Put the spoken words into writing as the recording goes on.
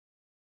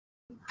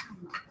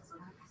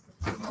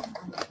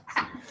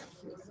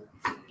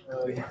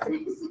Yeah.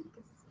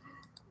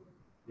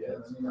 Yeah,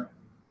 that's right.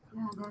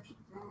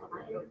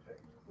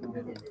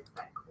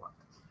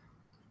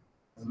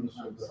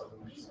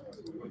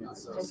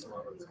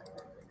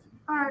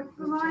 All right,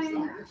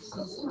 providing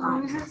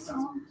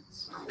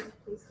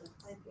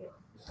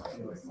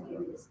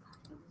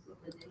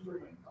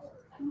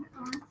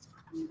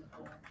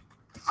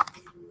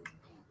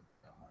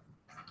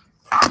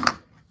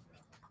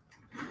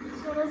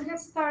so let's get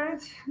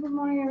started. Good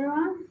morning,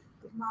 everyone.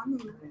 Good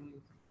morning.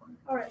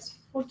 All right,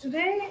 for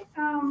today,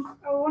 I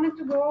wanted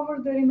to go over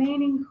the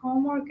remaining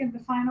homework and the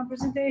final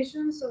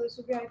presentation. So this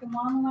will be item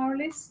 1 on our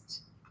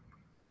list.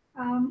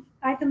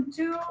 Item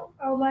 2,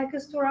 I would like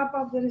us to wrap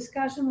up the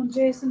discussion on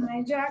JSON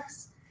and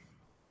AJAX.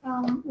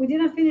 We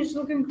didn't finish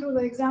looking through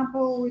the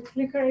example with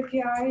Flickr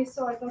API,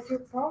 so I thought you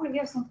probably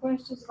have some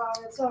questions about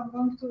it. So I'm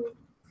going to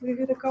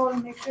review the code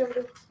and make sure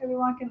that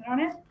everyone can run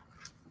it.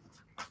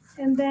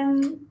 And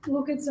then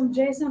look at some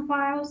JSON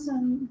files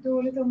and do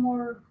a little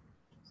more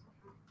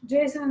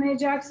JSON and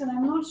AJAX. And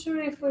I'm not sure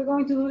if we're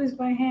going to do this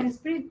by hand. It's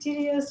pretty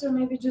tedious, or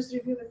maybe just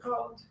review the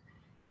code.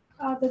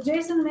 The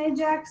JSON and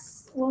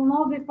AJAX will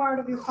not be part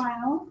of your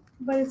final,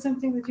 but it's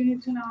something that you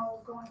need to know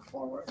going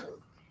forward.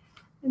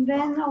 And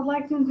then I'd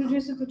like to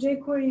introduce you to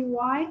jQuery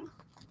UI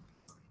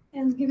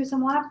and give you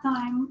some lab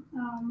time.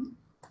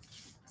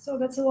 So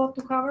that's a lot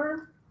to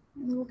cover,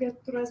 and we'll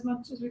get through as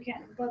much as we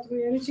can. But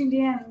we are reaching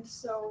the end,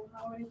 so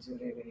now we need to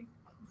really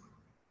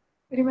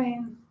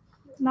remain.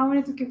 Now we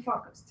need to keep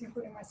focused,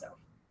 including myself.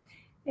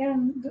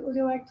 Aaron, would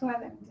you like to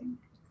add anything?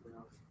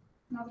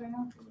 Not right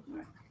now? All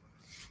right.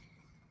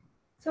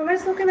 So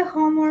let's look at the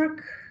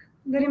homework,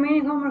 the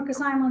remaining homework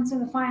assignments in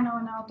the final,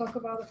 and I'll talk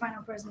about the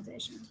final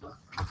presentation as well.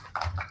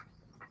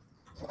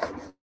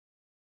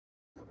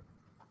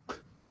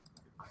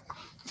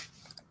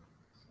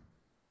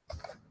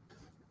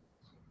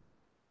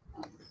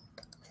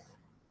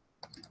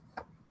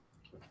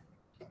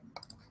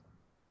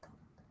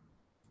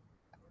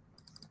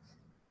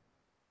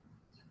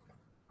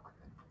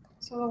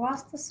 So the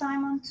last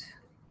assignment,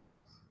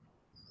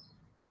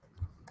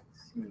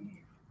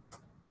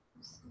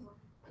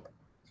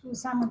 so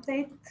assignment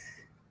 8.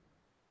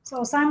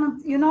 So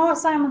assignment, you know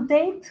assignment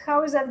 8,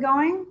 how is that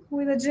going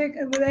with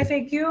the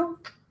FAQ?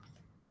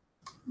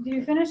 Do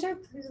you finish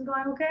it? Is it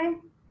going okay?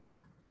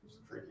 It's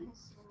tricky.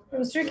 It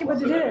was tricky, but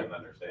you did it. I didn't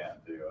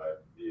understand too.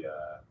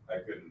 I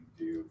couldn't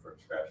do from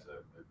scratch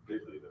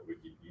particularly the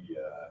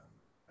Wikipedia.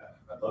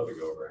 I'd love to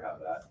go over how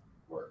that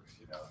works.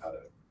 You know, how to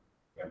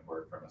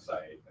import from a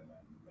site and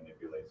then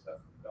manipulate stuff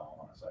from the DOM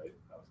on a site.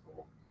 That was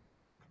cool.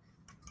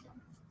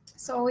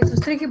 So it was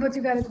tricky, but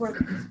you got it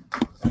working.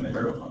 And the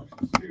arrow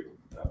functions too.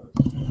 That was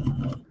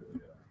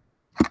really,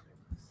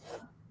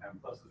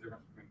 and plus the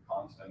difference between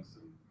constants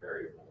and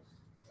variables.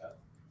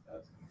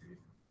 That's going to be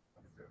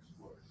something to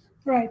explore too.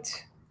 Right.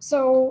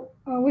 So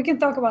we can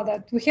talk about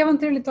that. We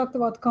haven't really talked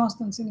about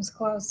constants in this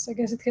class. I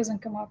guess it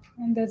hasn't come up,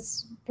 and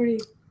that's pretty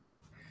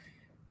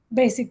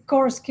basic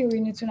core skill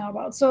you need to know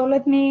about. So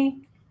let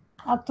me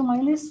add to my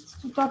list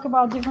to talk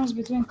about difference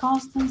between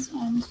constants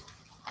and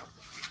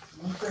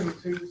One thing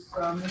too,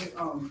 Sami,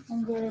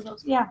 and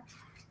variables. Yeah.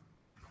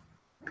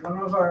 one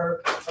of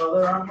our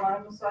other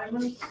online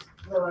assignments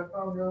that I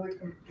found really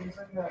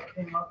confusing that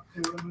came up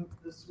too in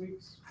this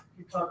week's,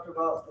 he talked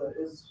about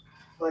is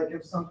like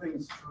if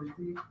something's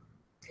truthy,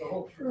 the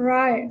whole truth.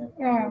 Right.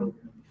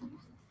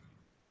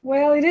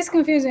 Well, it is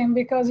confusing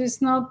because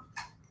it's not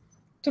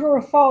true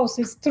or false.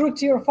 It's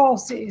truth or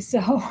falsy. So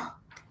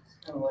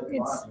It's kind of like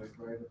It's- logic,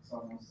 right? It's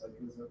almost like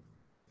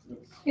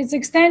it's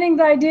extending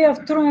the idea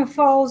of true and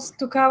false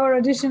to cover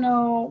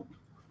additional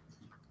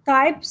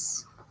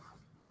types.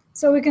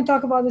 So we can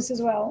talk about this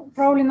as well.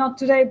 Probably not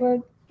today, but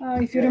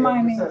if you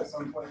remind me. At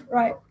some point.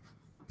 Right.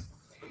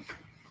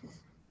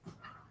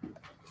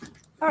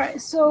 All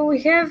right, so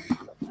we have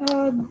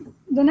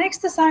the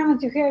next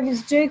assignment you have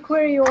is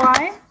jQuery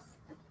UI.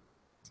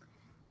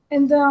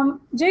 And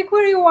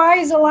jQuery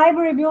UI is a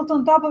library built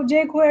on top of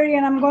jQuery,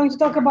 and I'm going to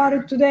talk about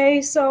it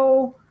today.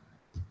 So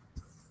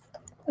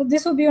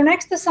this will be your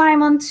next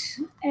assignment,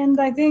 and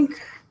I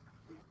think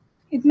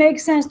it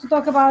makes sense to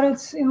talk about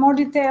it in more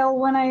detail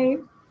when I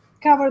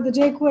cover the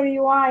jQuery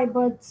UI,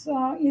 but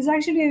it's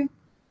actually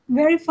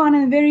very fun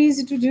and very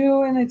easy to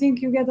do, and I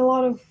think you get a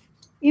lot of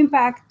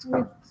impact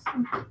with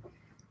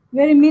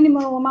very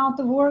minimal amount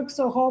of work,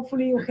 so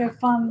hopefully you have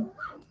fun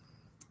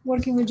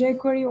working with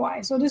jQuery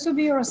UI. So this will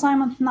be your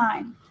assignment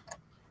 9.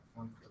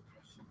 One quick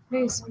question.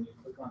 Please. When you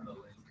click on the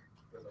link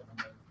for the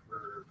homework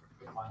for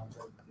the final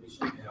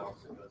presentation, it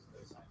also does the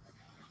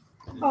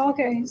assignment. Oh,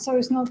 okay, so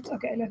it's not,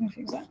 okay, let me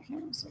fix that here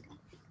in a second.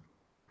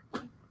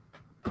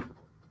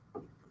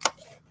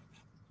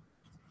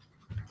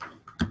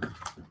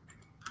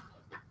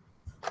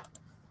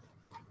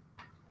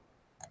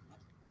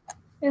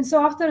 And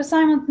so after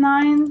assignment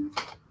 9,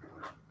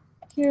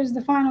 here's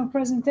the final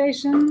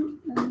presentation.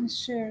 Let me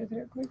share it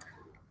real quick.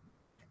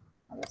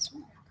 Oh, that's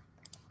fine.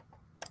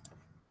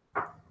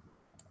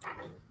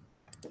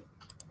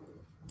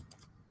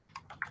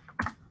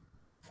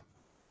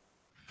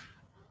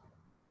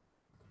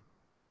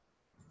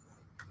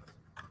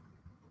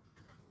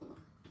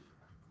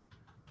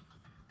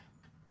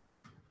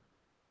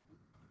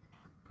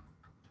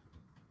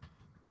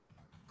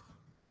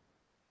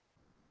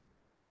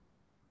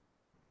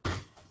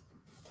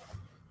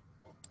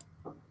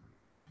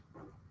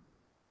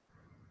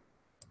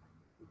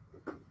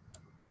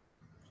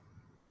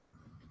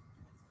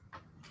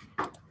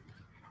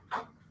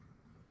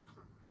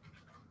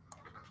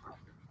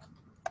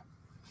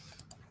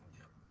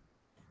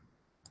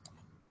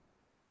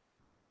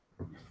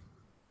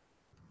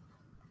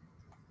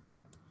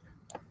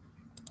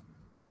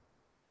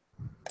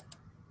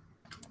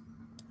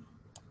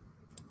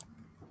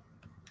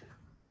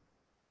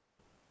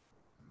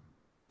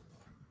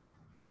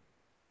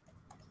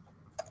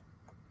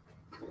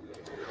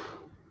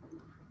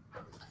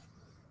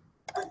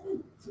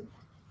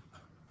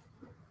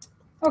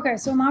 Okay,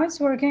 so now it's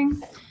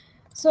working.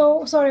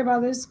 So sorry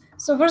about this.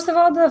 So first of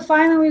all, the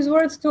final is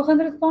worth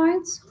 200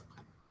 points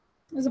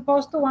as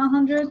opposed to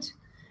 100.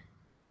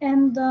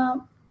 And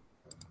the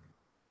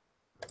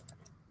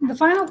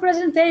final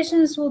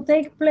presentations will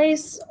take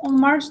place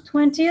on March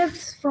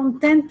 20th from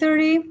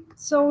 10:30.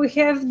 So we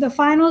have the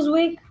finals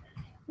week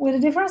with a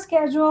different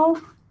schedule.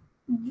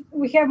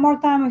 We have more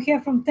time. We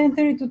have from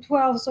 10:30 to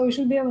 12, so we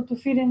should be able to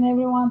fit in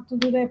everyone to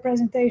do their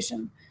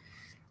presentation.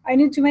 I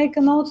need to make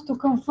a note to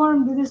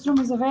confirm that this room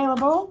is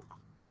available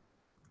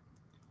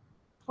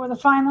for the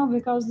final,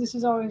 because this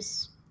is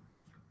always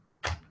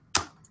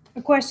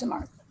a question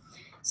mark.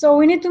 So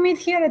we need to meet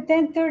here at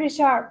 10:30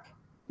 sharp.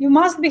 You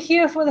must be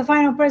here for the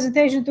final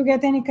presentation to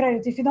get any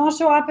credit. If you don't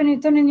show up and you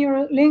turn in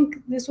your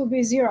link, this will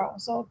be 0.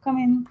 So come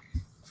in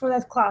for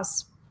that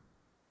class.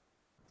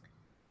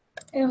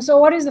 And so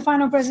what is the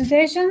final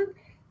presentation?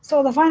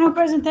 So the final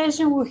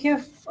presentation will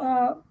have,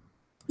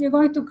 you're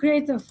going to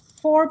create a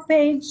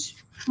 4-page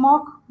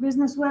mock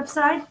business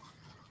website.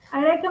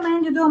 I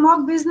recommend you do a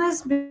mock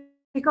business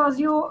because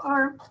you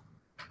are,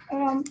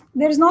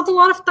 there's not a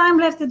lot of time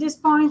left at this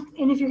point.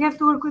 And if you have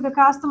to work with a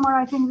customer,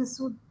 I think this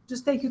would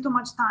just take you too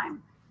much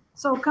time.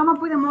 So come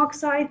up with a mock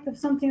site of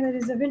something that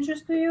is of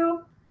interest to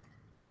you,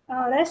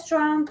 a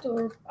restaurant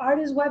or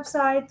artist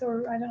website,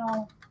 or I don't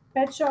know,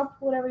 pet shop,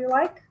 whatever you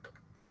like.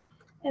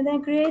 And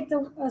then create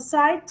a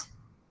site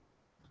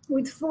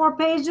with 4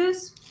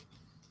 pages.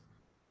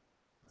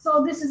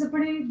 So this is a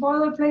pretty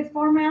boilerplate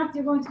format.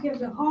 You're going to have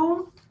the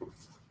home.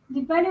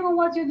 Depending on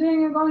what you're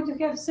doing, you're going to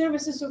have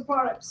services or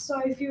products. So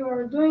if you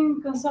are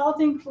doing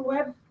consulting for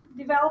web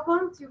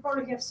development, you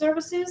probably have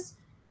services.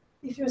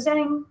 If you're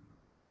selling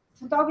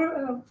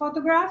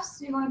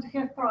photographs, you're going to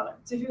have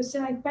products. If you're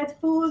selling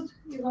pet food,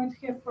 you're going to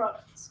have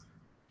products.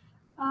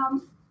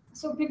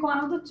 So pick one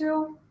of the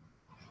two.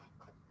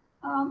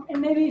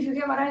 And maybe if you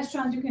have a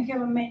restaurant, you can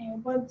have a menu.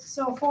 But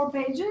so 4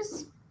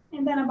 pages,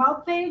 and then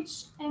about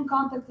page and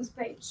contact us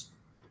page.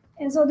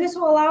 And so this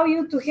will allow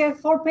you to have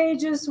 4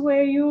 pages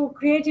where you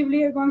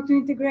creatively are going to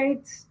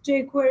integrate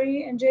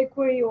jQuery and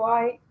jQuery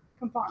UI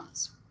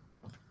components.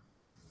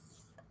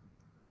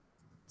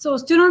 So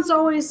students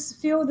always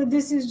feel that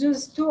this is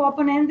just too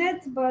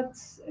open-ended, but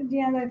at the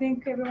end, I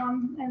think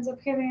everyone ends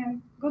up having a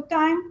good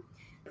time.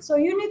 So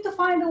you need to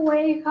find a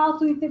way how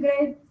to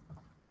integrate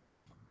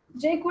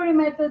jQuery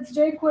methods,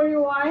 jQuery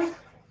UI,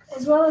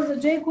 as well as a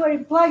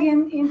jQuery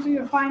plugin into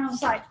your final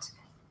site.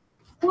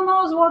 Who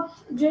knows what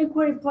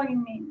jQuery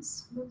plugin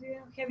means?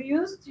 Have you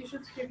used? You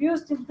should have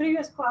used in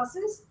previous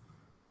classes.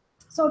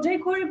 So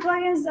jQuery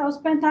plugins, I'll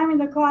spend time in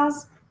the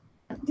class.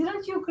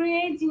 Didn't you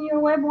create in your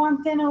Web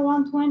 110 or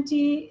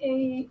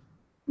 120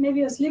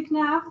 maybe a slick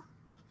nav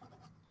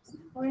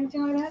or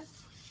anything like that?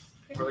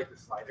 Or like the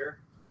slider?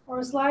 Or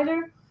a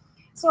slider.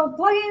 So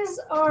plugins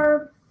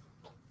are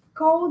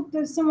code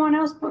that someone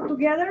else put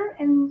together,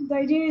 and the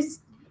idea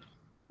is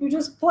you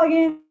just plug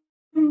in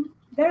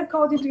their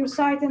code into your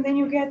site, and then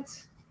you get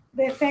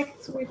the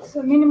effect with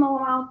a minimal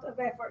amount of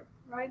effort,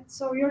 right?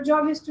 So your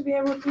job is to be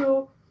able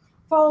to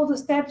follow the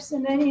steps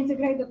and then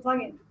integrate the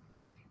plugin.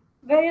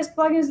 Various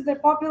plugins that are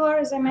popular,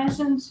 as I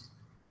mentioned,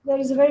 there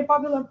is a very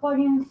popular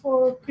plugin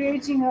for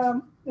creating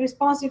a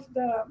responsive,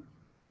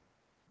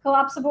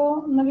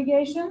 collapsible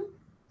navigation.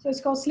 So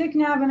it's called Slick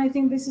Nav, and I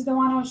think this is the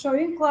one I'll show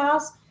you in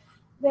class.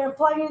 There are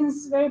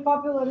plugins very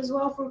popular as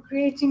well for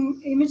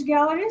creating image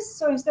galleries.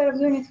 So instead of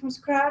doing it from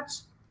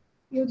scratch,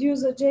 you'd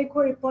use a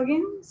jQuery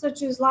plugin,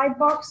 such as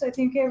Lightbox. I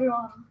think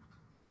everyone,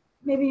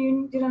 maybe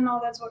you didn't know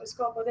that's what it's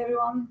called, but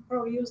everyone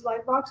probably used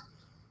Lightbox.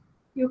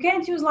 You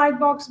can't use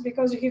Lightbox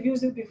because you have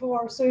used it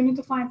before, so you need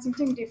to find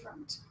something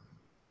different.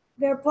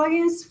 There are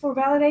plugins for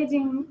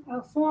validating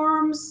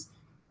forms,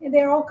 and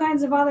there are all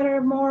kinds of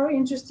other more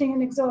interesting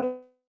and exotic.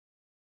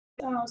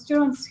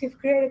 Students have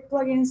created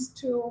plugins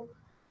to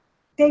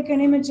take an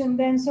image and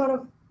then sort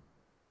of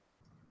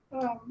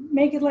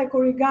make it like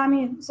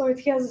origami, so it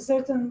has a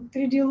certain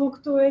 3D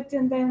look to it,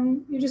 and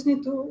then you just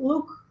need to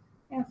look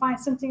and find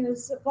something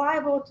that's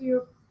applicable to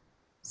your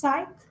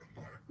site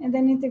and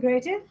then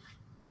integrate it.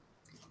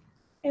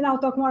 And I'll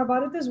talk more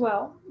about it as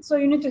well. So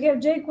you need to have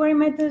jQuery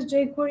methods,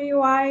 jQuery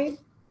UI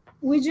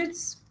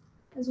widgets,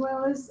 as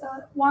well as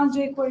one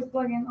jQuery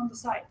plugin on the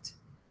site.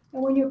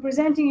 And when you're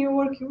presenting your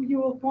work, you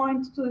will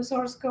point to the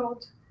source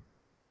code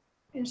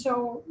and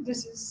show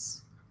this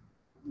is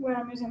where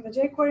I'm using the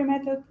jQuery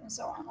method and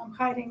so on. I'm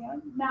hiding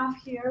a nav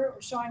here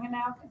or showing a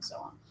nav and so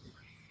on.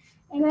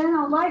 And then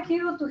I'd like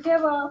you to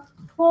have a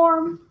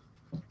form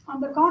on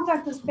the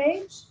contact us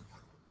page.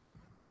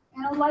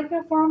 And I'd like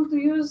a form to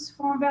use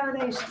form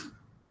validation.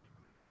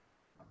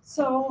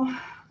 So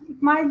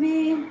it might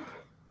be,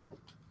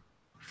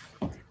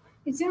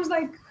 it seems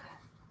like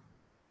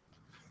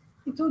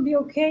it would be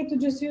okay to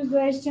just use the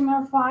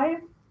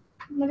HTML5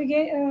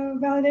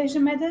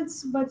 validation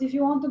methods, but if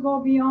you want to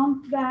go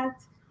beyond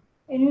that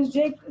and use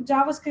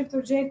JavaScript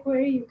or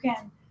jQuery, you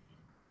can.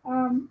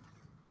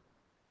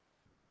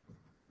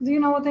 Do you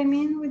know what I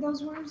mean with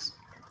those words?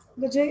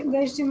 The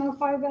HTML5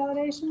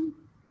 validation?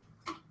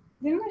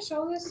 Didn't I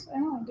show this? I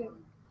know I did.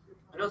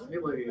 I know some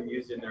people who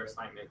use it in their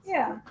assignments.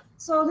 Yeah.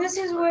 So this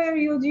is where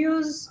you'd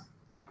use,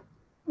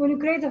 when you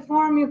create a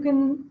form, you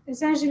can,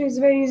 essentially it's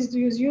very easy to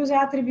use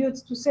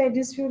attributes to say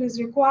this field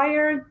is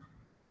required,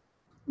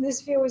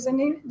 this field is an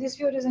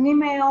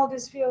email,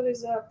 this field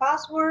is a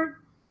password.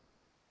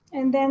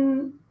 And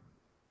then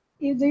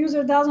if the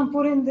user doesn't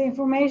put in the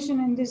information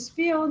in this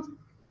field,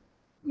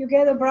 you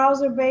get a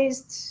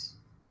browser-based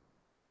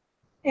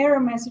error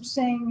message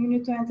saying you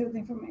need to enter the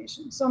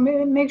information. So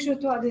make sure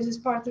to add this as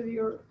part of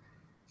your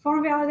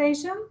form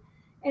validation.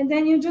 And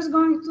then you're just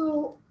going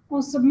to,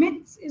 on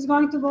submit, is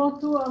going to go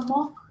to a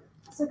mock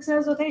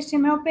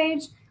success.html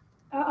page,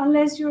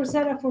 unless you're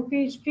set up for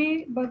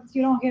PHP, but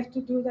you don't have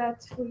to do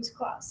that for this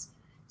class.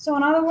 So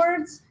in other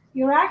words,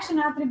 your action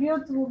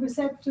attribute will be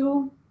set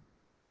to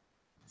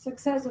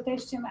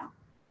success.html.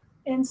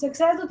 And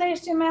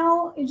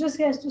success.html, it just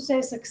has to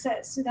say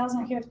success. It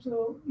doesn't have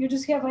to, you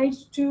just have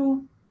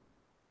H2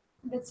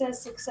 that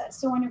says success.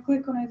 So when you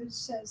click on it, it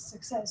says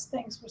success.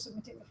 Thanks for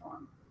submitting the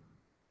form,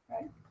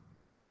 right?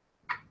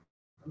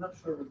 I'm not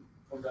sure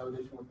for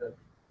validation what that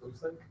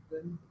looks like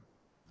then.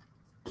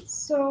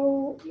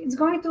 So it's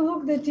going to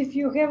look that if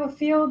you have a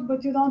field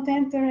but you don't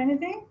enter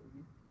anything,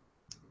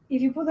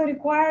 if you put a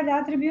required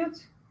attribute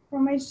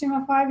from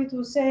HTML5, it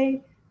will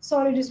say,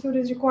 sorry, this field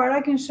is required.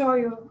 I can show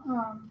you.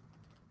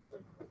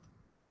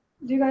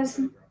 Do you guys,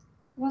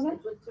 was it?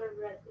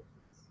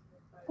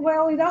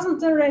 Well, it doesn't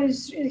turn red.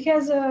 It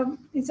has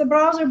it's a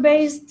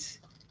browser-based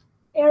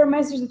error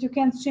message that you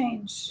can't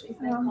change. Is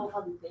that called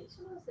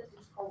validation or is that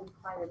just called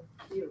required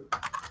field?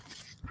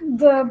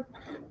 The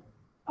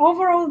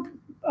overall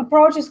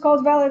approach is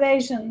called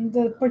validation.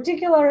 The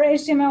particular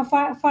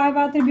HTML5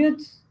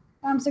 attribute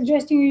I'm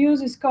suggesting you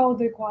use is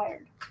called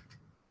required,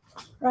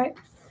 right?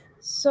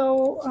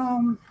 So,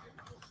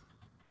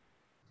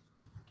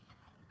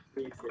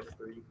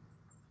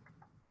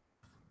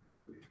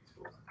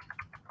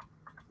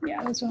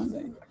 yeah, that's what I'm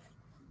doing.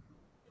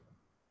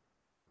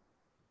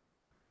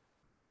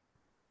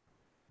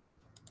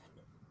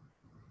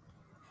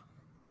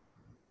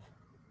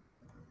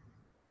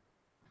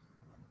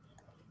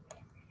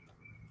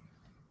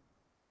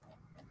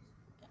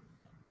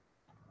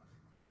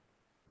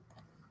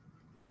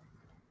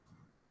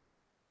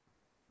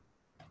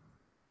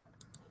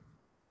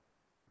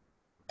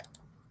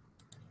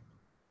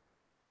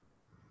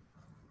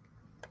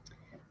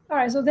 All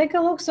right, so take a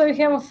look. So you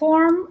have a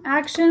form,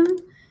 action.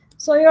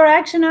 So your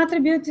action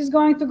attribute is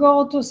going to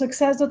go to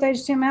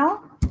success.html.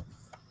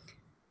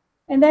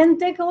 And then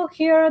take a look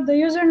here. The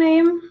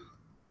username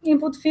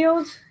input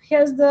field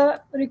has the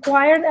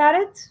required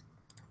added.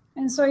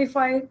 And so if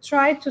I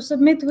try to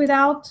submit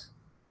without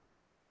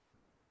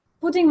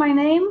putting my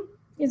name,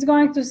 it's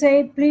going to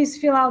say, please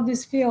fill out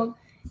this field.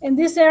 And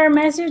this error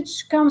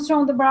message comes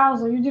from the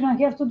browser. You do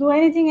not have to do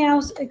anything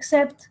else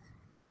except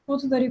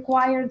put the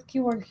required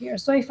keyword here.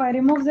 So if I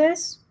remove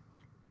this,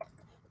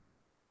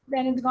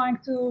 then it's going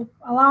to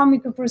allow me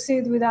to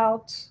proceed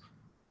without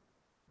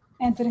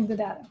entering the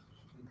data,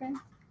 okay?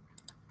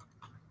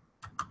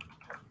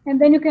 And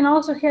then you can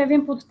also have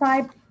input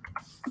type,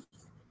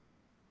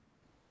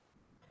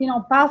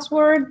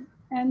 password,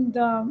 and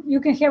you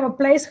can have a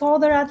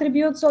placeholder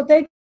attribute. So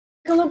take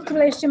a look to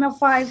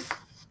HTML5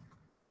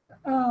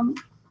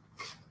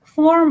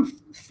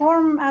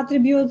 form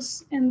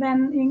attributes and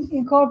then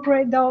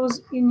incorporate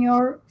those in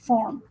your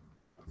form.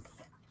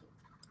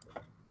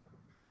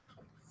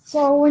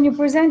 So when you're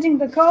presenting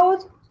the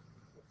code,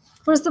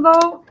 first of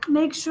all,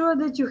 make sure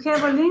that you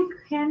have a link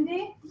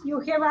handy. You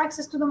have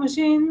access to the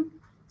machine.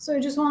 So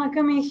you just want to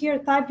come in here,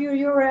 type your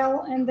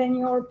URL, and then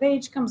your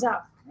page comes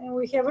up. And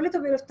we have a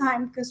little bit of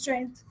time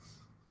constraint.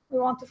 We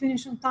want to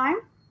finish on time.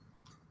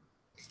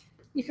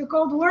 If your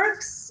code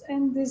works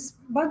and is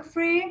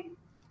bug-free,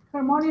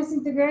 harmonious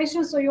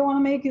integration, so you want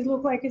to make it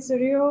look like it's a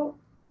real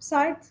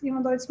site,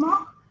 even though it's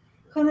mock,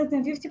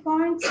 150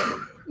 points.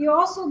 You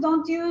also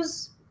don't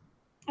use,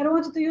 I don't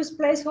want you to use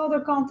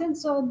placeholder content,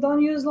 so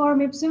don't use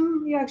lorem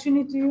ipsum. You actually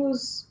need to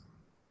use,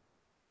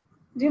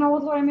 do you know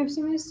what lorem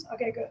ipsum is?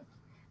 Okay, good.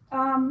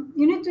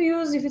 You need to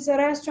use, if it's a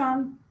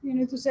restaurant, you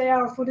need to say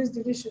our food is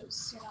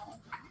delicious,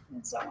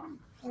 and so on.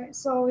 Right?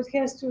 So it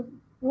has to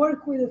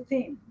work with a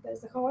theme. That's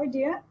the whole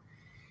idea.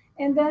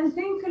 And then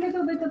think a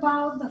little bit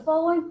about the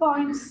following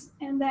points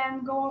and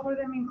then go over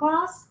them in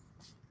class.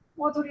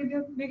 What are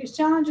your biggest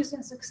challenges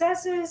and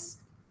successes?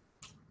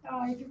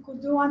 If you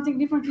could do one thing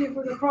differently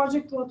for the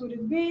project, what would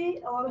it be?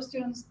 A lot of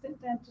students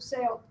tend to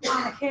say,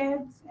 plan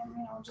ahead,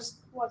 and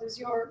just what is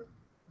your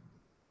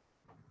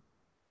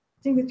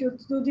thing that you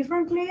do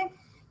differently?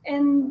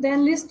 And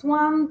then list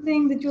one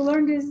thing that you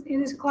learned in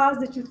this class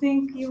that you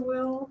think you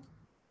will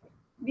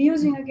be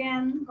using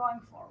again going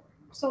forward.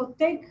 So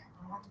think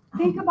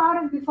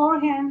about it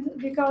beforehand,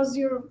 because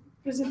your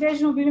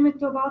presentation will be limited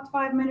to about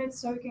 5 minutes,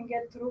 so you can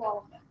get through all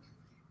of them.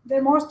 There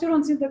are more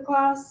students in the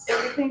class,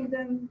 I think,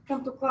 than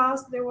come to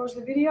class. They watch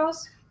the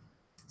videos,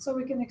 so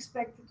we can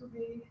expect it to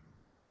be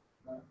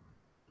a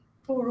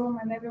full room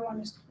and everyone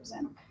is to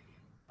present.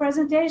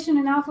 Presentation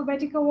in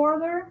alphabetical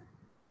order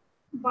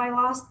by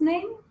last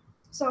name.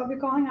 So I'll be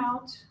calling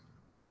out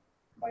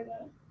by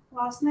the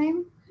last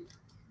name.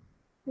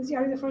 Is he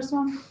already the first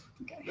one?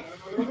 Okay.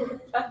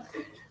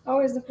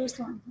 Always the first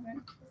one,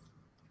 right?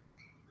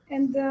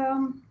 And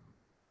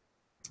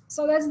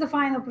so that's the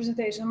final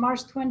presentation,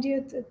 March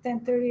 20th at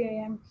 10:30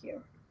 a.m.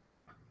 here.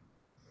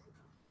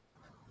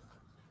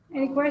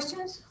 Any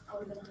questions? Are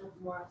we gonna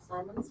have more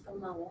assignments from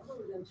now on, or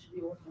we're going to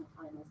be working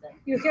on finals then?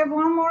 You have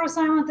one more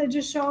assignment. I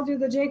just showed you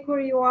the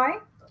jQuery UI,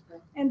 Okay.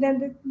 and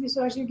then this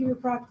will actually give you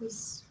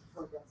practice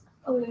For this.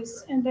 of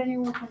this, and then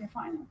you work on your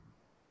final.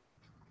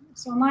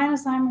 So 9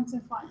 assignments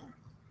and final.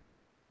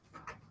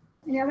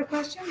 Any other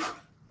questions?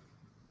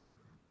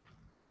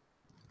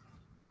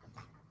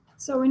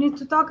 So we need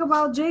to talk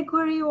about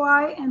jQuery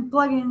UI and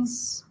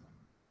plugins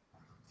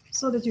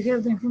so that you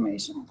have the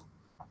information.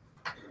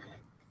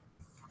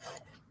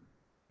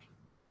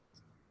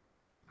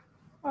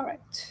 All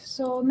right,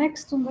 so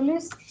next on the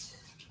list,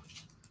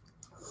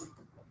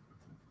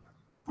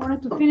 I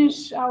wanted to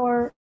finish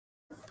our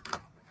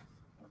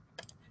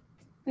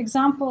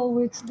example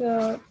with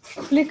the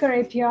Flickr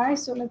API,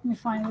 so let me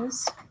find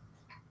this.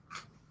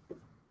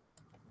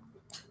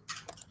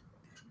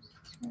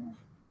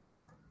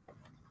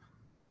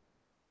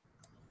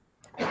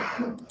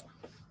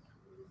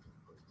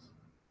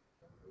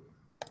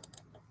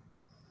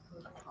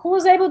 Who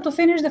was able to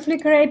finish the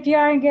Flickr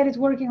API and get it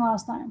working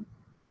last time?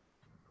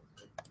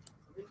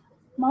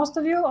 Most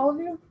of you? All of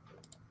you?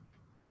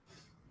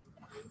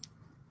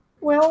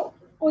 Well,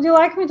 would you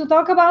like me to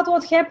talk about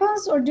what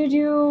happens, or did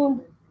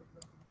you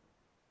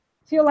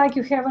feel like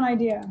you have an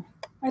idea?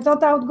 I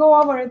thought I would go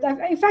over it.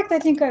 In fact, I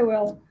think I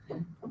will,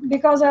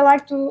 because I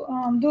like to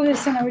do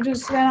this and I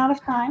just ran out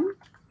of time.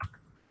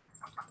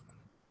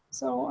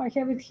 So I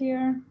have it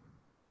here.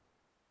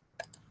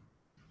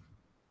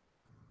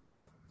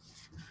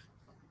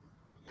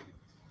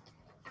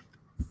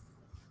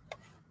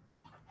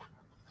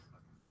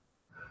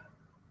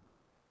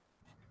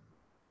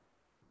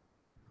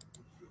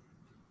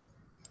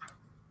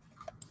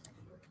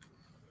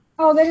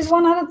 Oh, there is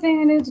one other thing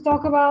I need to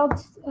talk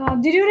about.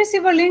 Did you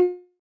receive a link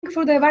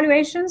for the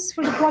evaluations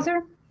for the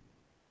quarter?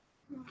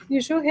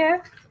 You should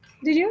have.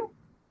 Did you?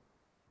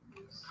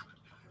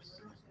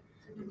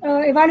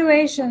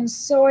 Evaluations.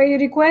 So I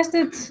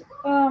requested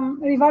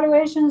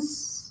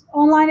evaluations,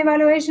 online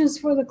evaluations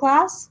for the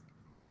class,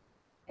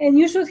 and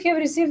you should have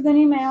received an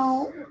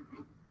email.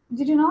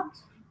 Did you not?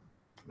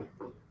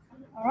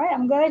 All right,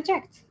 I'm glad I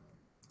checked.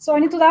 So I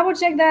need to double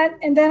check that,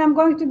 and then I'm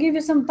going to give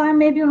you some time,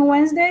 maybe on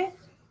Wednesday,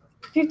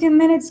 15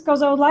 minutes,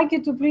 because I would like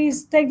you to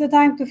please take the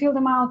time to fill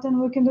them out, and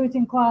we can do it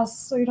in class,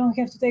 so you don't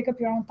have to take up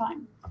your own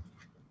time.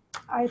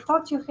 I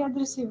thought you had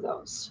received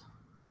those.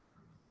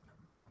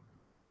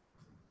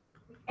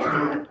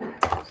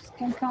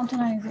 Can't count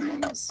on anything, I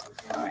guess.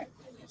 All right.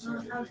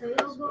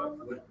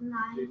 Available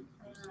 9.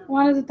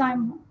 One at a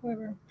time,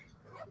 whoever.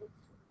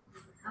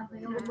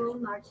 Available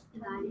March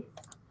 9th.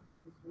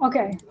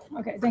 Okay,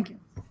 okay, thank you.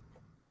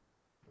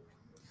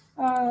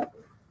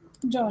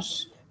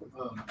 Josh,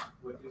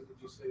 What did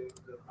you say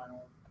the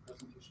final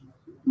presentation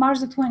was? March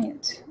the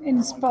 20th, and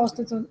it's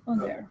posted on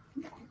there.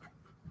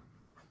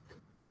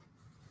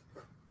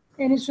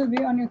 And it should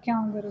be on your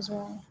calendar as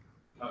well.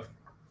 Okay.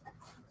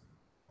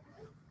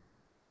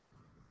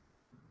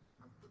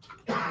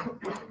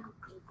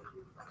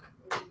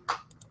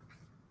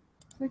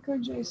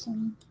 Flickr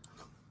JSON.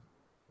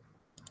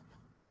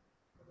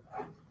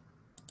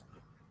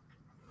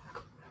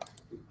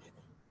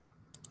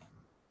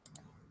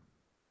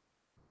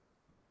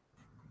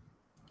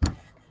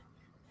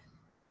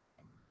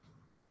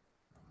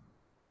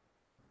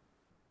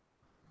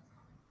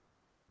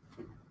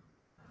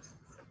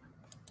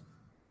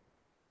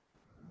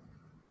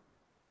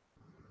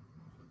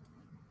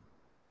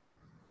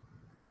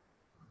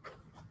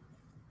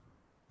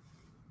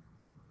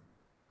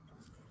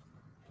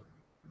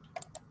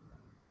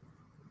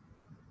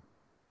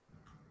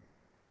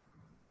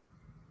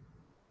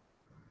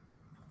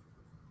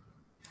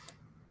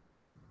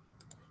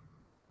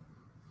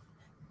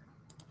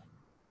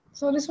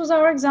 So this was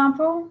our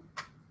example.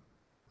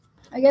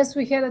 I guess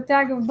we had a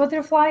tag of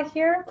butterfly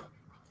here.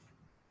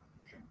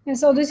 And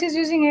so this is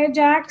using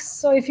AJAX.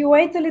 So if you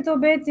wait a little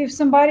bit, if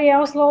somebody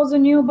else loads a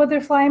new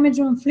butterfly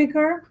image on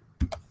Flickr,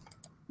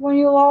 when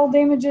you load the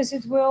images,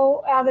 it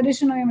will add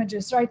additional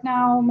images. Right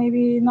now,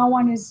 maybe no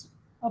one is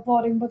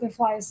uploading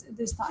butterflies at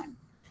this time.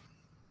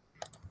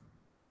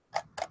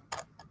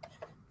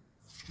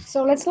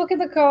 So let's look at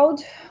the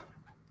code.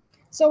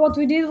 So what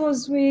we did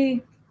was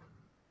we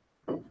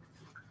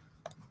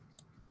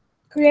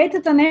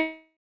created an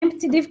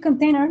empty div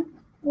container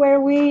where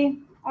we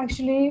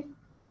actually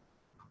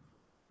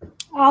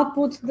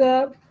output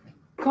the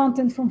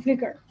content from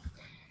Flickr.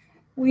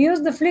 We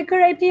use the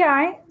Flickr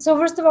API. So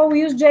first of all,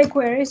 we use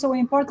jQuery. So we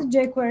imported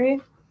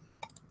jQuery.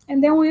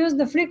 And then we use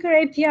the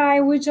Flickr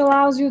API, which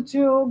allows you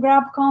to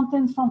grab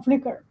content from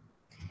Flickr.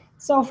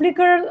 So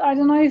Flickr, I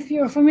don't know if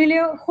you're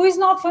familiar. Who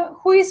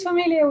is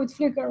familiar with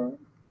Flickr?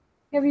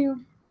 Have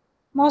you?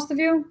 Most of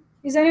you?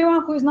 Is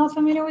anyone who is not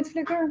familiar with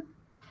Flickr?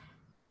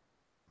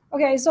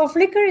 Okay, so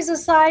Flickr is a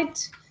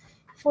site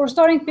for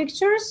storing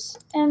pictures,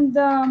 and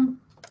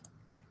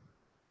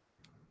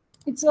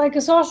It's like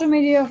a social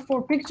media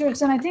for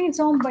pictures, and I think it's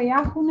owned by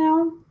Yahoo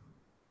now.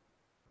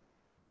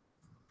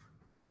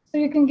 So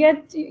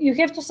you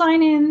have to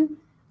sign in,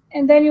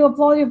 and then you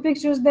upload your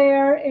pictures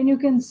there, and you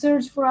can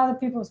search for other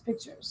people's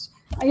pictures.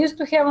 I used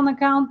to have an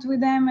account with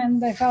them,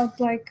 and I felt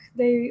like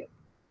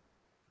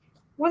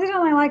what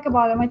didn't I like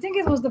about them? I think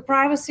it was the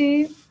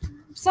privacy,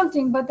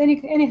 something, but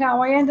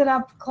anyhow, I ended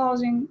up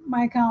closing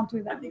my account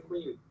with I them. think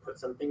when you put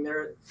something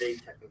there, they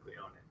technically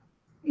own it.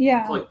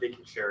 Yeah. So like they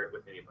can share it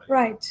with anybody.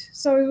 Right.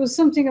 So it was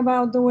something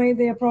about the way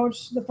they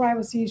approached the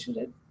privacy issue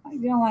that I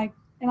didn't like,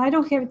 and I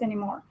don't have it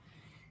anymore.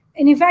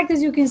 And in fact,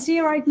 as you can see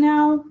right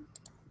now,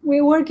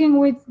 we're working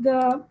with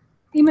the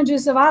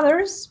images of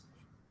others.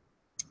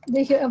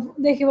 They have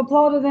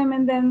uploaded them,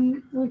 and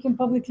then we can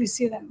publicly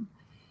see them.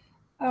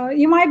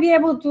 You might be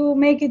able to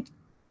make it,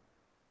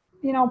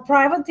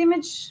 private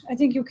image. I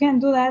think you can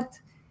do that.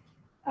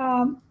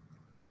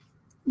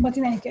 But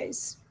in any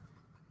case.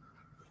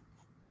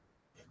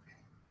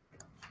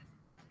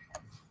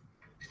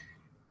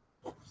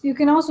 You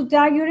can also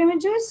tag your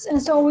images.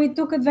 And so we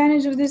took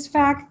advantage of this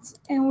fact,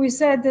 and we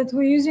said that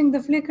we're using the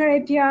Flickr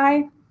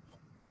API,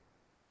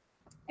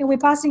 and we're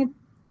passing it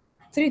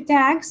 3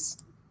 tags,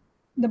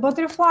 the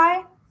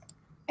butterfly,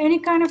 any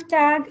kind of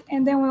tag,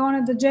 and then we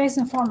wanted the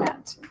JSON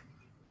format.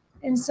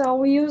 And so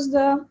we use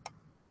the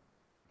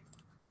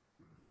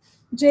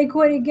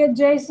jQuery get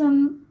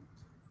JSON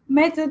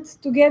method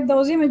to get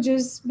those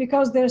images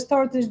because they're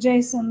stored as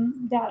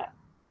JSON data.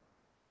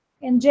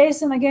 And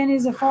JSON, again,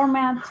 is a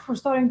format for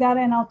storing data,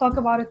 and I'll talk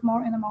about it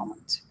more in a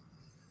moment.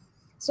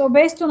 So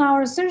based on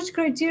our search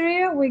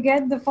criteria, we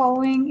get the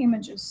following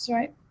images,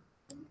 right?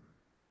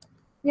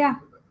 Yeah.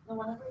 Now,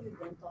 whenever you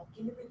then talk,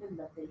 can you present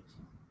that page?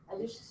 I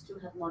just to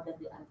have more than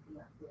the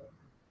idea there.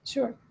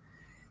 Sure.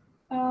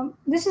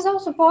 This is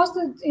also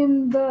posted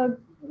in the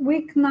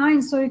week 9,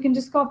 so you can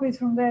just copy it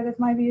from there. That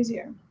might be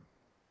easier.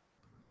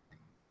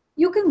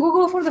 You can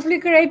Google for the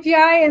Flickr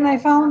API, and I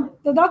found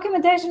the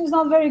documentation is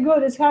not very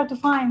good. It's hard to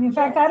find. In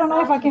fact, I don't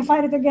know if I can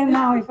find it again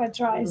now if I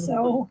try.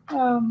 So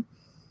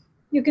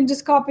you can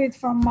just copy it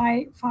from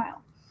my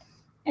file.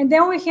 And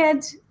then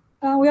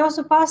we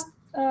also passed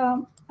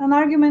an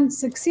argument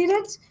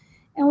succeeded,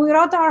 and we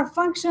wrote our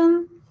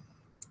function.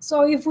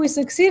 So if we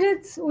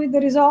succeeded with the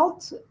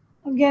result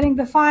of getting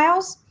the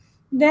files,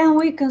 then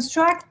we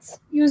construct,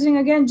 using,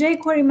 again,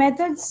 jQuery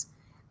methods,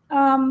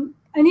 an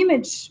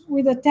image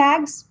with the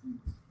tags,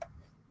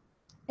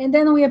 and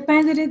then we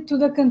appended it to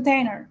the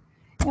container.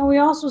 And we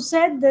also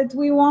said that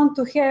we want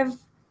to have,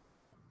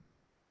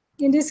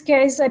 in this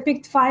case, I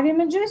picked 5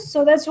 images,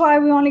 so that's why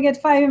we only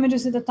get 5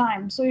 images at a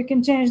time, so you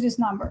can change this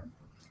number.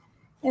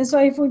 And so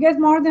if we get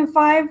more than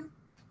 5,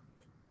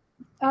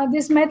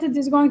 this method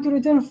is going to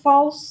return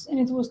false, and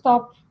it will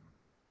stop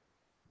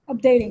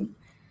updating.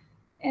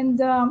 And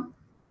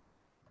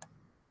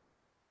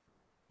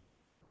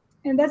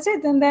that's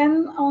it. And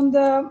then on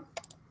the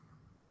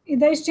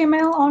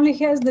HTML only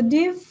has the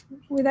div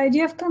with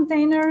ID of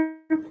container,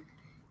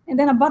 and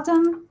then a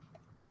button.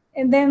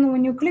 And then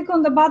when you click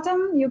on the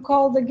button, you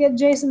call the get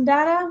JSON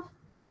data,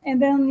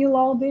 and then you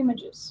load the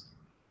images.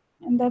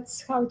 And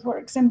that's how it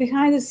works. And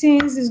behind the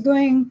scenes is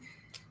doing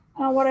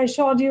what I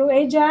showed you,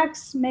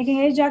 AJAX, making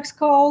AJAX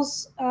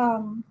calls,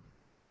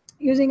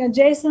 using a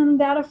JSON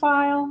data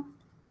file.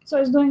 So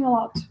it's doing a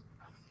lot.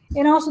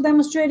 And also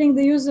demonstrating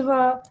the use of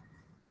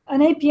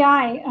an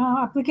API,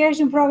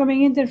 application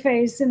programming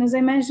interface. And as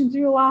I mentioned to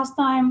you last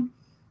time,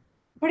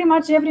 pretty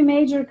much every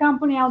major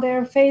company out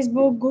there,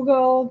 Facebook,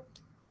 Google,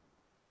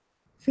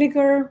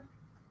 Flickr,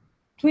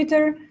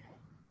 Twitter,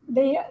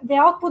 they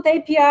output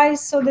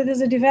APIs so that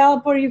as a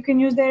developer, you can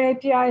use their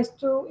APIs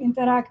to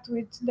interact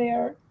with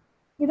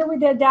either with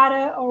their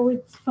data or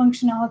with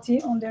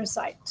functionality on their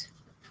site.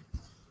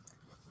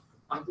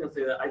 I'm going to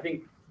say that I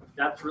think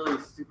that's really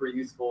super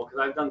useful because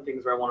I've done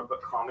things where I want to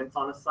put comments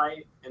on a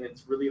site, and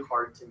it's really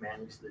hard to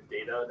manage the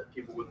data that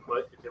people would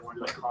put if they want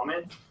to do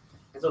comments.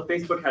 And so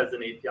Facebook has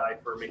an API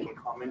for making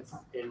comments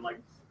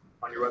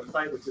on your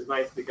website, which is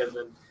nice because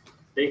then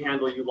they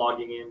handle you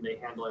logging in, they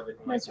handle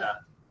everything That's like right.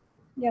 that.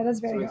 Yeah, that's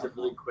very So it makes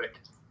helpful. it really quick.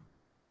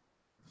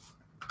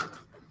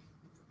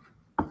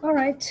 All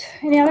right.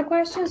 Any other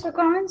questions or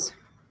comments?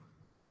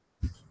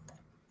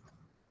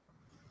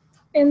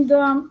 And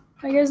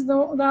I guess the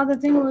other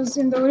thing was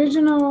in the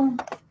original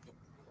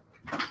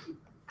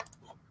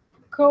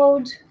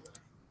code,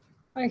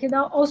 I had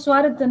also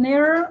added an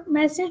error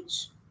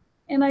message,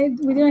 and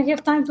we didn't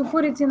have time to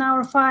put it in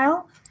our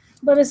file.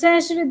 But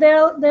essentially,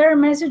 the error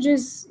message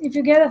is if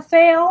you get a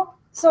fail,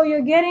 so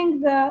you're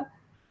getting the.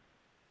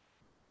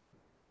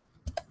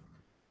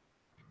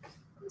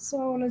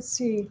 So let's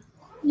see,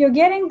 you're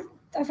getting.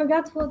 I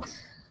forgot what.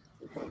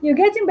 You're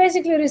getting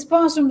basically a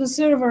response from the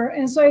server.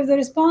 And so if the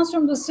response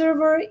from the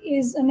server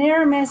is an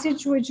error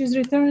message, which is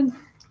returned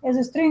as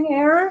a string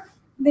error,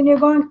 then you're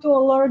going to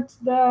alert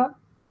the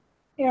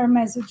error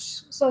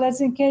message. So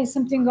that's in case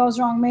something goes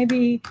wrong.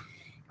 Maybe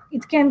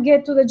it can't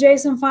get to the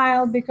JSON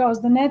file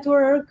because the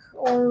network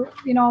or,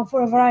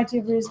 for a variety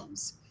of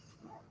reasons.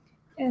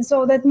 And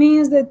so that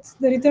means that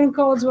the return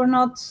codes were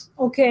not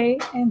okay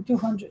and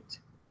 200.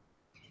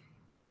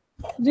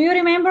 Do you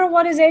remember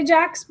what is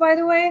AJAX, by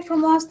the way,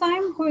 from last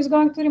time? Who is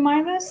going to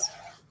remind us?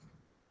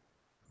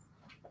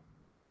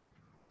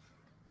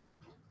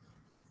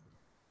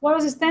 What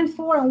does it stand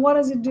for and what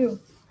does it do?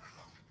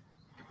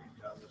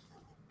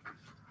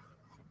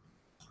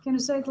 Can you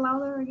say it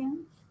louder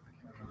again? I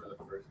can't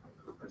remember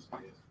the first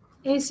phrase.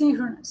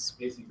 Asynchronous.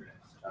 Asynchronous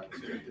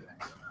JavaScript and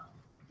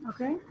XML.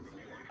 Okay.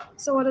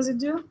 So what does it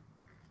do?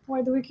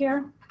 Why do we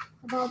care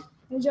about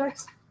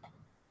AJAX?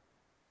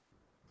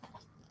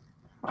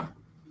 So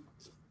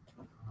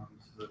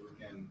that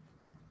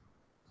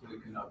we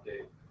can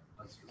update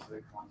a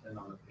specific content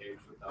on the page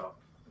without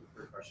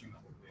refreshing the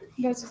whole page.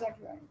 That's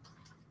exactly right.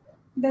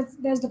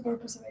 That's the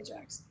purpose of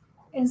AJAX.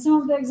 In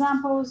some of the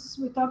examples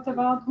we talked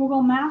about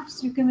Google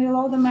Maps, you can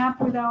reload the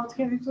map without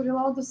having to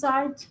reload the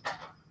site.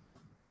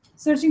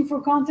 Searching for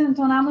content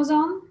on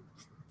Amazon,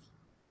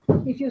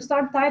 if you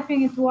start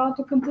typing it to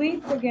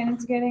autocomplete, again,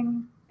 it's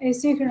getting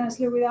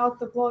asynchronously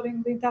without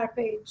uploading the entire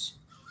page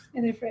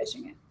and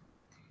refreshing it.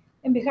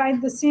 And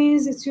behind the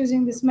scenes, it's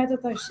using this method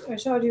I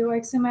showed you,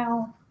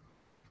 XML,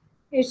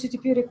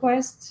 HTTP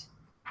request.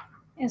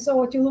 And so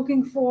what you're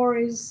looking for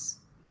is,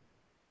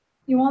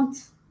 you want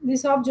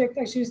this object,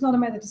 actually it's not a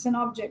method, it's an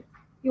object.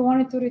 You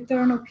want it to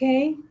return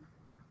okay,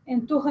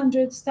 and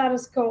 200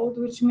 status code,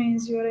 which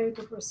means you're ready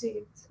to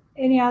proceed.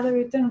 Any other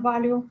return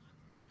value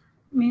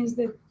means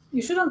that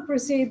you shouldn't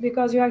proceed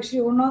because you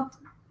actually were not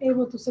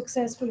able to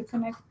successfully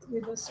connect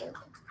with the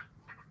server,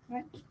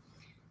 right?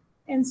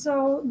 And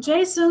so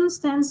JSON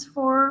stands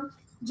for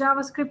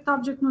JavaScript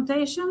Object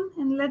Notation,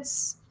 and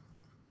let's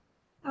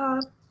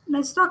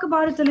talk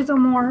about it a little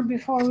more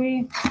before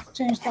we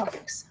change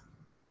topics.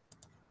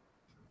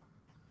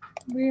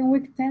 We're in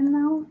week 10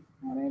 now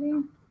already.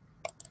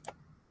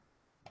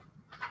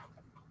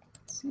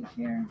 Let's see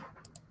here.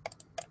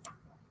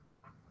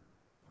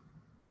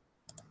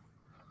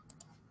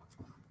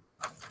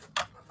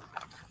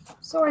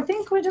 So I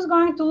think we're just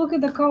going to look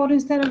at the code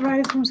instead of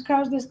writing from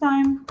scratch this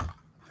time.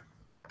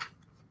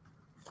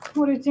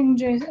 What do you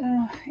think,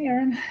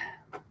 Aaron?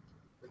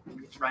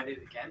 Write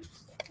it again.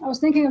 I was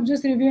thinking of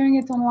just reviewing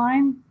it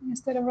online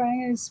instead of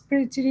writing it. It's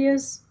pretty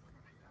tedious.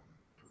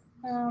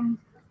 We're going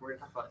to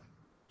talk about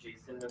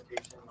JSON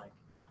notation, like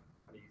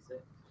how to use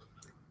it.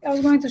 I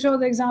was going to show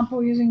the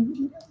example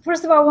using,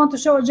 first of all, I want to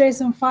show a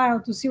JSON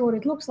file to see what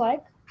it looks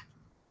like.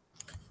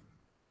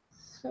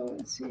 So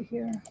let's see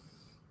here.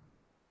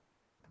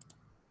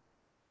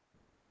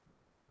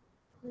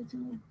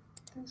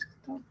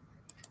 Desktop.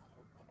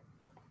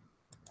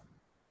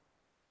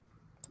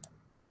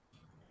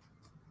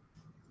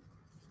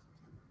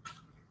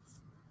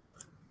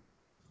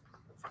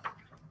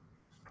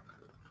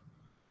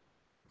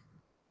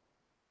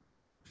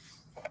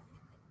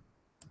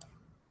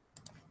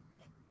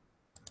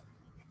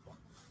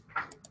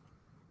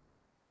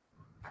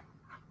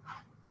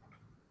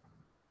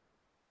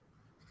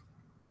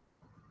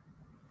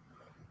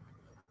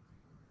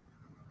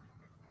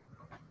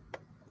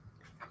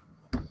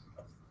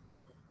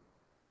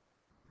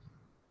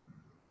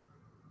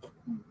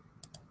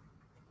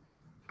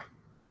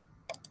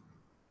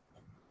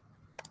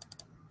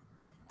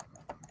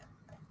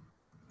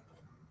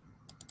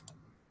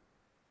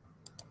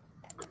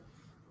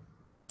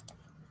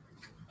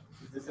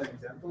 Is this an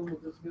example we'll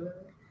just go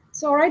at?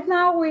 So right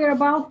now we are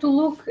about to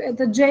look at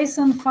the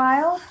JSON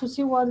file to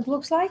see what it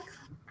looks like.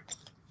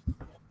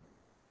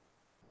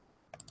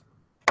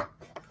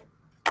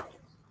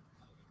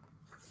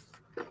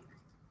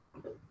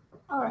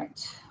 All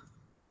right.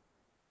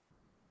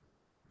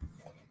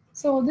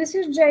 So this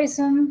is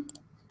JSON.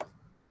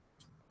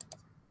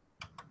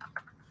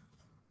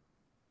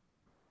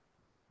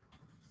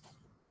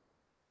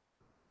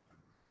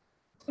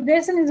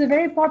 JSON is a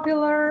very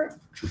popular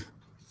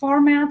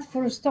format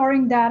for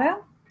storing data.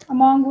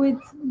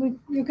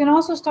 You can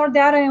also store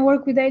data and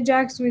work with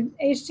AJAX with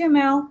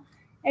HTML,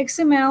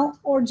 XML,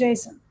 or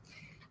JSON.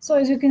 So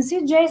as you can see,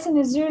 JSON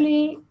is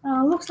really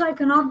looks like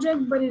an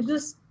object, but it's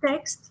just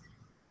text,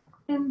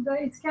 and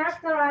it's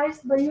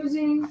characterized by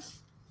using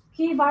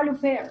key value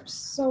pairs.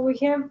 So we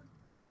can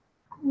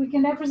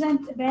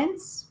represent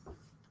events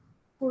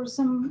for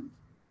some,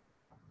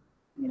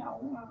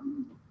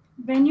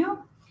 venue.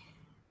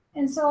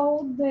 And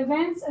so the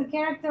events are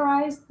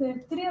characterized, there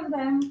are 3 of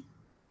them,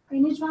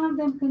 and each one of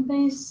them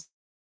contains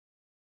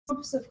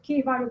groups of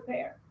key value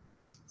pair.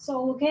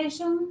 So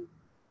location,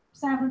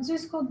 San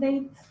Francisco,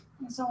 date,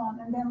 and so on,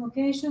 and then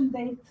location,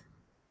 date.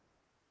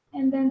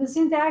 And then the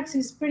syntax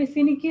is pretty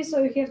finicky,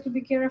 so you have to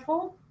be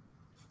careful.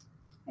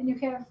 And you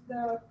have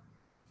the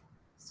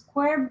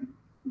square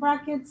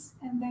brackets,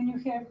 and then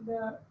you have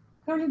the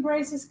curly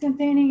braces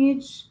containing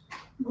each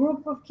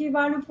group of key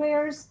value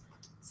pairs,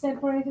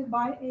 separated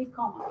by a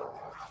comma.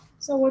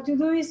 So what you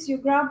do is you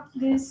grab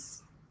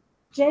this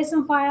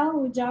JSON file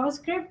with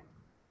JavaScript.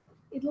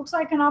 It looks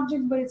like an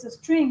object, but it's a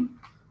string.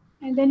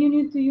 And then you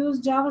need to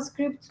use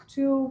JavaScript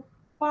to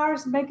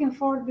parse back and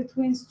forth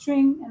between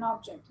string and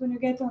object. When you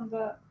get on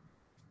the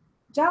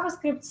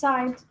JavaScript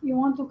side, you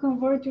want to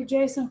convert your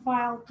JSON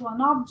file to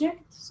an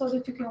object so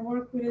that you can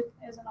work with it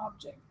as an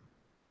object.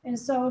 And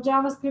so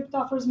JavaScript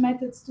offers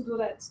methods to do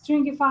that: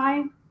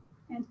 stringify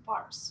and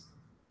parse.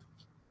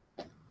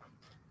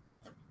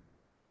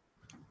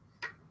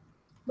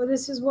 But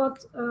this is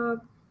what a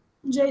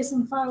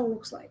JSON file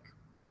looks like.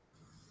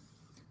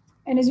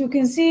 And as you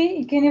can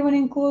see, it can even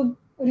include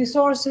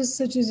resources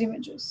such as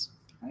images,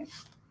 right?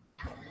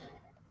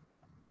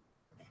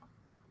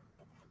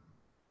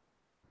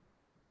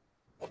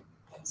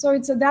 So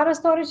it's a data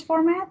storage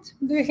format.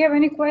 Do you have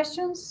any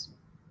questions?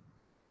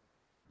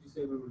 Did you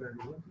say we were going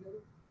to do one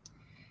together?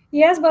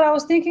 Yes, but I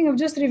was thinking of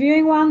just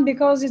reviewing one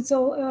because it's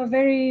a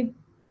very,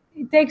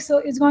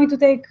 it's going to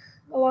take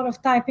a lot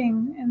of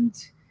typing, and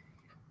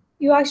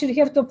you actually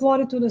have to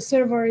upload it to the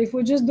server. If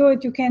we just do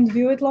it, you can't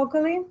view it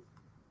locally.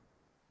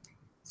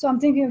 So I'm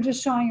thinking of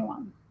just showing you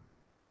one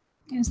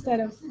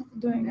instead of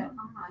doing it.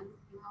 Online,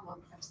 you have a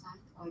website,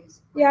 or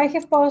is Yeah, I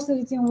have posted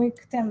it in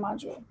week 10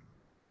 module.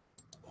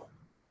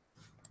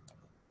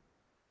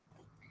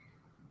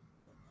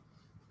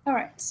 All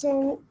right,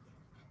 so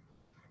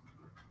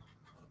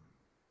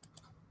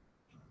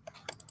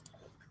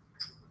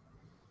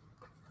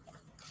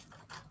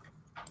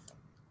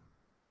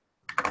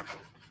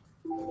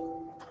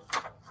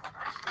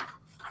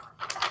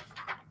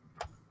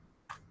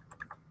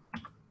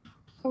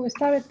we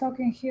started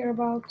talking here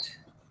about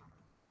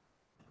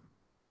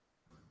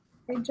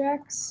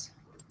AJAX.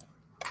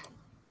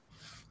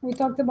 We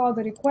talked about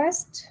the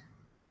request.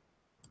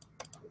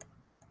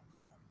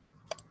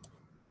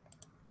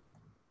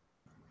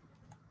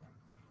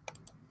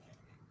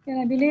 And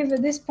I believe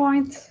at this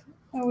point,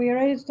 we are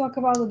ready to talk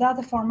about the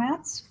data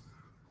formats.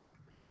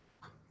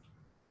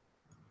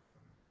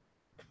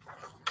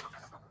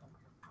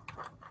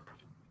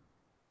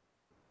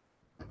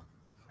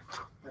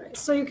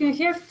 So you can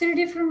have 3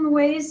 different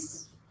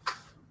ways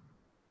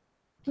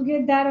to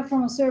get data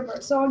from a server.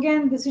 So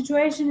again, the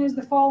situation is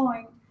the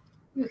following.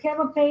 You have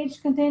a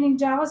page containing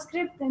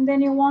JavaScript, and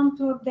then you want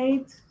to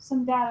update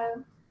some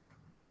data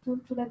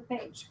to that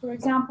page. For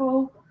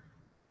example,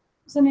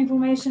 some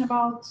information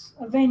about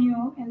a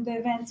venue and the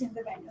events in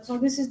the venue. So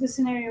this is the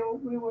scenario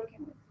we're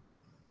working with.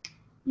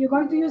 You're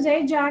going to use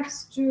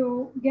AJAX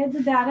to get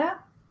the data,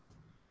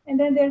 and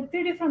then there are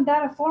 3 different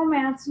data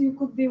formats you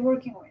could be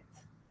working with: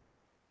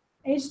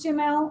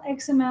 HTML,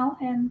 XML,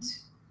 and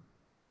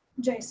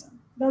JSON.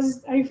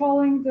 Are you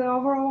following the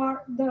overall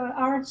the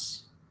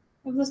arch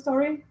of the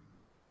story?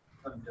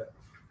 Not entirely.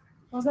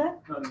 Was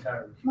that? Not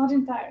entirely. Not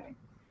entirely.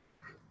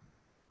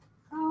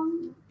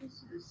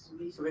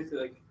 So basically,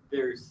 like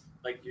there's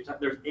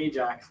there's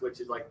AJAX, which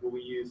is like what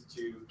we use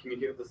to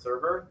communicate with the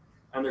server,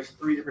 and there's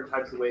 3 different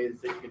types of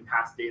ways that you can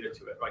pass data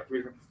to it, like 3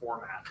 different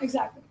formats.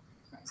 Exactly.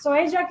 So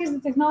AJAX is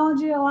the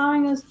technology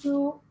allowing us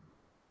to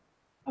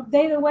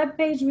update a web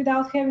page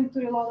without having to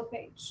reload a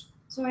page.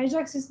 So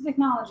AJAX is the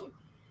technology.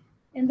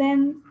 And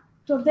then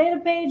to update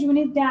a page, we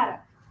need data.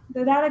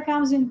 The data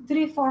comes in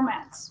 3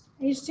 formats: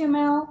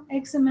 HTML,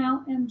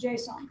 XML, and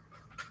JSON.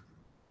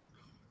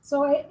 So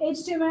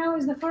HTML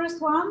is the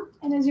first one,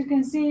 and as you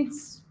can see,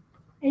 it's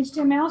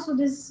HTML. So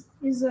this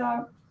is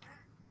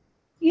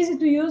easy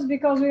to use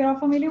because we are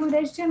familiar with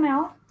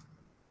HTML.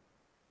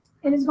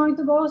 And it's going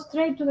to go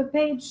straight to the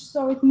page,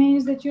 so it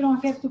means that you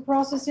don't have to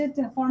process it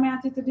and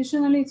format it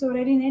additionally. It's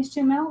already in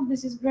HTML.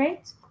 This is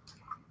great.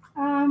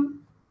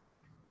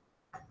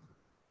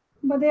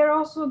 But there are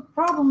also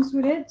problems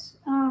with it.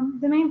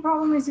 The main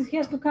problem is it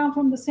has to come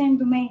from the same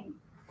domain.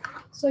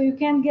 So you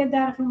can't get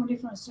data from a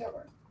different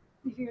server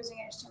if you're using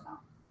HTML,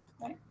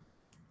 right?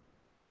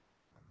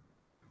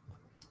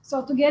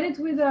 So to get it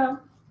with the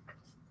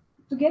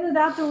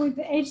data with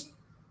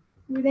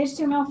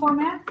HTML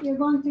format,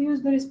 you're going to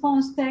use the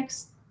response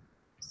text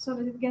so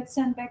that it gets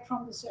sent back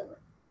from the server.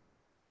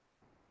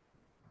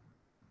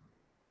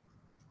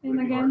 And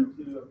Would it be again, hard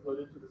to upload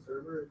it to the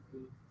server if we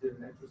did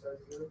an exercise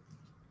together?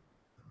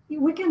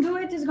 we can do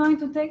it. It's going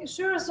to take,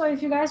 sure. So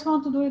if you guys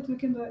want to do it, we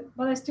can do it.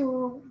 But I still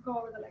will go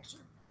over the lecture.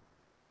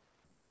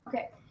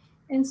 Okay.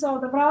 And so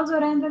the browser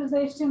renders the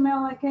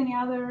HTML like any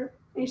other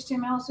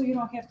HTML, so you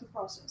don't have to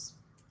process.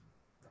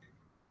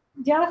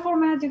 The other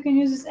format you can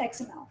use is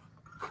XML.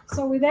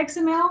 So with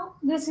XML,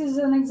 this is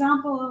an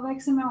example of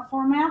XML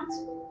format.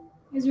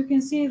 As you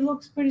can see, it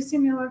looks pretty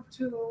similar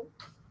to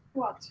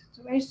what?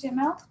 To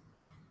HTML.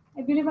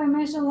 I believe I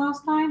mentioned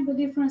last time, the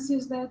difference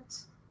is that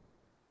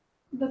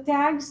the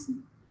tags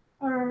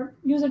are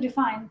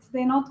user-defined.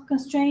 They're not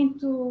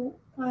constrained to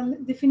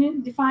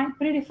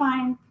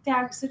predefined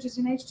tags such as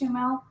in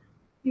HTML.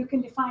 You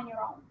can define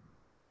your own.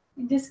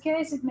 In this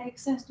case, it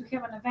makes sense to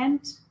have an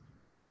event.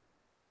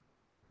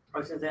 I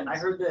was gonna say, I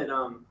heard that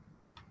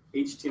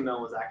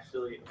HTML was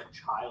actually a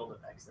child of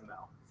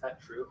XML. Is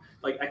that true?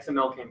 Like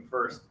XML came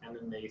first, and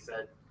then they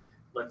said,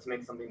 let's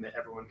make something that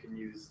everyone can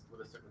use with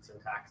a certain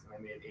syntax, and they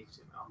made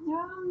HTML.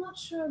 Yeah, I'm not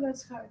sure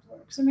that's how it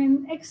works. I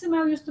mean,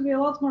 XML used to be a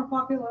lot more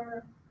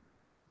popular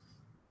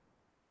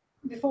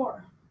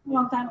before, a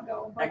long time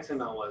ago. But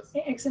XML was.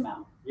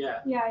 XML.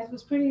 Yeah. Yeah, it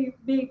was pretty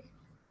big.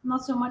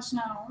 Not so much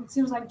now. It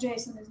seems like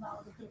JSON is now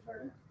the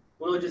preferred.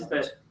 Well, just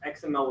that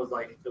XML was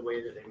like the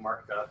way that they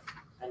marked up,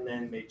 and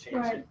then they changed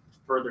Right. it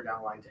further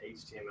down the line to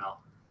HTML.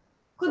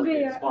 Could so be,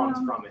 it spawns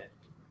from it.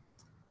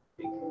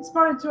 It's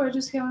probably true. I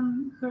just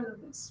haven't heard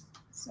of this.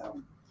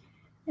 So,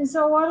 and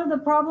so what are the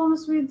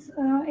problems with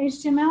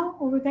HTML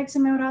or with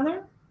XML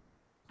rather?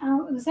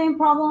 The same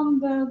problem.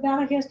 The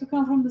data has to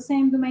come from the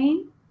same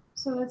domain,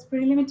 so that's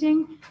pretty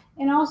limiting.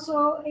 And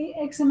also,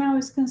 XML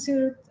is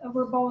considered a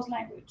verbose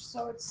language,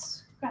 so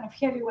it's kind of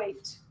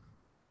heavyweight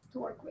to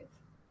work with.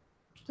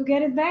 To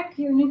get it back,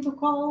 you need to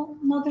call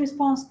not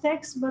response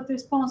text, but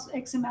response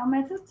XML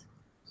method.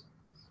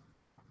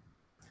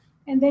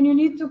 And then you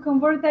need to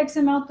convert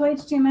XML to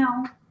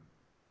HTML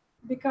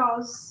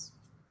because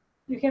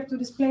you have to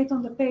display it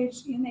on the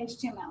page in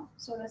HTML.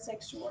 So that's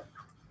extra work.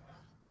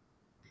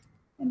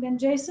 And then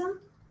JSON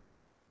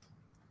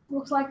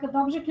looks like an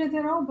object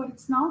literal, but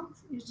it's not.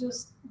 It's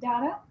just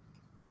data.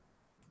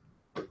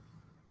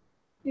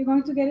 You're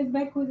going to get it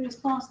back with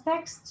response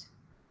text.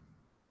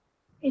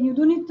 And you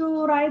do need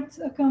to write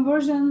a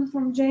conversion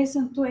from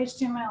JSON to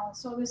HTML.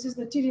 So this is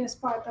the tedious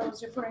part I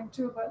was referring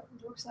to, but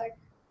it looks like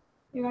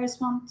you guys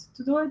want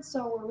to do it,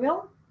 so we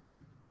will.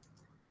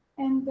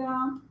 And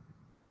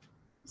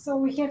so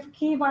we have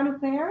key value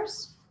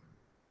pairs.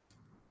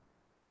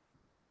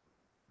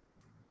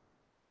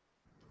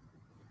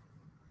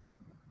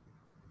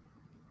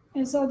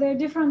 And so they're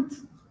different.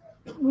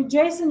 With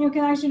JSON, you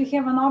can actually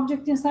have an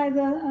object inside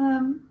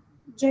the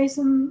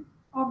JSON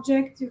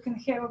object. You can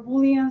have a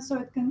Boolean, so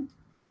it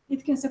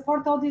can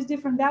support all these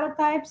different data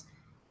types,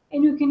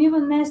 and you can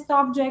even nest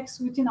objects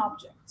within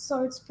objects.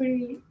 So it's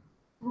pretty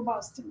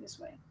robust in this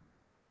way.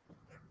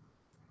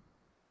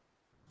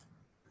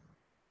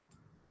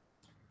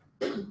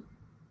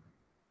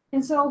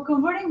 And so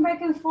converting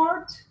back and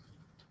forth,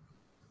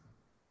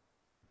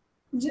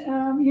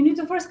 you need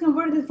to first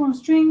convert it from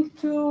string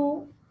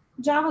to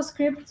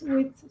JavaScript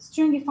with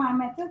stringify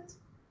method.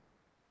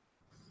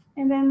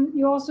 And then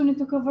you also need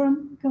to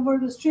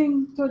convert the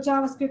string to a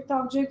JavaScript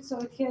object, so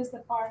it has the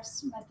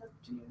parse method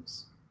to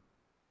use.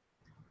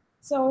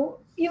 So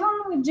even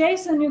with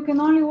JSON, you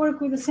can only work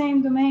with the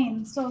same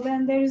domain. So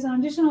then there is an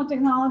additional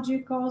technology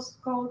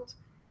called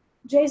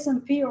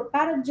JSONP or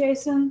padded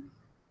JSON,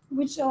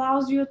 which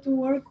allows you to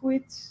work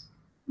with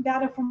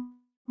data from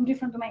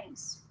different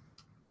domains.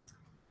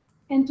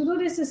 And to do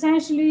this,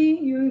 essentially,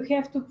 you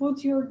have to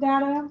put your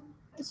data,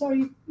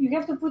 you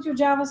have to put your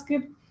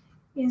JavaScript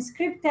in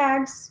script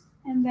tags,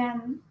 and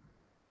then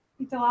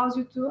it allows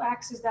you to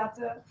access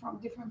data from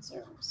different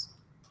servers.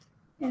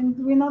 And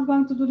we're not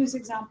going to do this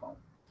example.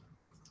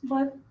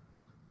 But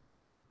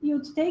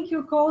you take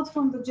your code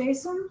from the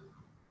JSON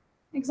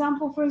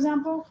example, for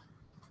example,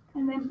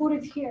 and then put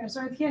it here.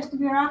 So it has to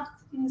be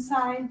wrapped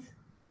inside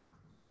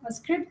a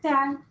script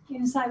tag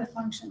inside a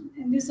function.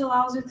 And this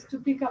allows it to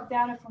pick up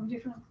data from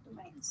different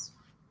domains.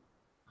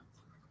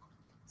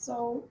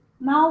 So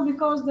now,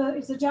 because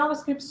it's a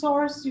JavaScript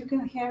source, you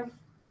can have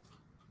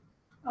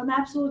an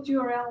absolute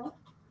URL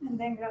and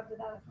then grab the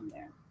data from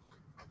there.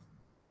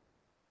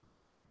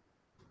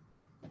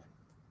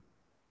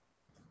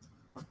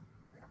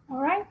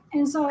 All right,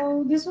 and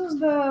so this was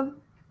the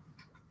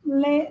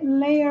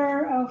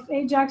layer of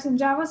AJAX and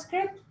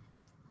JavaScript,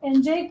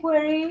 and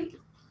jQuery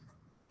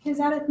has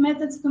added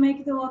methods to make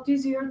it a lot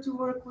easier to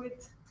work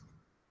with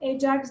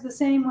AJAX the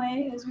same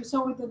way as we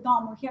saw with the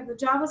DOM. We have the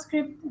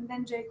JavaScript and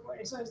then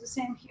jQuery, so it's the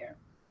same here.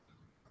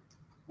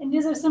 And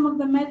these are some of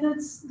the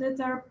methods that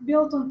are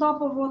built on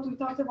top of what we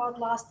talked about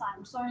last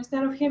time. So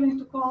instead of having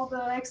to call the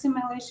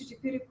XML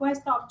HTTP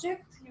request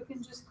object, you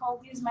can just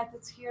call these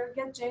methods here,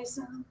 get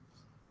JSON.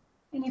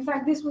 And in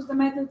fact, this was the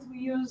method we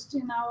used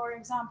in our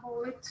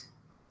example with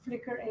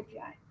Flickr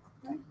API.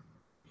 Right?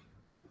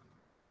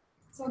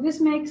 So this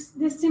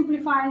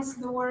simplifies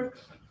the work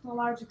to a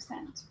large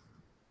extent.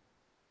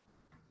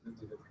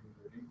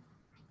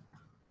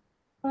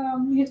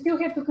 You still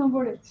have to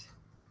convert it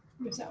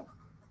yourself.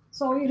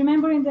 So you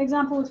remember in the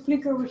example with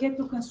Flickr, we had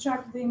to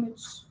construct the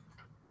image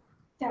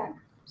tag.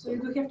 So you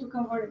do have to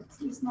convert it.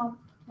 It's not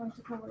going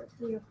to convert it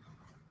for you.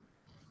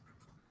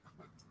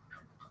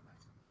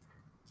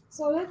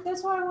 So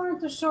that's what I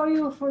wanted to show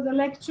you for the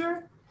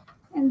lecture.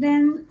 And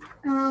then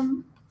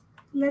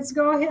let's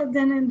go ahead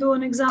then and do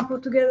an example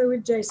together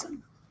with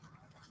JSON.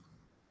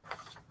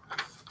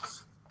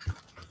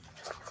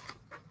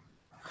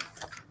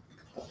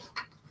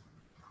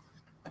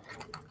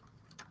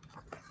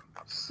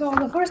 So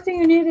the first thing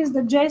you need is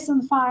the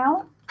JSON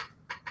file.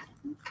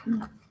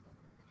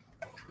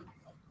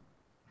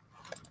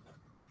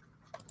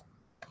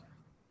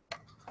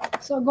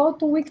 So go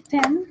to week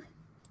 10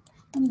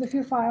 and the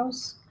few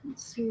files.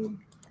 Let's see.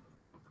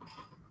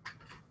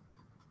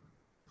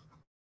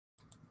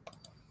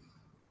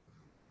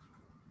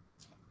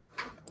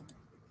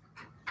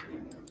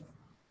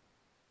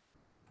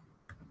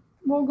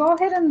 We'll go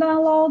ahead and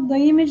download the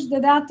image, the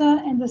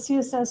data, and the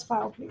CSS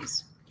file,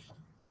 please.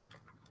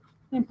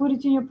 And put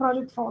it in your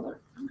project folder.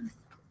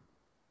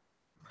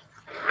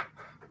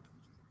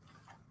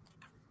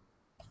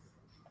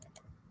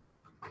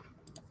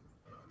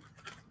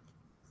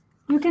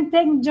 You can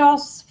take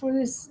JOS for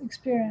this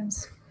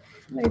experience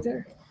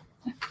later.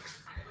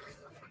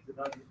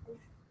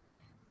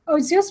 Oh,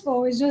 it's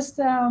useful. It's just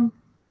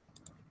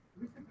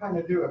We could kind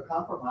of do a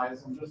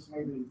compromise and just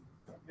maybe,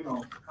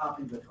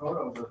 copy the code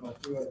over,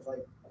 but do it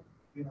like,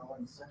 in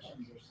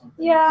sections or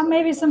something. yeah, so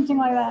maybe it something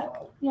like doesn't that. go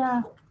out.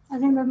 Yeah, I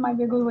think that might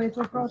be a good way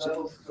to approach it.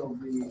 That'll still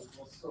be,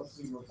 we'll still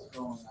see what's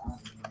going on.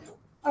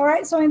 All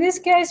right. So in this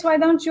case, why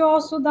don't you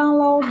also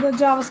download the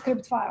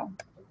JavaScript file?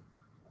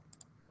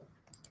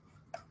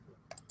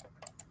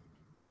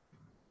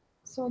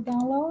 So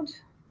download.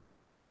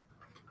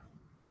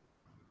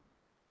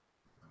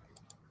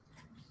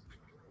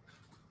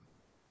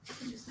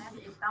 You said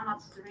it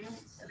downloads three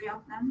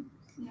of them.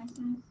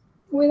 CSS.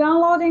 We're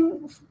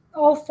downloading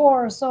all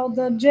four. So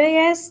the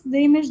JS,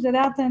 the image, the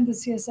data, and the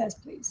CSS,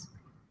 please.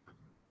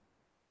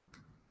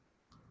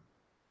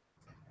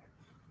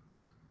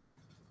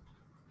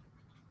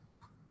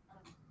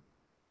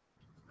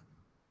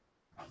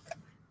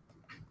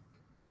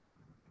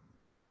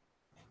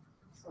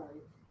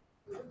 Sorry.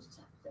 Which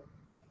chapter?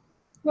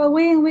 Well,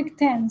 we're in week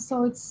 10,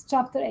 so it's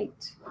chapter 8. I'm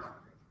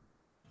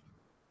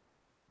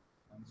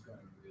just going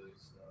really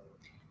slow.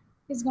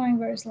 It's going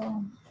very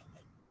slow.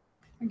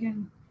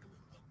 Again.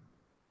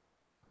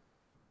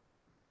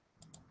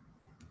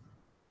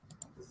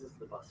 This is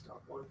the bus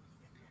stop one.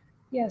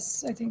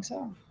 Yes, I think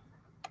so.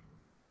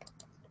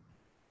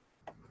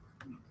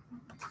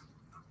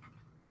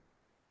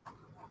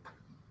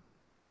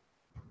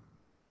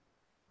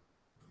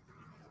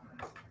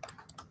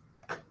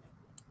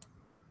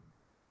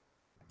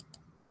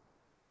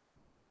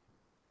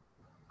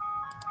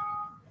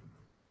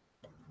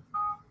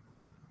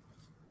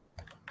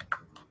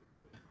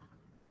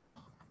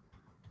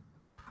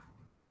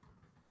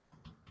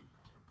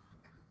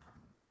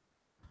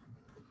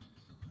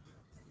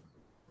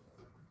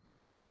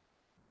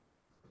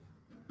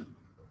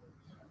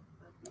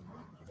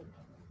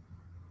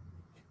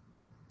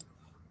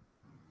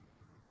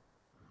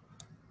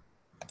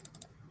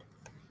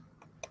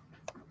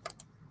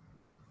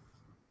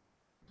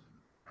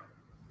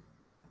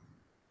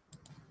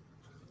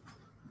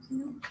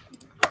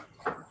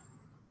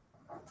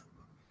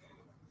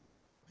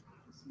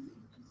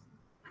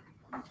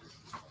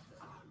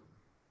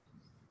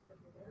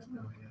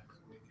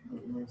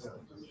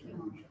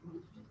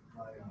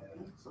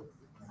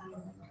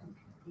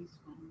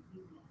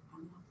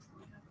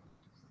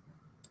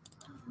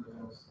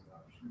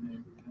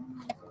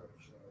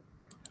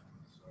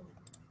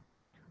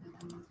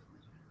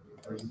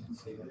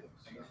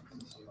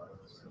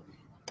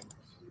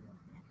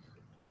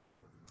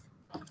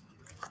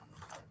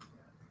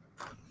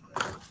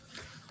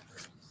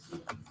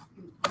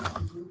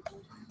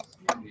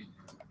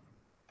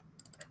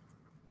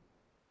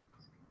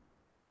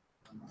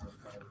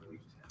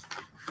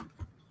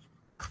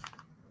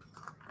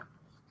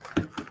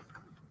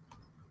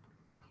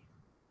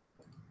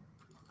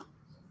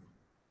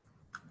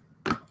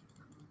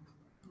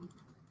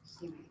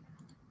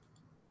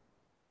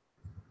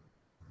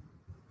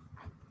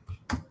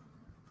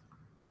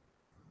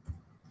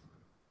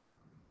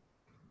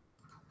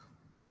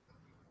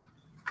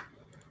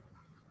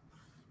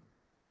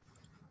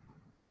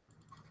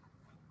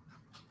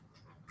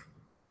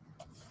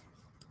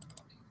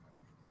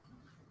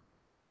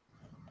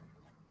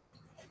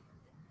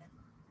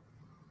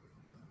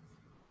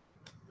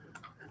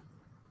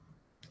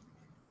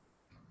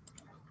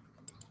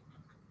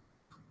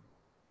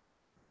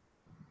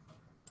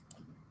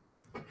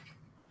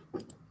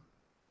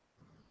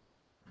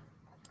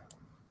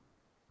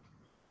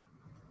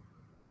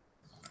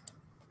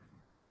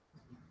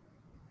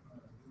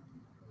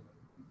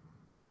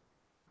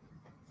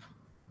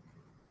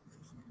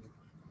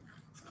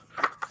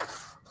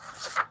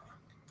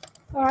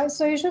 All right,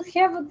 so you should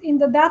have in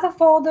the data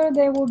folder,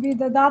 there will be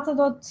the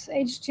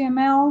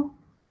data.html.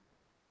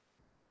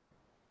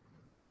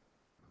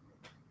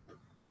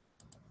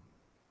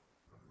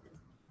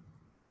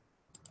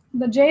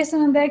 The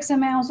JSON and the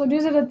XML. So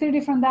these are the 3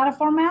 different data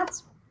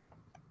formats.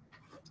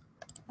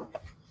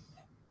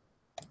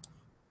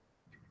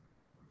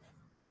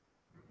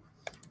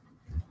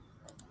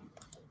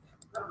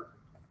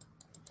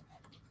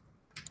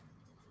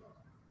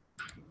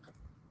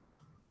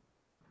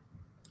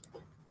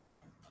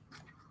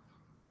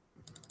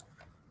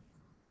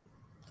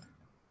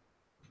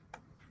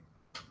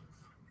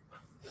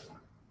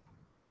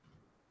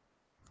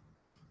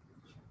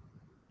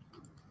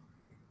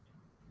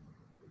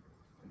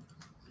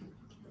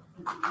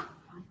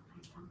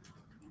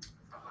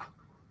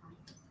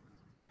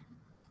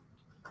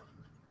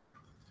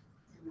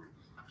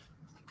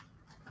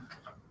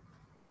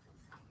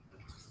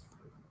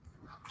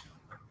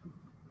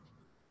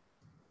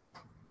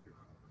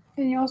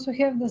 And you also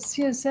have the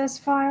CSS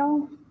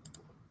file.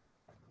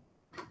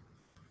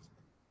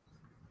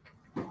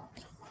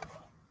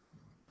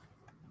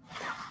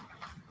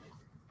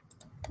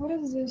 What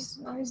is this?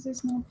 Why is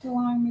this not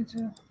allowing me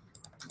to?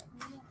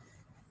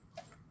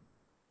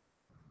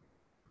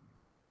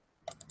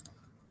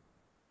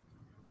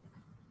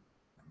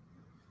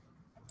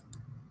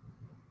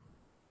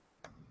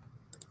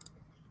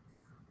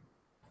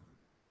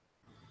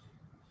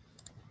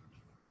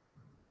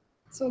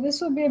 So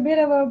this will be a bit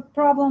of a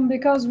problem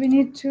because we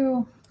need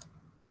the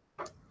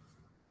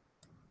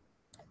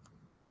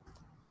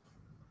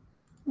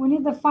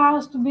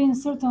files to be in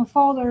certain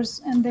folders,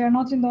 and they're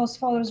not in those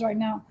folders right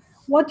now.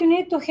 What you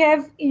need to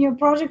have in your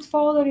project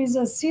folder is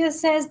a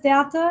CSS,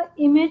 data,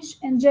 image,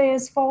 and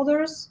JS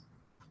folders,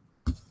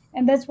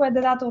 and that's where the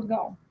data would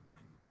go.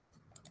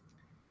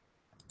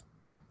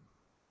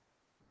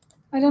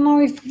 I don't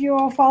know if you're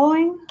all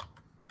following.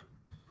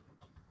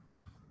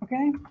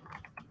 Okay.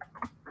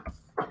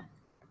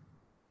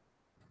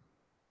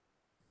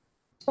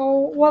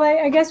 So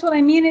I guess what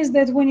I mean is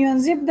that when you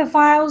unzip the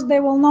files, they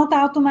will not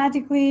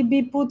automatically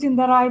be put in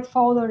the right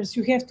folders.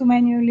 You have to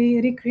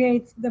manually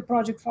recreate the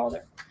project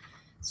folder.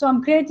 So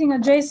I'm creating a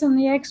JSON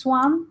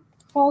EX1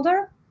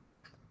 folder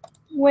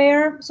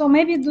so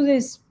maybe do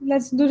this.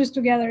 Let's do this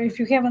together. If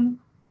you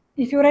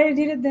already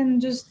did it, then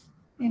just,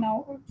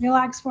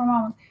 relax for a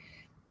moment.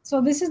 So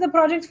this is the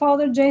project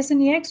folder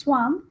JSON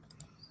EX1.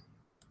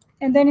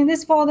 And then in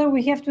this folder,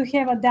 we have to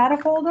have a data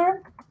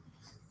folder,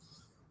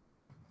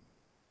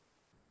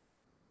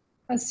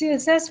 a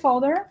CSS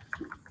folder,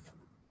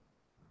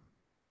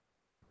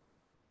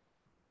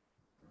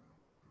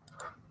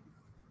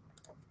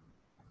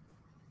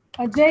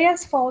 a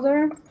JS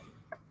folder,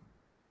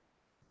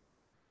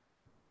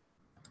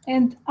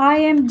 and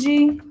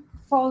IMG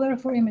folder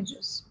for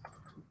images.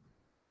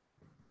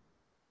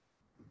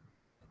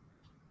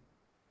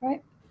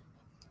 Right?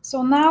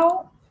 So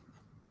now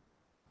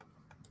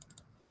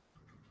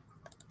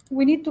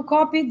we need to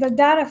copy the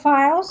data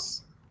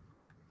files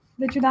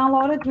that you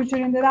downloaded, which are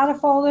in the data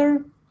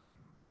folder,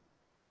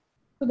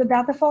 to the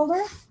data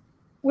folder.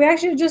 We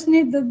actually just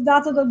need the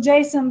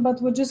data.json,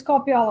 but we'll just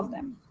copy all of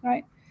them,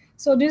 right?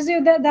 So these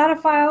are the data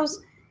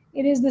files.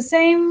 It is the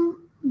same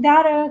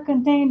data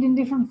contained in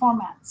different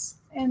formats,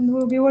 and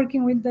we'll be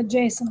working with the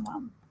JSON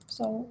one.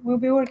 So we'll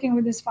be working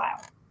with this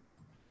file,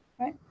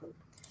 right?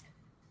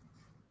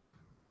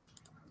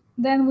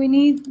 Then we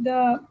need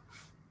the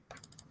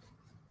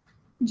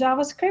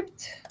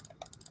JavaScript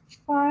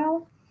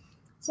file.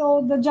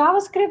 So the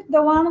JavaScript,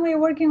 the one we're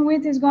working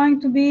with, is going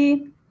to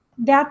be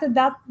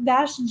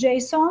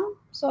data.json.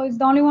 So it's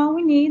the only one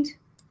we need.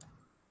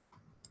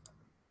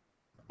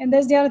 And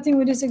that's the other thing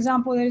with this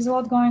example. There is a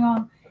lot going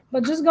on.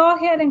 But just go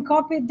ahead and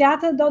copy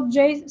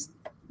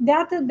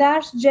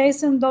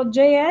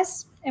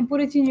data-json.js and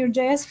put it in your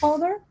JS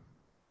folder.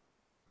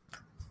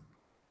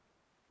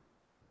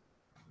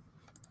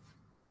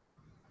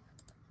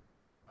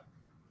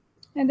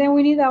 And then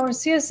we need our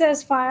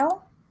CSS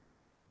file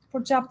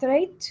for chapter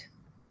 8.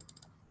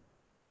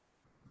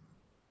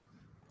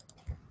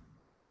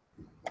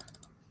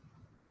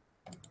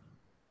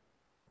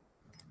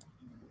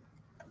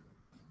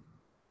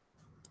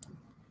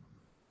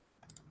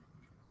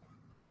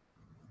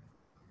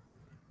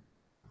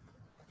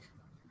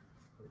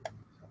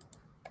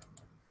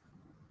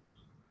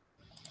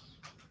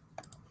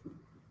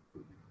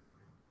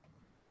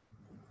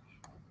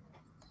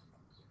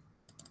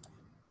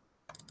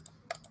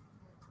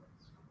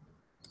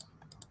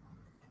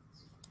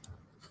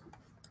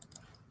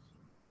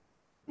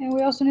 And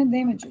we also need the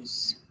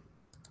images.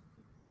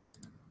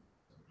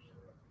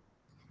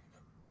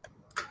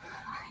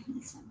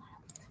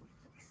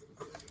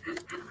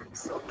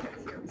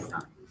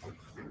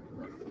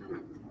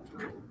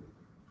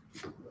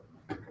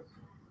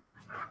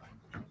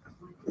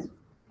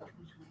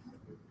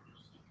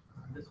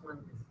 This one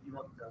is, you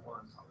want the one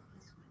on top.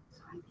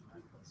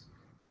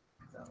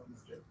 That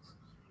one's good.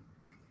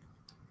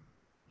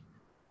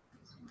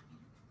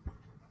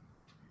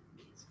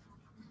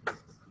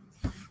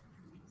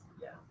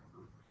 Yeah.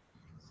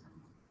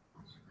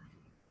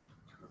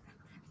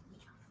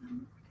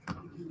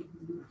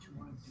 What you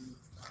want to do is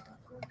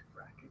go into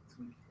brackets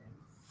week 10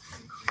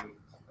 and create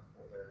a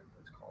folder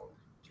that's called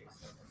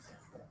JSON and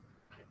sample.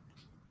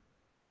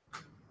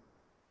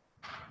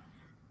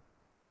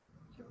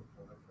 You have a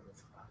folder for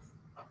this class.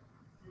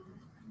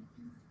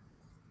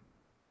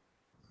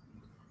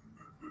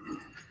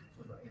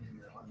 What about in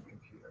here on the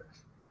computer?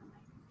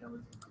 That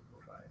was in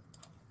Google Drive.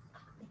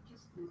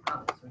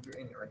 So if you're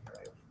in it right here,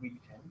 right? Week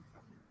 10.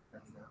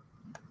 That's now.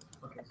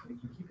 Okay, so you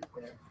can keep it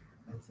there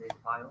and say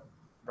file,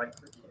 right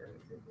click here,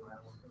 and say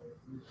file,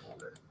 new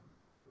folder.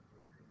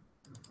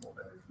 New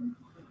folder.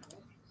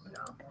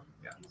 Down.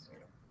 Yeah. So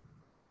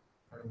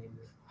I need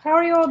this. How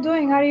are you all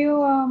doing? Are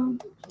you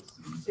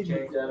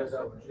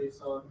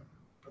Data.json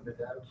from the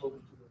data folder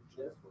to the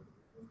JS folder.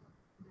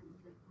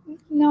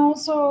 No,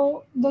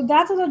 so the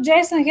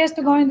data.json has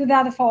to go in the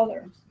data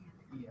folder.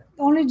 Yeah.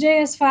 Only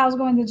JS files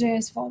go in the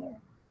JS folder.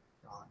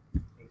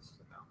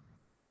 HTML.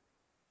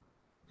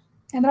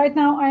 And right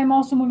now I am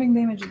also moving the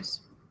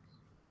images.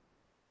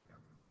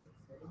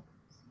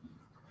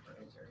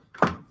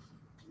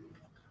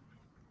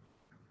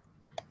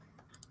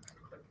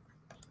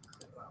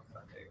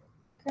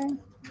 Okay.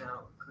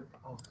 Now click.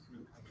 Oh,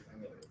 shoot.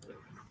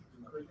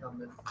 Click on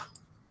this.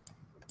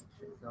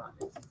 It's not.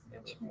 It's just in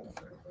the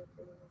folder.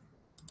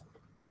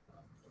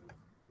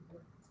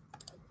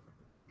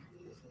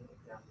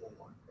 Example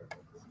 1.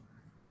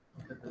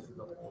 Because this is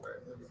a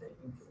folder.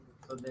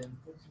 So So then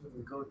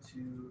we go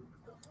to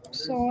the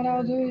folders So what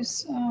I'll here. do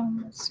is,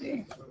 let's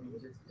see. So we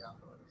just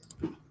download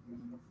it.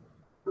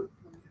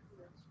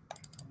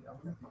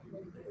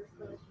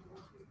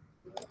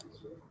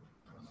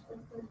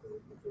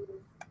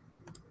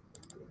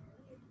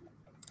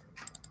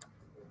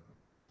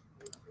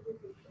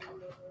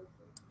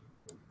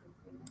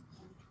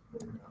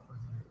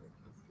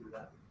 Let's do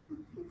that.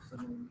 So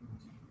then we can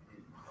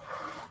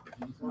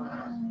do these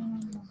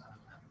ones,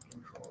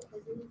 control,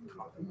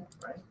 copy,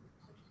 right?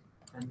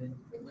 And then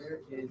where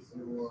is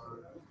your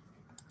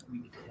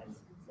week 10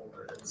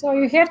 folder? So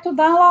you have to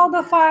download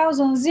the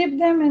files, unzip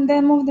them, and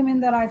then move them in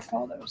the right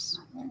folders.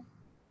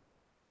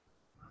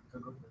 So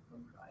go to the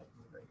thumb drive,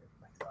 move right here,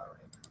 max out,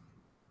 right?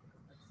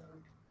 Max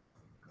out.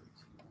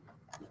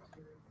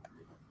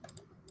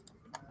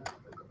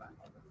 Go back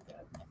on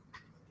that.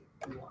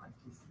 We want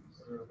ITC.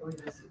 Oh,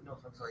 this is, no,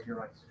 I'm sorry, you're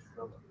right. This is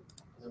the one.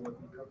 And then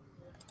what we go?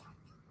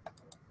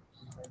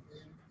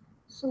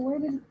 So where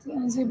did it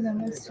unzip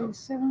them? Let's see,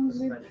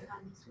 7-zip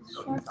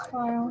extract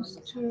files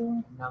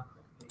to Now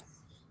click paste.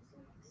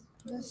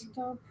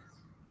 desktop.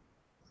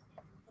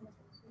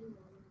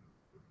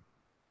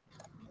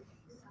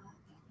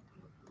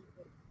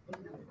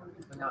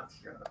 So now it's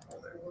here in the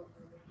folder.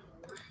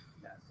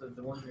 Yeah, so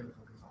the one you're going to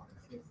focus on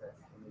is CSS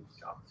and then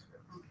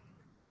JavaScript.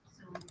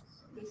 So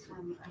this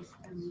one I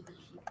still need to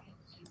keep it.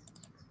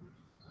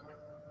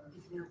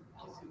 It's not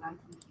just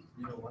writing.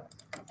 You know what?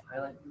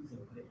 Highlight these and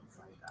put it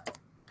inside that.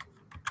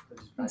 So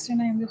just Let's drag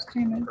it rename this inside. to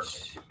image.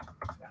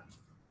 Perfect. Yeah.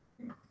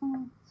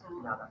 So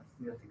Now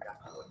that's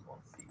exactly what you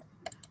want to see.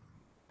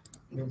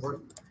 I mean, we're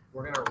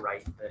going to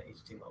write the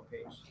HTML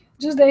page.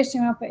 Just the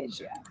HTML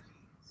page, yeah.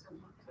 so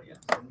So yeah,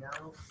 so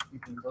now you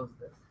can close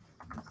this.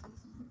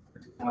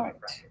 All right.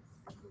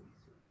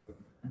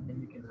 And then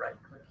you can right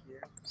click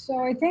here So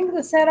I think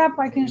the setup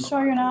I can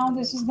show you now.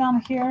 This is done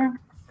here.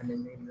 and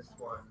then name this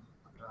one.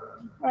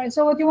 All right,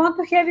 so what you want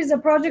to have is a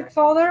project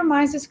folder.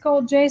 Mine is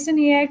called JSON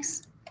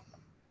EX.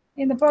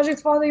 In the project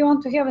folder, you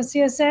want to have a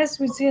CSS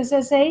with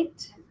CSS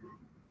 8.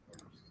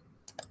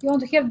 You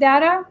want to have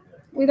data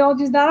with all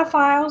these data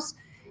files.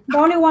 The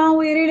only one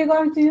we're really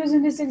going to use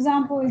in this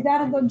example is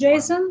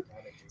data.json.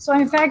 So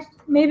in fact,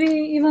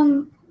 maybe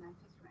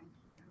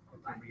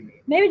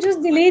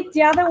just delete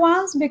the other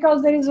ones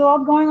because there is a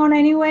lot going on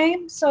anyway,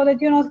 so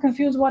that you're not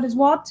confused what is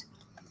what.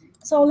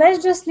 So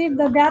let's just leave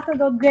the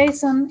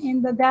data.json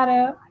in the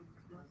data.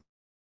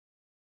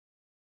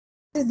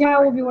 This is the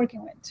one we'll be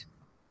working with.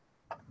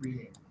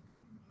 Rename,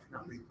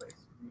 not replace.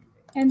 Rename.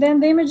 And then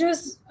the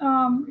images,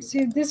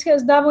 see, this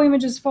has double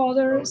images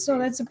folder, so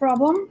that's a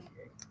problem.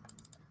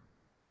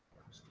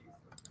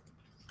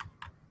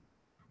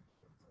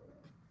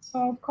 So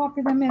I'll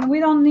copy them in. We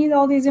don't need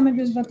all these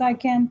images, but I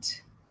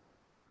can't.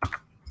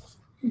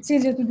 It's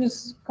easier to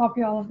just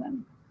copy all of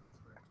them.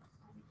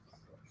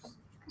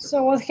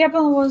 So what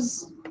happened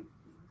was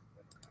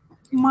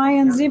my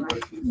unzip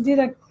did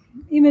an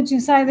image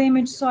inside the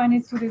image, so I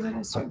need to redo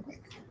this real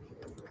quick.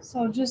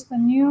 So just a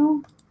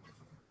new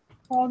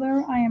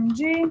folder,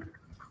 img,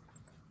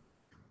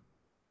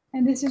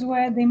 and this is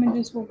where the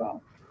images will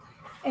go.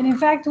 And in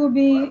fact, will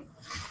be,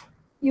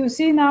 you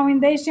see now in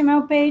the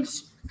HTML page,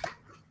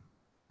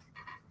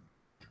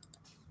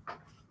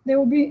 there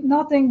will be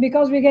nothing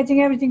because we're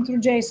getting everything through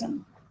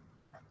JSON.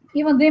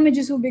 Even the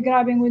images will be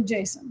grabbing with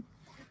JSON.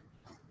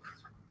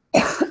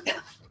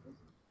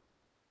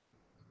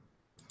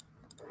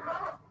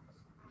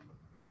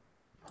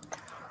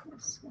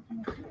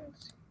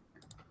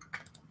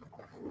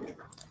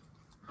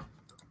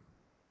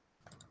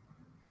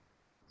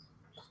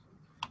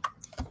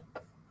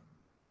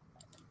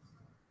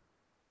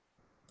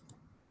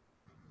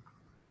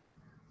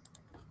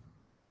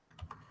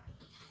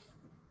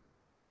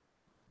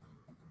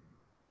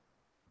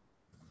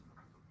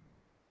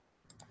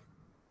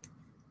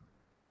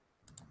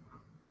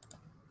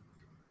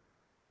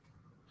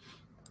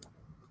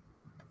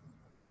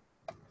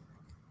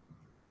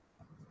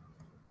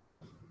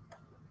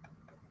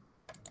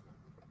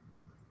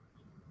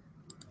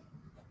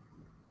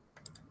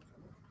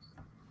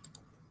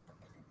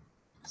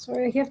 So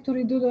I have to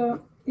redo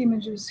the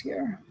images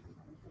here.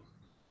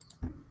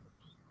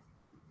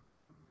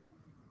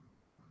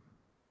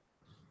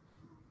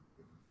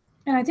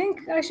 And I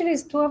think actually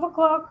it's 12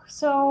 o'clock,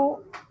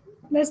 so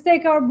let's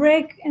take our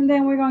break and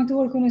then we're going to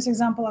work on this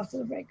example after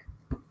the break.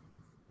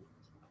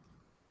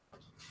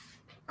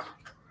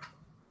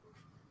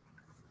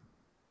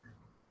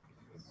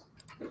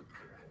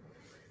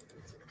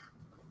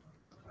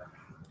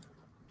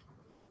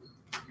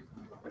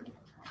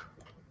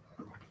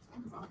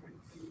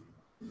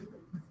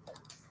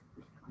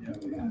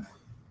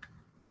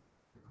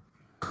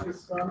 Hey,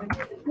 Sonny,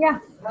 Yeah,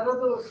 how do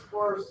those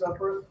 4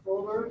 separate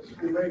folders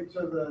relate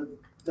to the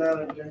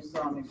data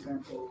JSON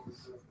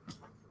examples?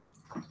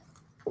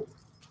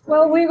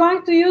 well, we're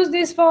going to use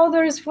these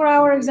folders for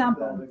our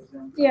example.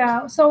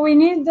 Yeah, so we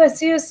need the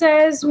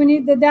CSS, we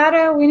need the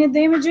data, we need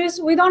the images.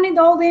 We don't need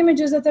all the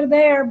images that are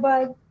there,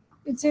 but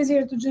it's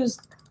easier to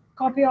just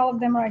copy all of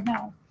them right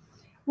now.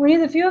 We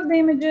need a few of the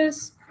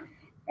images,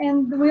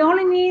 And we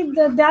only need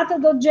the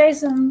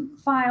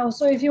data.json file.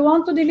 So if you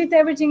want to delete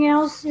everything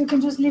else, you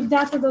can just leave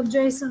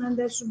data.json and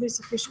that should be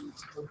sufficient.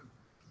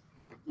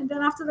 And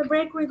then after the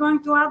break, we're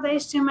going to add the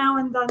HTML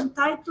and then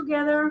tie it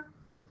together.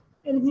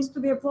 And it needs to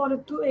be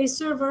uploaded to a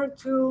server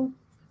to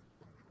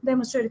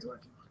demonstrate it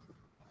working.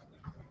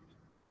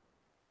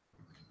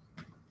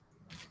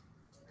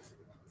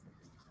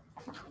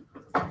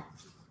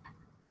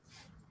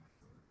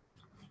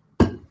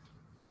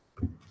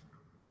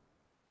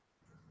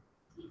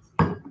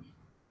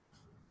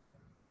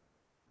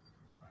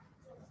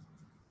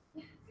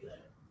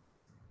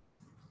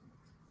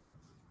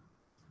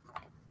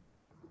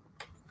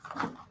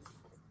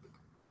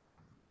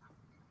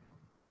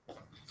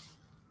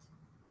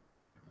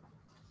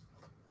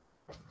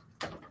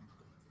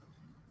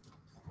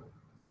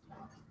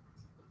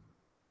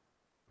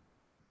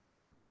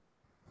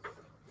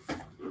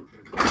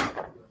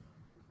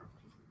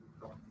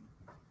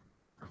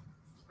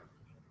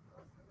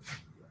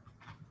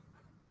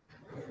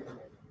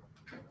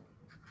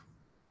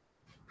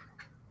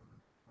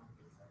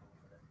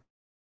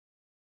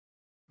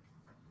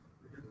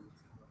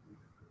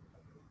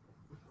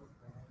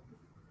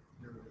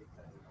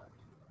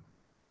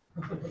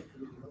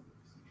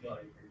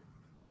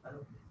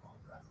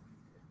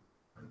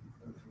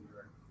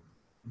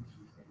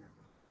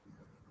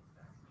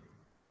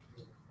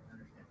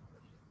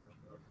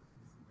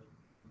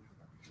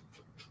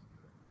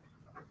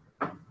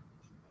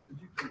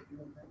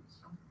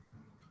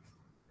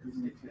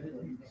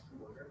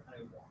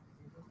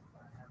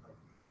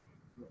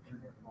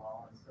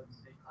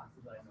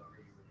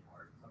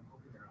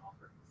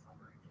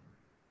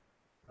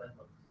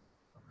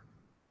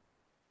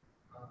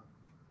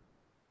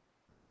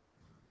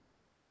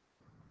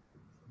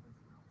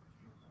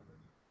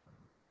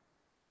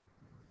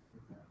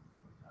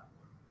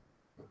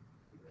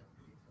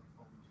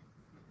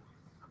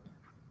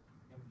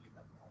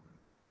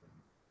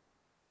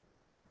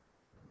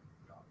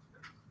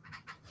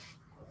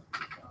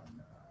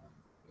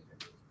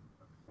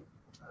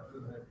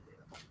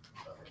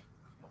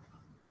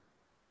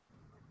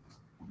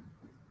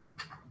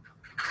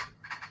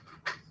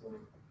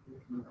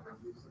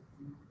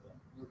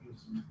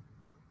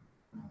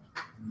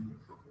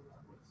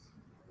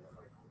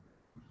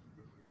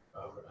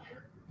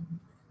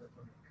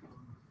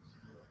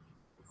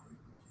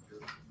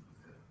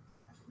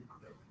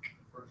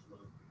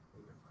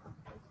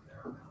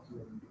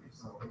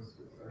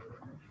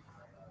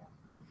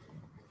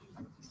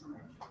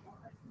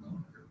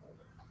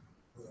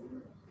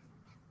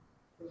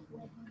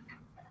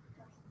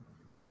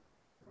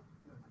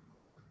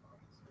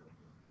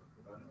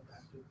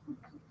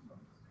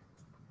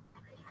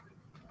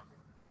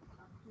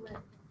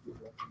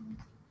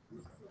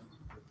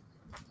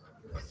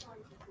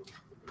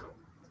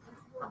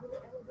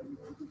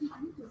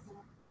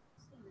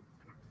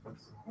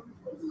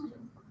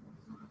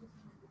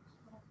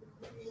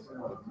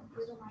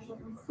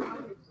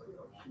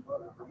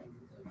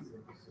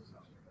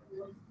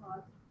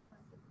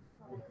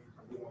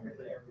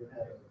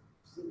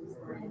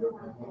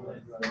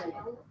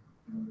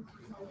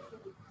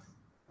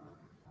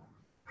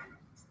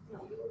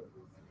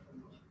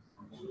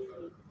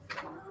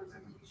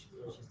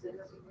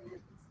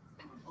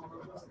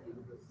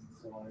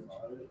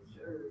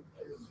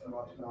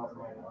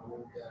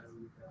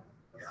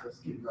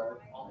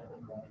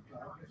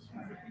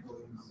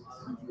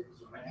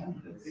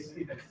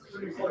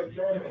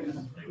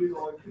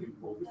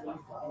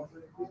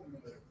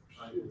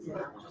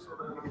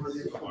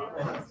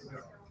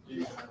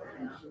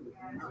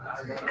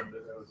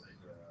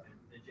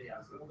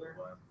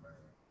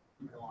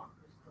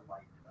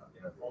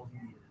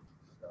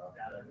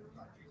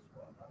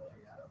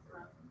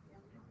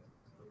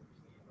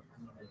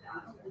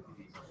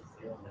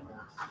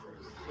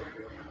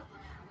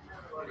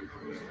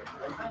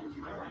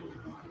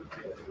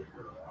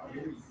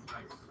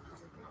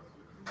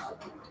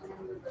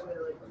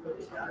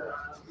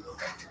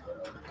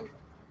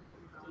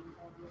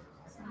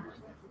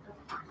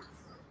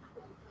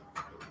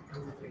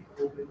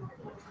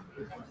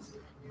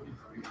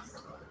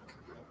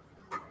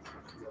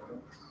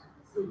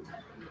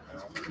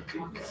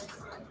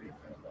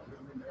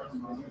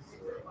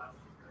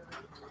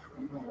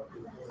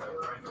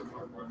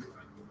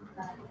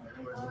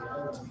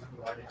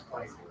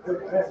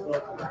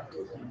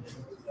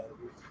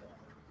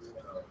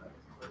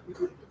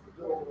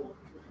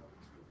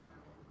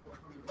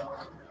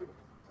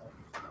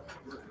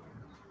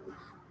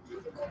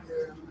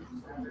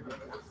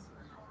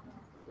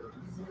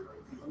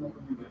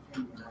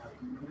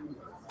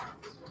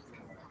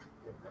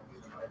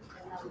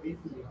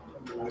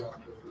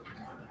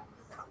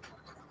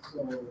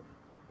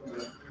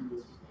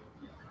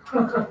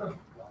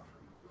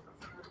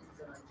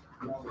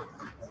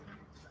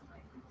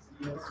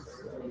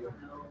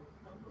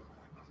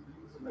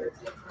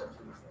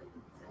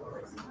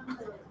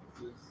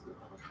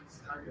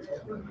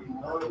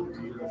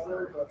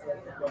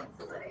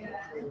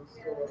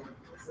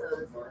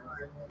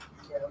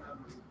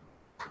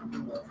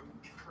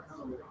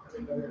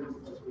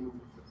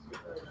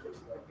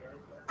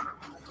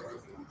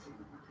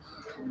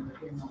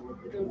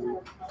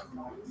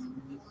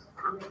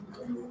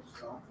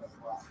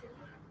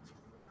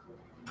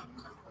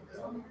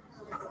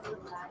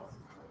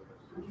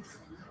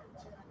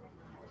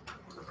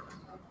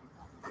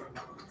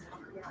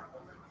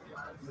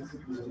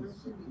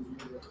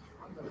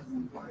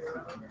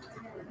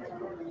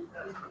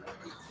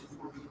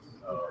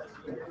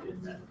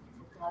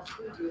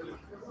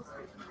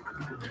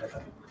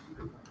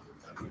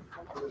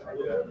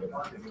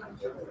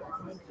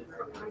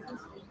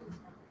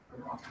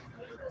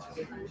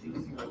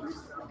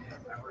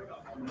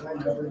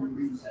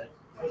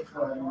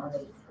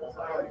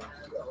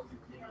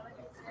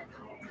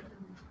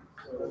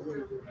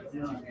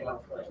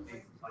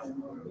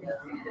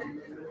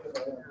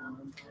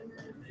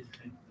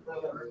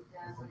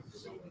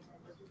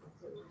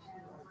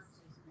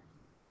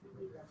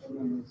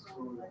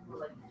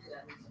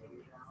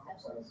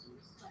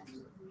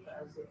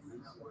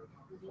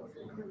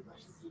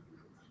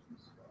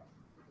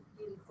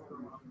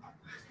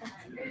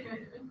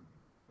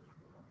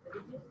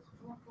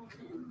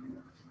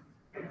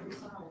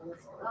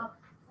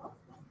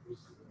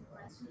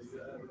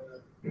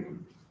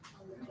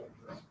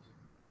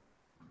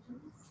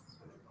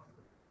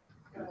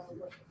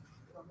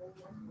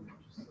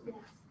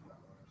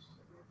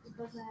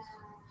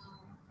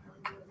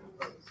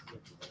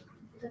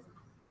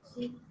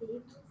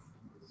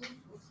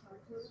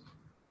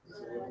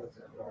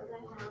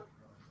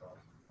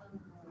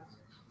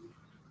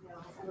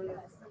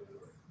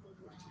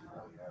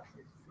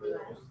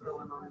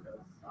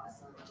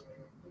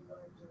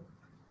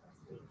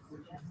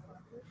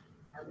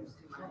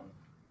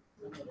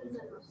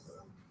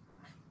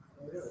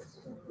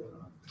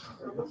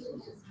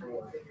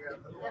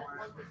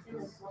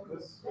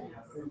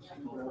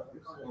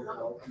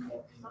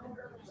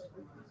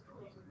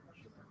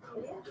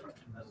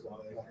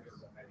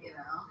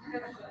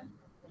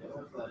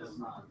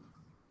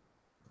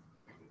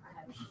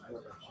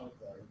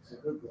 It's a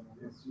good one,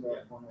 unless you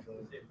have one of the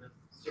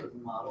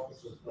certain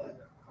models that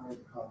hard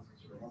causes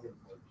your other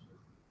version.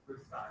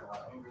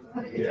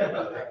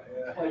 Yeah.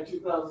 Like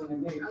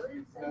 2008.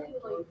 Right.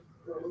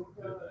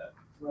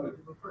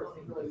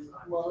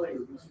 Well,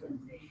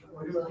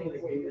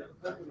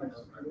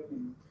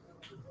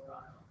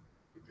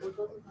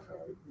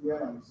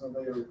 yeah, and so they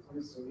were,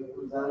 so it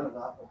was out of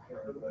Apple Care,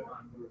 but it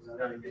was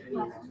out of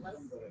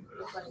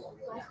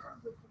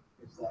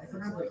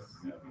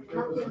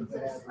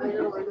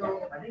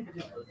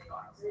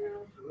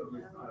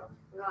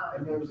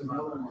and there was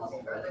another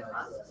model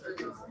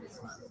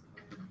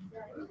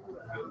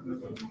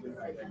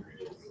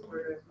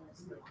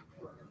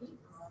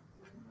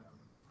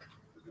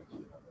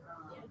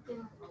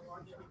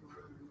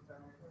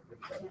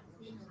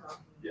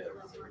Yeah.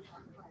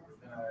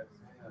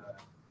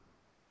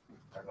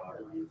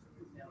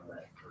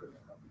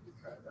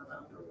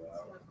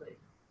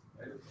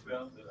 I just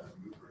found that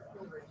I move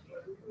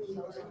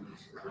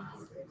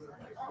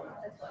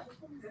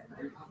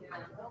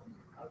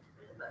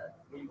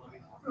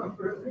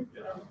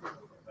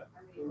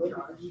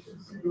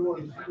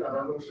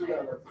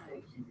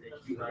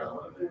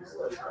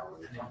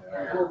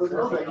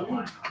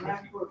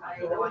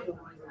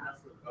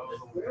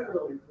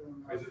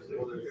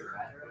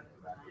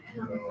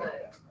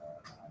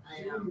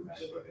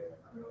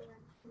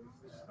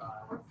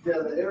yeah,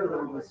 the air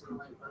was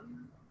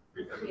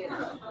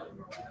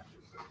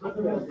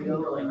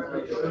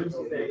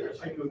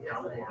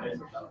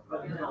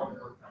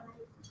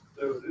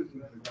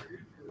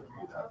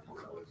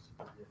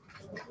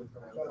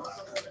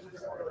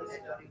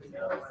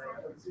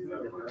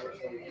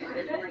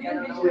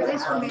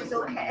This one is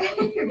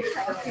okay.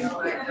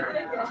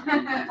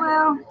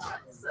 Well,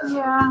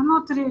 yeah,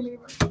 not really.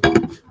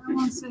 I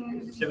won't say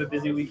anything. Did you have a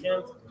busy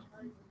weekend?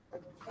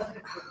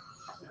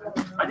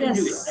 I didn't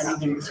do Yes.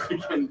 anything this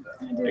weekend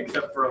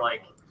except for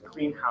like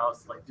clean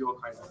house, like do all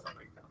kinds of stuff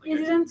like that. You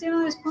didn't even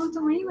respond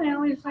to my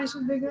email if I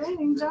should be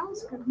grading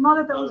JavaScript.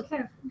 Not that I would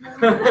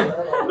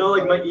have. No,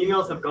 like my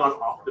emails have gone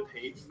off the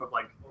page from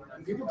like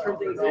when people turn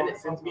things in, it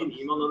sends me an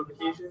email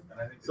notification.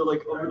 So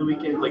like over the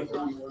weekend, like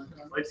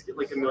I just get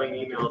like a million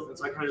emails, and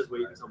so I kind of just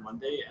wait until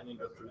Monday and then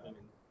go through them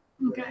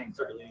Okay. and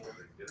start deleting them.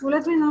 Well,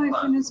 let me know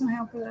if you need some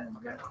help with that.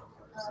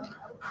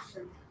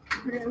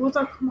 Okay, we'll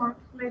talk more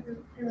later.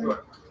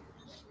 Sure.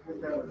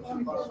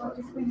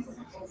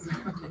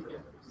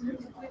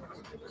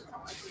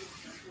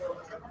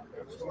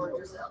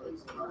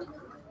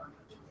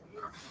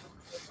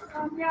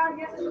 Yeah, I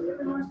guess it's a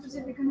bit more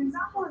specific. An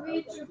example of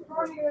each, you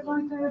probably are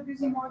going to end up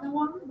using more than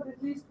one, but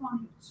at least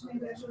one each.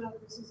 Maybe I should have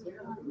this as a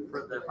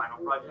For the final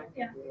project?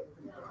 Yeah.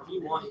 If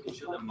you want, you can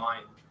show them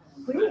mine.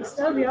 Please,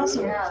 that'd be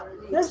awesome.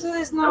 Let's do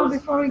this now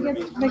before we get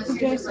back to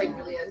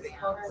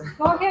JSON.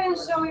 Go ahead and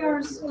show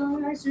yours.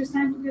 Actually, it's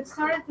time to get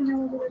started, and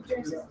then we'll do the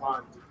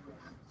JSON.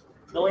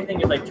 The only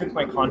thing is I took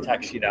my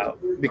contact sheet out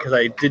because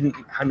I didn't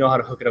know how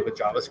to hook it up with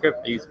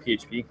JavaScript. I use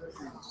PHP.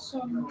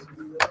 So,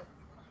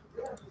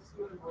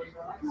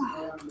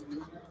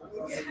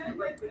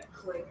 Like the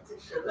click to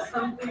show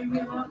something,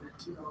 you know?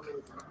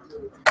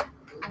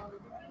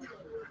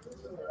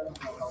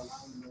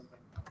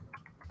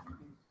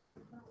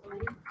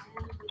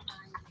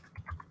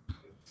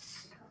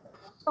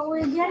 So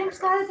we're getting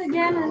started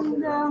again,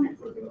 and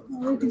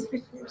we can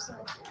speak for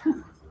yourself.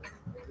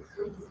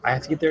 I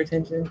have to get their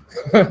attention.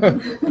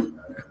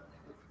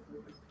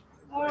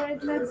 All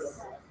right,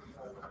 let's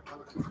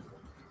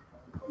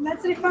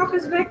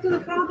refocus back to the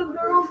front of the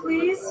room,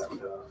 please.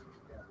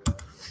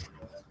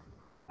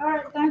 All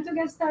right, time to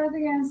get started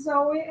again.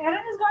 So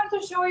Aaron is going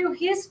to show you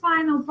his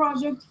final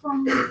project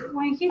from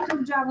when he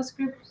took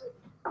JavaScript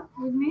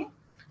with me.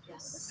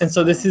 Yes. And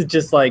so this is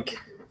just like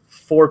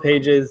 4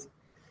 pages,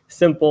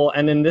 simple.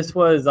 And then this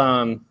was,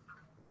 I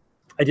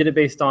did it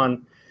based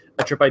on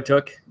a trip I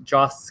took.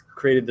 Joss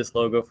created this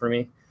logo for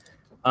me.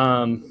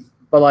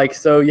 But like,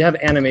 so you have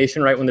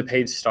animation right when the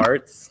page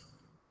starts.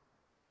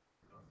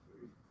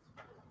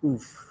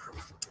 Oof.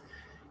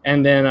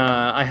 And then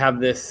I have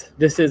this.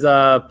 This is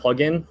a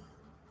plugin,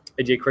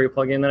 a jQuery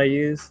plugin that I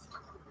used.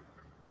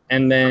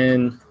 And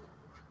then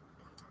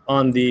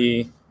on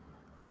the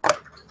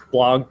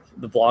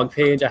blog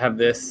page, I have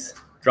this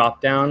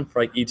drop down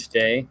for like each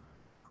day.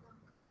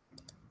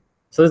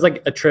 So there's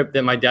like a trip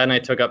that my dad and I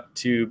took up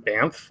to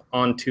Banff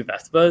on 2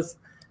 Vespas,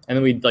 and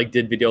then we like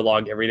did video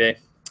log every day.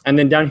 And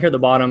then down here at the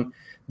bottom,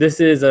 this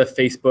is a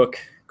Facebook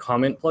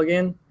comment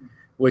plugin,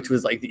 which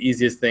was like the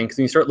easiest thing, because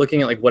when you start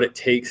looking at like what it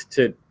takes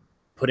to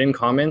put in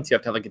comments, you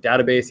have to have like a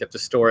database, you have to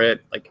store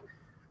it, like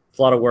it's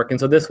a lot of work. And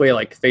so this way,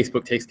 like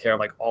Facebook takes care of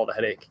like all the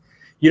headache.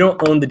 You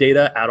don't own the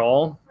data at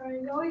all. Right,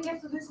 all you have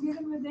to do is give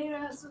them the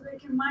data so they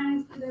can mine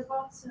it for their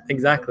bots.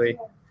 Exactly.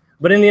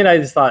 But in the end, I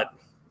just thought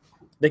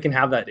they can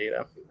have that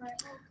data.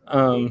 Right.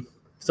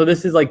 So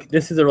this is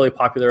a really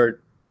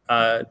popular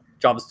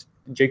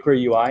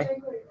jQuery UI,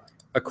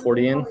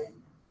 accordion.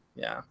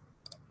 Yeah.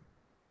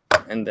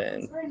 And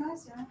then It's very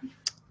nice,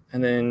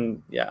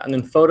 yeah. And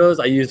then photos,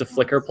 I used a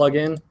Flickr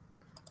plugin.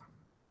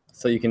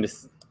 So you can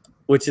just,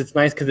 which is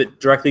nice because it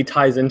directly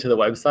ties into the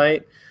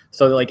website.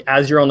 So like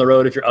as you're on the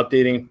road, if you're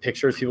updating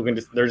pictures, people can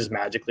they're just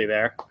magically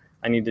there.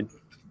 I need to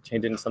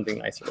change it into something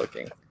nicer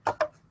looking.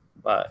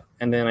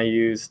 And then I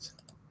used,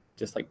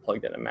 just like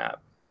plugged in a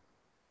map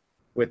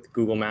with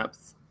Google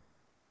Maps.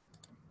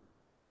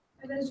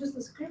 And that's just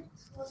a script,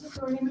 was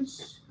it, or an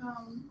image,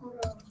 or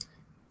a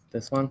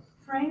This one?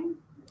 frame?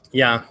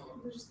 Yeah.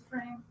 It was just a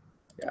frame.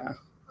 Yeah.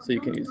 So you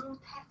can use,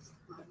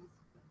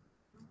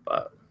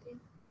 but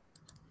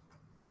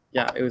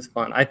yeah, it was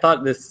fun. I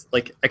thought this,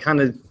 like, I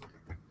don't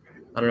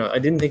know, I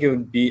didn't think it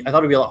would be, I thought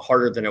it would be a lot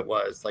harder than it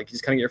was. Like, you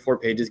just kind of get your 4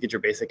 pages, get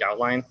your basic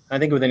outline. And I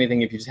think with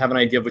anything, if you just have an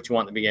idea of what you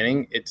want in the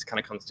beginning, it just kind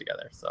of comes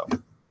together. So,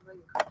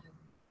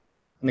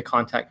 in the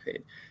contact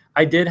page,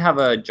 I did have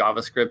a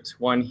JavaScript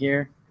one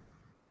here,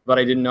 but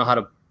I didn't know how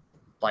to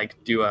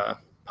like do a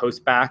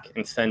post back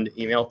and send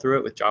email through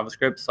it with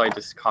JavaScript. So I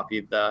just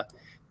copied the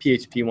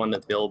PHP one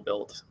that Bill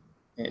built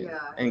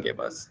and gave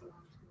us.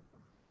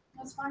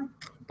 That's fine.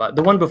 But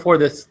the one before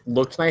this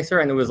looked nicer,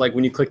 and it was like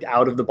when you clicked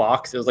out of the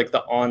box, it was like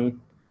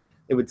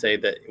it would say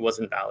that it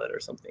wasn't valid or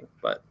something,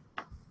 but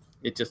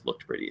it just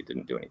looked pretty. It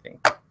didn't do anything.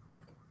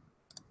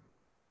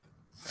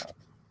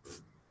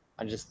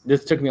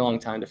 This took me a long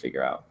time to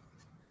figure out,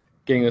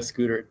 getting the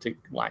scooter to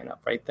line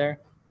up right there.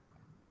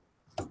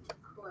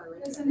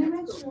 There's an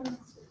image?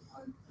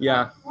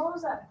 Yeah. What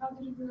was that? How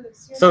did you do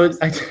this? So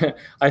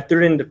I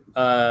threw it into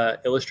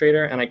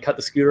Illustrator, and I cut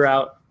the scooter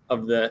out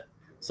of the.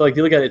 So like if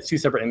you look at it, it's 2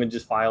 separate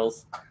images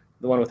files,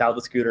 the one without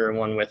the scooter and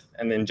one with,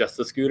 and then just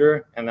the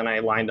scooter, and then I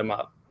lined them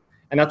up.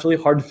 And that's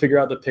really hard to figure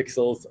out the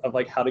pixels of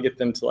like how to get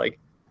them to like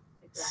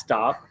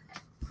stop.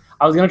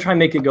 I was gonna try and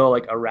make it go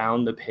like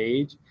around the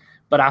page,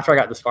 but after I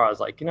got this far, I was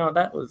like,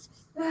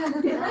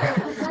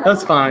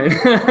 that's fine.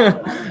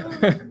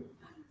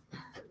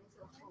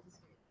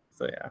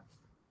 So yeah,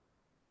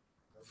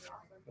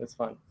 it's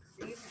fun.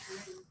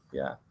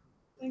 Yeah.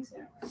 Thanks,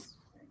 Aaron. That's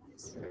very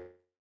nice.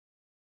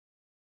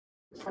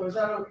 So is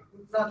that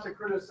not to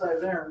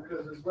criticize Aaron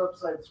because his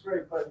website's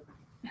great, but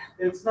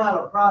it's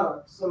not a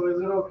product. So is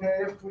it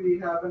okay if we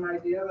have an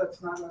idea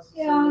that's not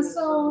necessarily a service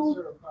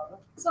or a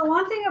product? So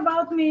one thing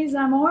about me is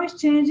I'm always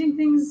changing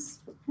things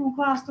from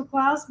class to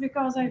class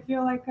because I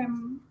feel like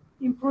I'm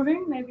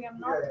improving. Maybe I'm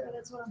not, but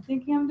that's what I'm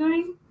thinking I'm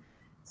doing.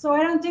 So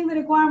I don't think the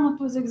requirement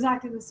was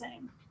exactly the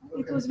same.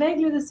 Okay. It was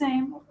vaguely the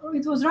same.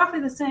 It was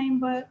roughly the same,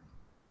 but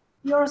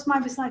yours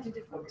might be slightly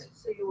different. Okay.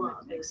 So you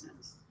want Makes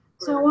sense.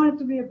 So I want it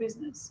to be a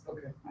business.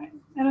 Okay. Right.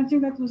 I don't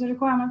think that was a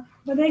requirement,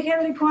 but they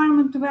had a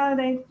requirement to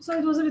validate, so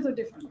it was a little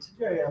different.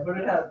 Yeah, but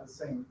it had the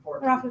same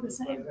format. Roughly the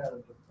same.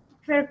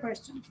 Fair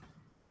question.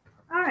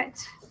 All right.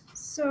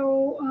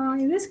 So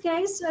in this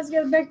case, let's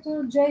get back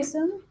to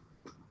JSON.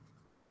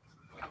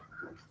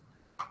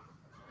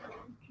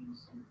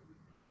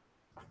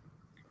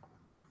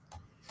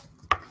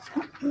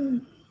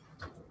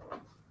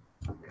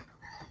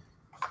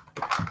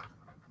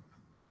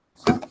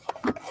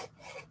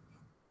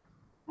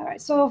 All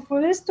right, so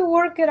for this to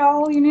work at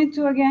all, you need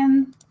to,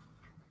 again,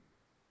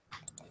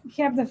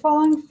 have the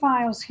following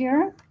files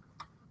here.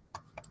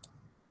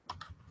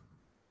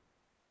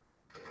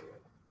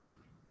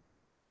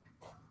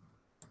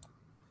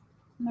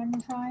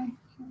 Magnify. Here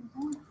we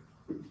go.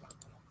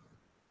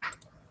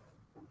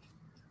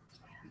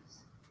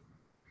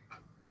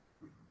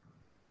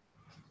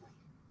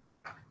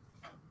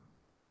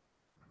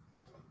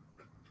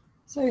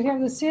 So you have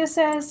the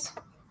CSS,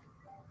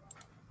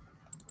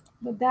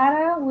 the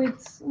data we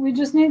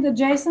just need the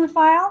JSON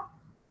file,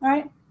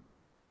 right?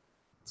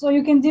 So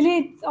you can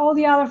delete all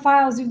the other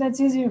files if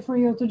that's easier for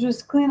you to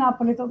just clean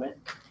up a little bit.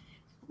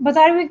 But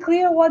are we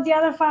clear what the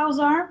other files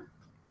are?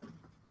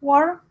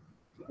 Were,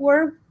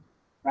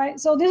 right?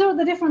 So these are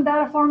the different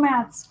data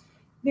formats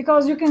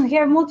because you can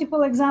have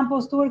multiple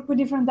examples to work with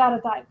different data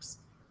types.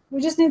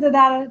 We just need the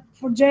data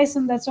for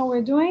JSON, that's all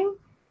we're doing.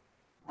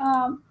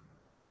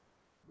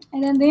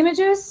 And then the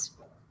images,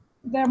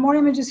 there are more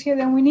images here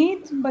than we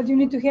need, but you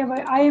need to have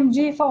an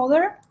IMG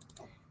folder,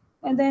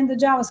 and then the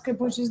JavaScript,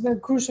 which is the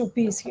crucial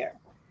piece here.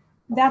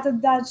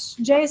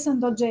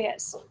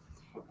 Data-json.js.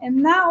 And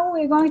now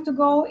we're going to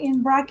go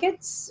in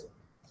brackets,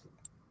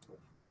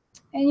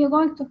 and you're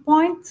going to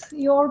point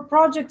your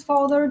project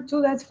folder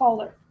to that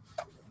folder.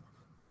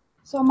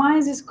 So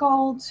mine is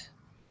called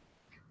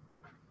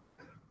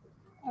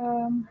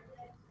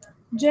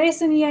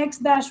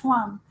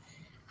JSON-EX-1.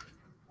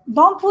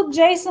 Don't put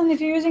JSON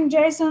if you're using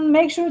JSON.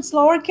 Make sure it's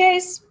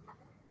lowercase,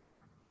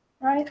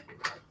 right?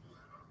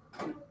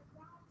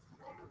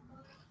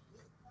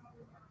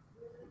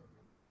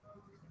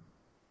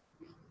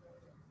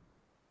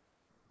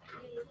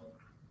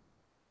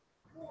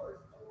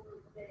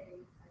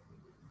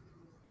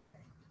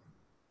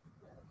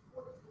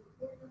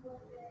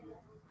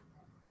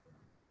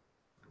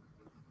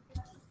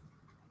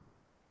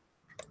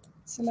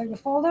 Select the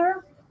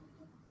folder.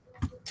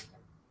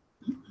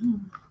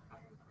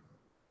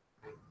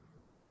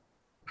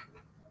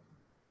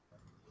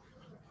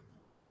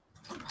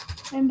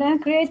 And then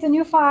create a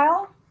new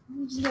file. Let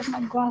me just get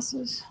my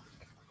glasses.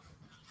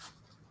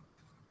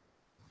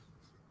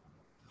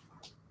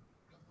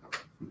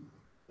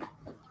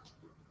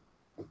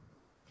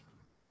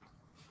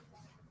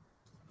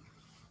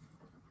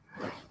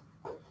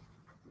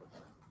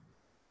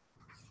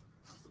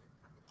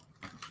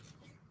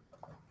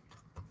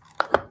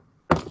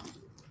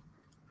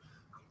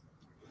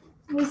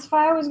 This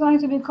file is going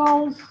to be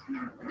called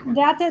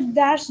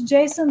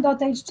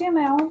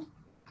data-json.html.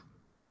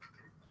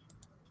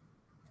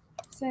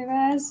 Save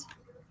as.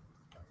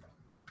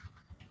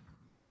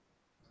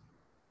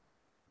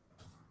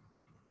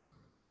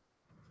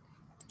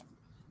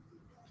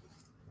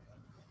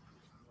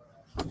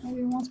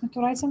 Maybe he wants me to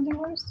write something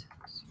first.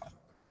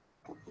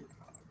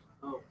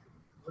 Oh,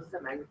 what's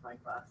that magnifying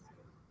class?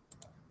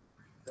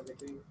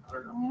 Everything? I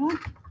don't know. Yeah.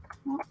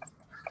 No.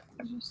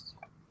 Just.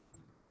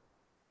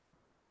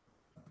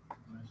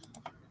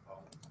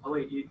 Oh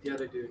wait, you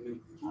gotta do a new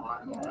file.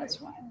 Yeah, that's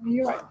fine.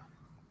 You're right.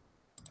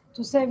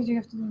 To save it, you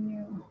have to do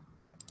new.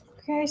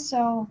 Okay,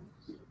 so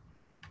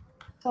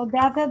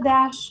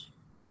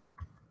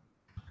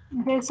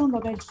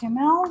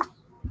data-json.html.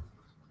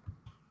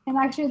 And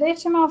actually, the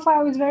HTML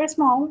file is very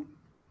small.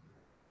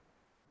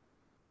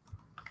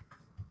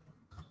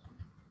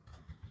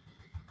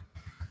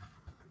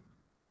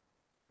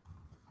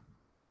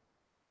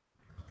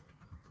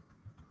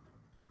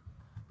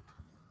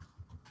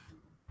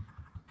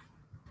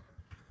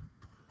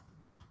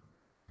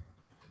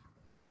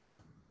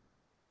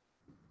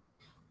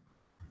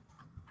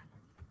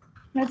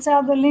 Let's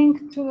add the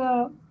link to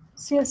the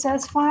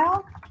CSS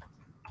file.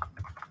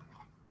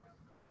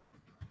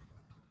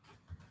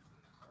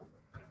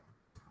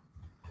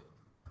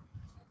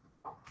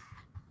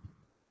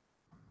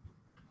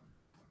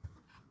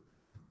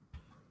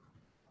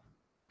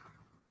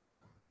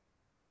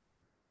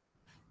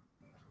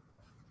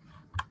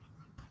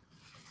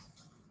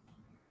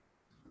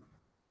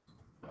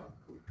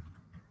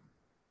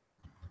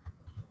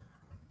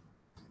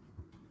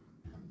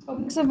 So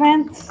this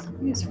event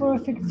is for a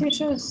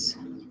fictitious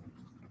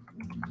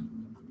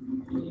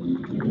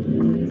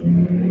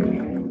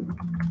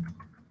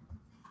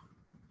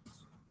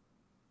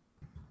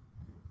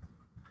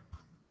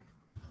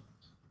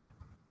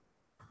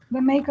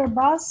the maker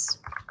bus,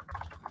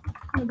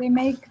 where they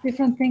make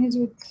different things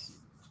with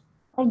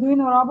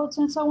Arduino robots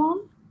and so on.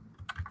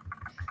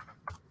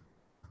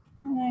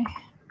 And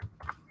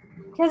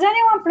has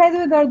anyone played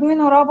with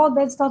Arduino robot?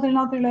 That's totally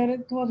not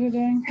related to what we're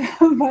doing,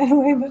 by the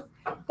way. But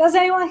does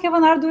anyone have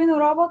an Arduino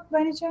robot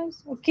by any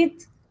chance? Or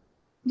kit?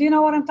 Do you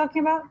know what I'm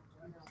talking about?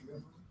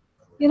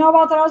 You know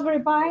about the Raspberry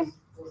Pi?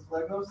 Those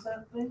Lego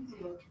set things?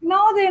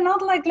 No, they're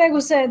not like Lego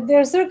set.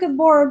 They're circuit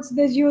boards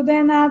that you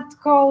then add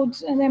code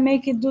and then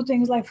make it do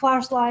things like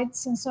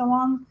flashlights and so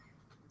on.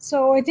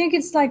 So I think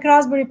it's like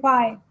Raspberry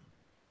Pi.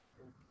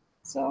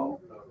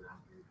 So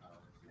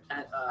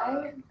At, I've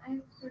heard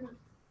of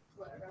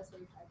what a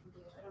Raspberry Pi can do.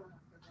 I don't know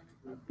how to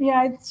program it.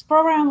 yeah, it's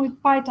programmed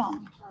with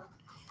Python.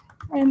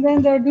 And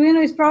then the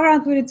Arduino is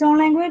programmed with its own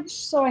language.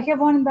 So I have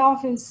one in the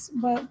office,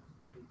 but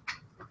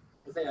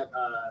I say at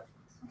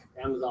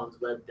Amazon's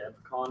Web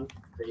DevCon,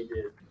 they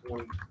did,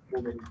 one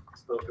woman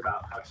spoke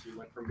about how she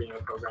went from being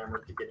a programmer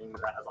to getting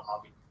that as a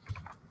hobby.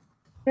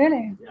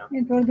 really, Yeah.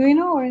 into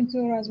Arduino or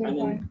into Raspberry And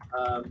Pi?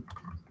 then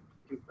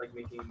like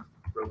making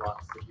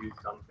robots to do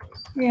dumb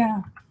things.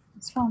 Yeah,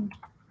 it's fun.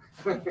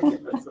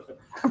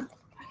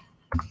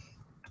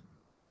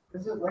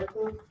 Is it like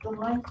the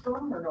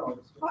Mindstorm or no?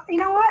 Well, you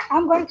know what?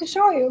 I'm going to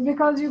show you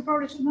because you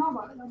probably should know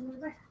about it. I'll be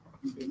right back.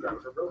 You can grab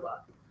a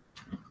robot.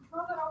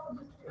 Not at all.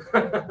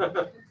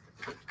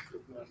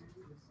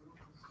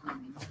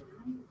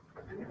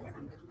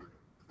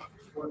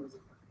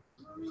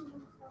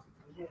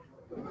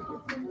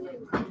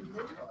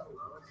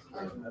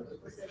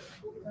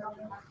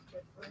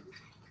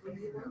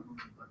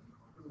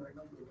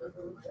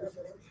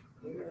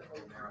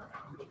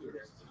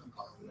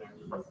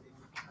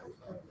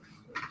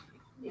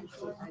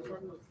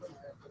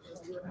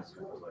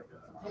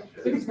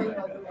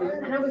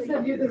 And I would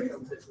send you the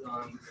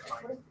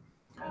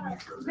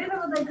bit of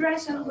a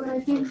digression, but I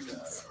think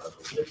it's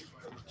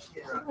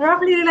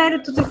roughly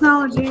related to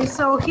technology.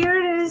 So here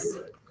it is.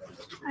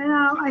 I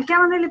know I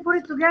haven't really put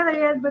it together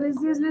yet, but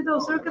it's these little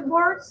circuit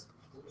boards.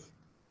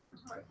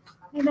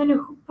 And then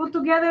you put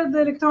together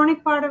the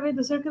electronic part of it,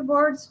 the circuit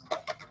boards.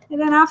 And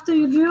then after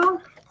you do,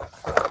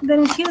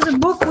 then here's a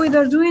book with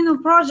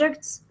Arduino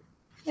projects.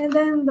 And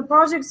then the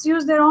projects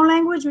use their own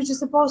language, which is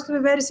supposed to be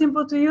very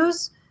simple to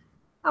use.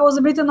 I was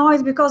a bit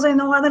annoyed because I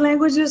know other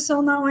languages,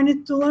 so now I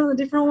need to learn a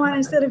different one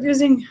instead of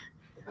using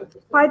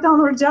Python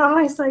or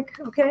Java. It's like,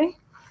 okay.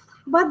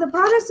 But the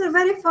projects are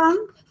very fun.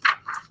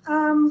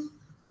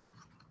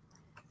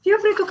 Feel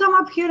free to come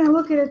up here and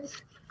look at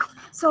it.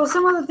 So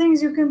some of the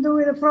things you can do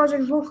with a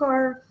project book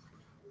are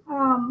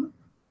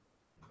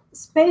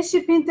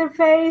spaceship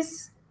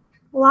interface,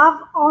 love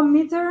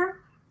ohmmeter,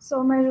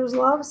 so measures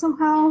love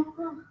somehow,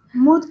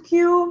 mood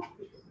cue,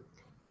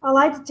 a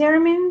light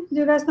theremin. Do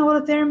you guys know what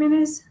a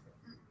theremin is?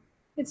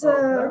 It's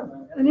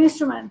an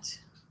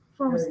instrument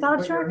from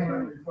Star Trek.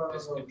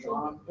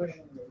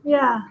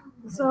 Yeah,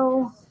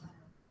 so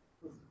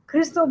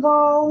crystal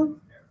ball.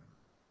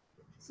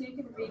 So you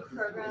can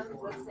reprogram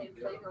the same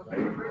thing over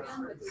and over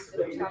again with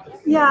the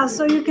chapters? Yeah,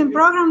 so you can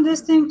program this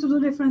thing to do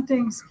different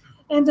things.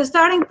 And the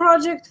starting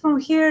project from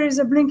here is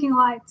a blinking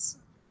lights.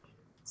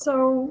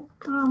 So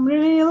I'm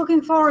really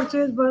looking forward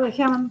to it, but I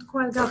haven't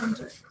quite gotten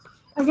to it.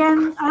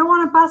 Again, I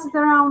want to pass it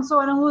around so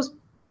I don't lose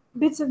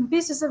bits and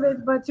pieces of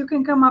it, but you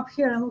can come up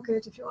here and look at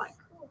it if you like.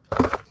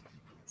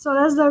 So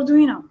that's the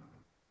Arduino.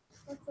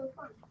 That's so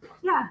fun.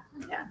 Yeah.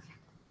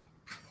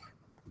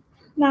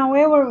 Now,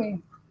 where were we?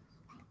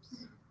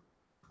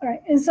 All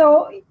right, and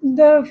so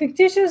the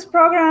fictitious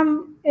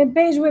program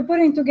page we're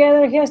putting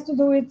together has to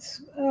do with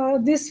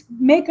this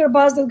maker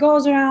bus that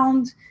goes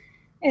around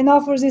and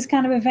offers these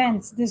kind of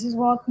events. This is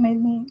what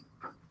made me,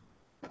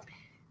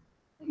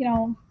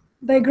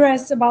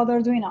 digress about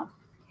Arduino.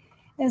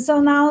 And so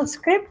now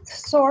script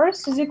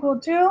source is equal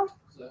to,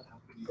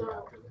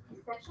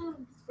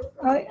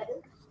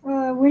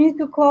 we need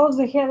to close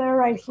the header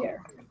right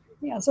here.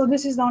 Yeah, so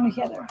this is the only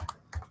header.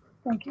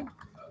 Thank you.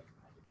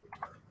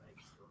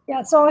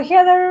 Yeah, so a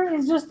header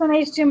is just an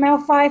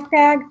HTML5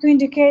 tag to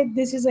indicate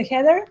this is a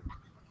header.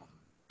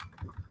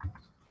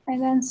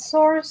 And then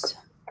source.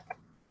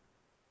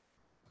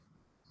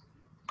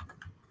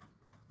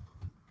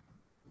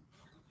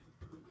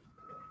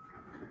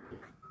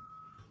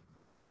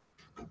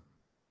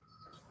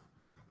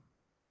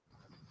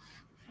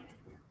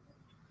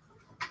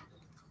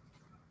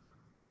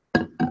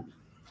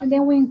 And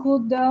then we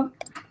include the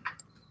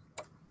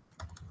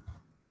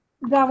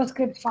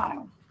JavaScript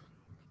file.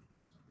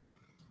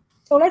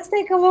 So let's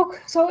take a look.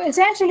 So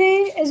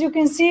essentially, as you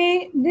can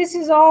see, this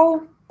is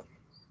all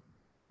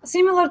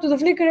similar to the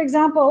Flickr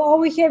example. All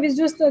we have is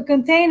just a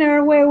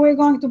container where we're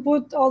going to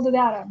put all the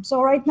data.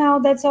 So right now,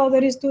 that's all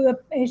there is to the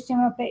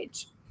HTML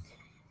page.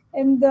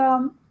 And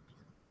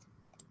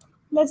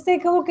let's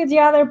take a look at the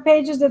other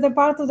pages that are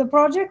part of the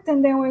project,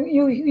 and then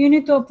you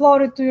need to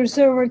upload it to your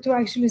server to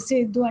actually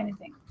see it do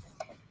anything.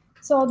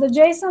 So the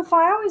JSON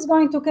file is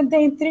going to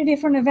contain 3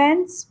 different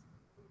events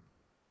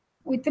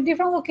with 3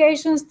 different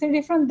locations, 3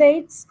 different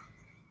dates,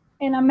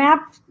 and a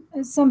map,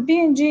 some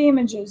PNG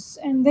images.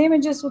 And the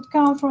images would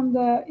come from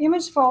the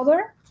image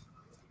folder.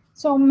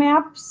 So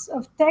maps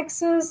of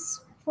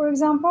Texas, for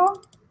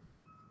example.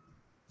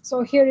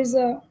 So here is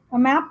a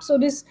map. So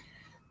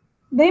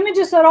the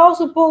images are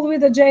also pulled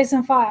with a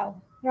JSON file,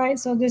 right?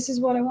 So this is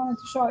what I wanted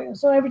to show you.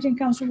 So everything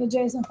comes from the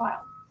JSON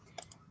file.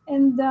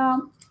 And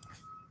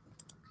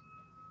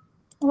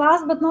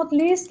last but not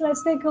least,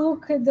 let's take a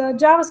look at the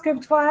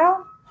JavaScript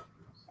file.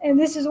 And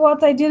this is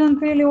what I didn't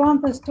really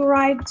want us to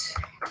write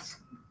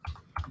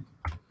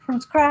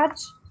from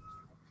scratch.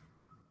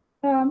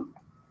 All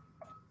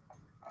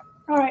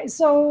right,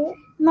 so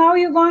now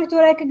you're going to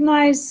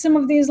recognize some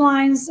of these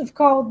lines of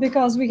code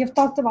because we have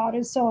talked about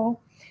it.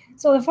 So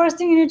the first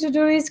thing you need to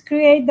do is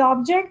create the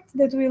object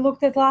that we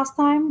looked at last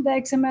time, the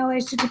XML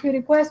HTTP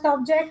request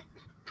object.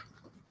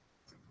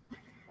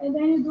 And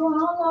then you do an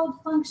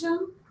onload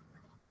function.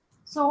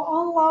 So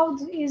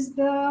onload is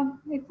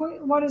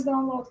what is the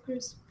onload,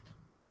 Chris?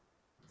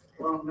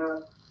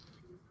 Well,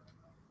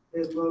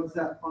 it loads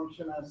that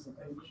function as the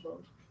page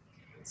load.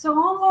 So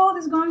onload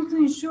is going to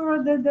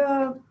ensure that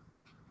the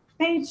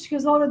page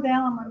has loaded the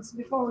elements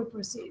before we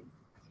proceed.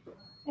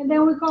 And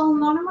then we call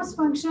anonymous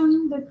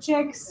function that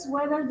checks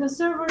whether the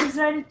server is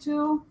ready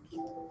to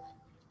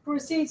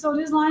proceed. So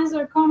these lines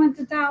are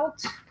commented out,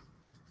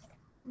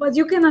 but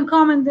you can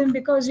uncomment them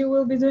because you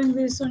will be doing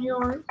this on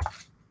your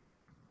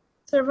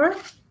server.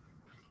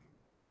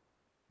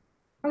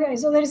 Okay,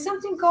 so there is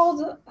something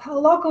called a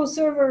local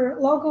server,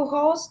 local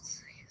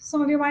host.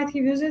 Some of you might have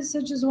used it,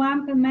 such as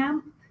WAMP and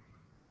MAMP.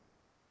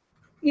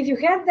 If you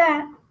had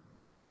that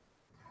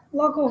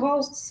local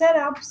host set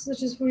up,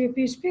 such as for your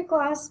PHP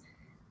class,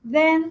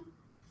 then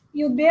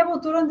you'll be able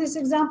to run this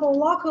example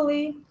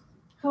locally.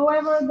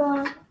 However,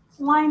 the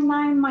line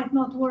 9 might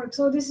not work.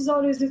 So this is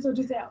all these little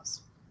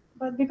details.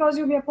 But because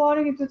you'll be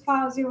uploading it with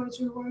file 0, it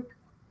will work.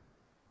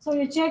 So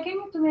you're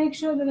checking to make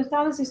sure that the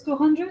status is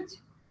 200.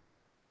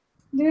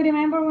 Do you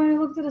remember when we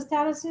looked at the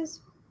statuses?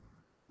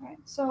 Right.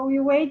 So we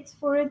wait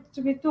for it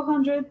to be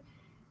 200.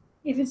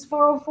 If it's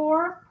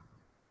 404,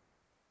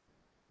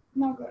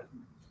 no good.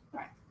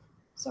 Right.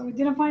 So we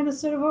didn't find the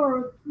server,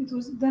 or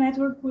the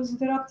network was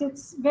interrupted.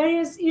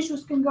 Various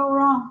issues can go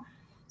wrong.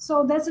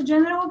 So that's a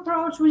general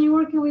approach when you're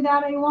working with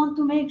data. You want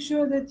to make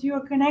sure that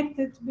you're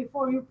connected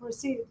before you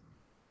proceed.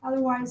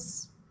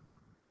 Otherwise,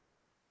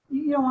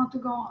 you don't want to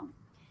go on.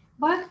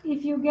 But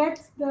if you get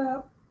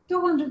the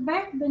 200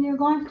 back, then you're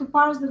going to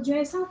parse the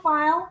JSON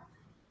file,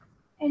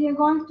 and you're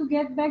going to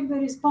get back the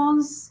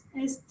response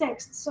as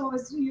text. So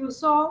as you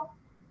saw,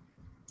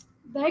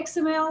 the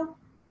HTML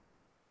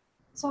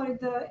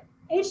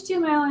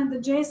and the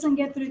JSON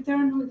get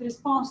returned with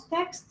response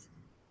text.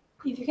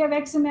 If you have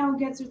XML, it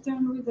gets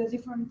returned with a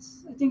different,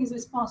 I think it's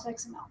response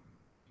XML.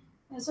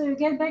 And so you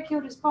get back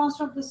your response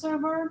from the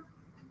server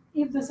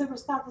if the server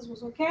status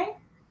was okay.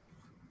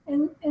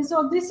 And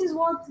so this is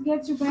what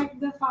gets you back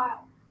the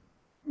file.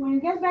 When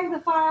you get back the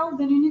file,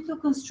 then you need to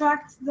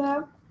construct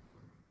the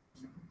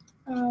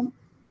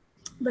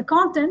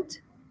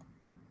content.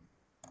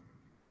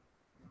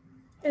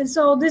 And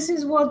so this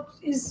is what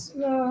is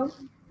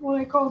what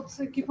I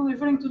keep on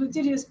referring to the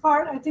tedious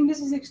part. I think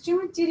this is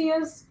extremely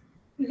tedious.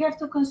 You have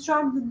to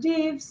construct the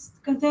divs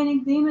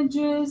containing the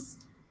images,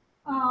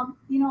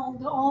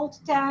 the alt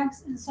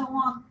tags, and so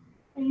on.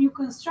 And you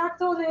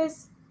construct all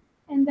this,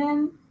 and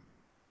then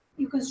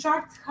you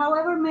construct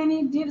however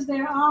many divs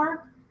there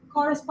are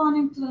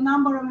corresponding to the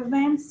number of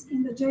events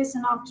in the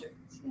JSON object.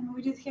 And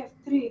we did have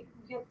 3.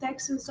 We have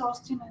Texas,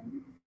 Austin,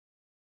 and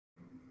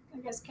I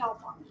guess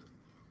California.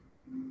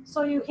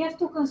 So you have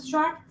to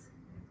construct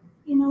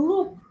in a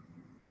loop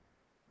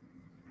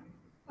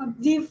a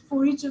div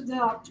for each of the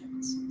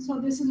objects. So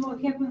this is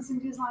what happens in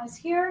these lines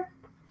here.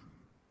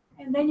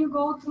 And then you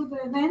go through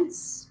the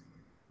events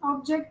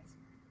object.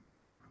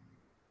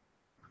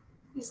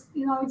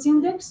 It's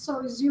indexed, so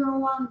it's 0,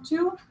 1,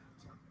 2.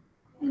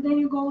 And then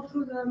you go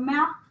through the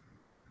map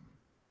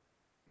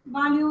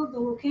value, the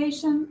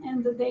location,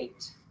 and the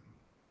date,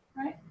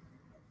 right?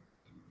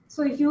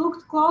 So if you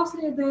looked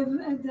closely at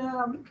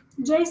the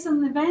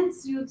JSON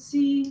events, you'd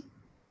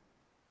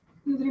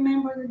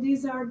remember that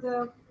these are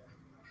the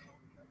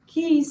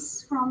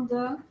keys from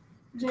the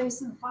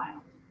JSON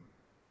file.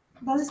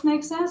 Does this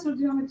make sense, or do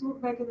you want me to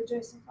look back at the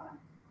JSON file?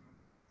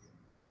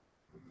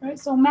 Right,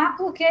 so map,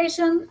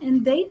 location,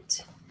 and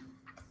date.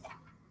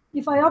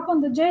 If I open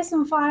the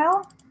JSON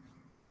file,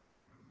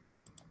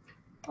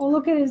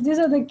 look at this. These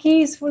are the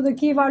keys for the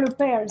key value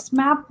pairs: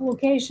 map,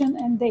 location,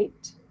 and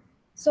date.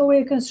 So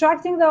we're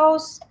constructing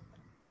those,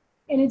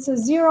 and it's a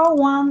 0,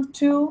 1,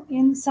 2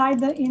 inside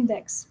the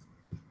index.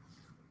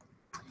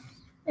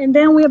 And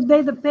then we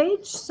update the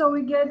page, so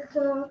we get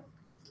the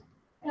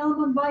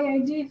element by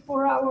ID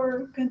for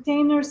our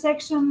container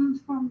section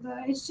from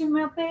the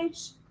HTML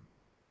page.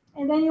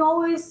 And then you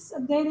always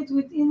update it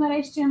with inner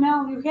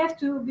HTML. You have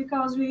to,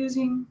 because we're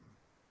using,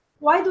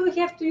 why do we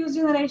have to use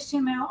inner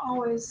HTML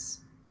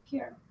always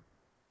here?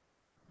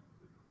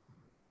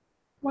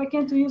 Why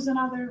can't we use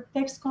another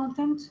text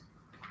content?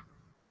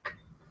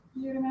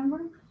 Do you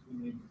remember?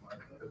 We need the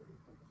markup.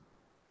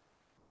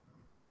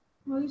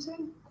 What do you say?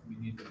 We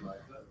need the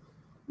markup.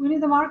 We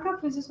need the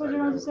markup? Is this what you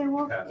want to say,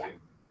 Wolf? Passing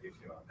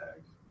HTML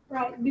tags.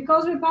 Right.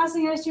 Because we're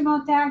passing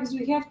HTML tags,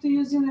 we have to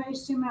use inner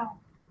HTML.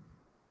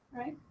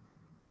 Right?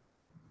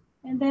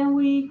 And then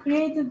we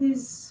created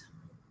this.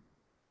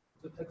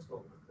 The text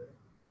over there.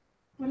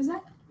 What is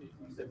that? You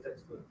said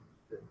text over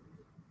there.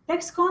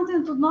 Text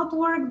content would not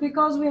work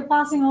because we are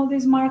passing all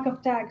these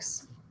markup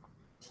tags.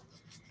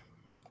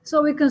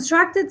 So we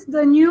constructed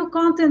the new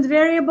content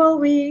variable.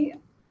 We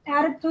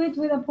added to it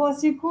with a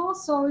plus equal.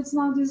 So it's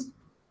not this,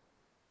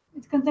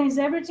 it contains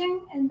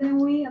everything. And then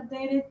we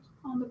update it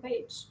on the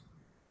page.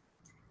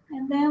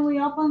 And then we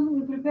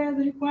prepare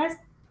the request.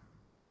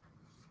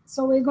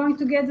 So we're going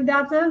to get the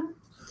data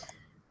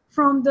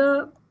from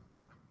the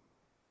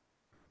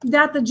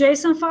data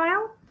JSON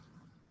file.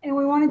 And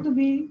we want it to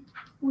be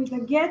with a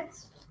get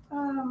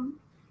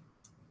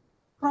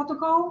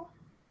protocol.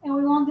 And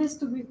we want this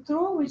to be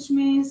true, which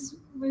means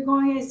we're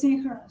going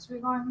asynchronous. We're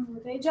going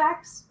with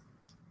AJAX.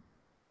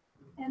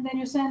 And then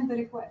you send the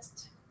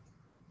request.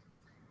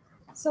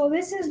 So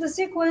this is the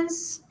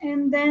sequence.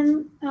 And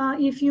then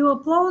if you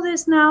upload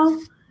this now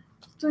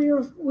to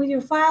your with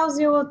your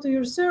FileZilla to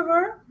your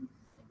server,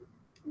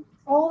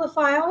 all the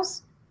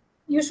files,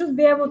 you should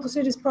be able to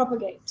see this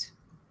propagate,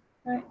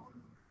 right?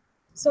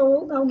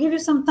 So I'll give you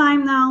some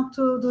time now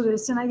to do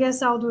this, and I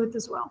guess I'll do it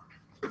as well.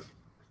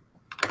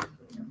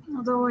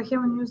 Although I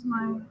haven't used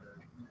my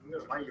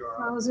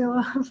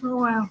FileZilla for a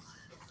while.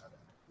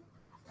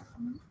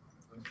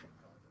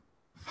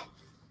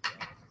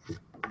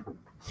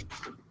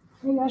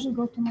 Maybe I should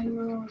go to my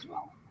URL as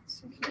well.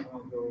 Let's see here.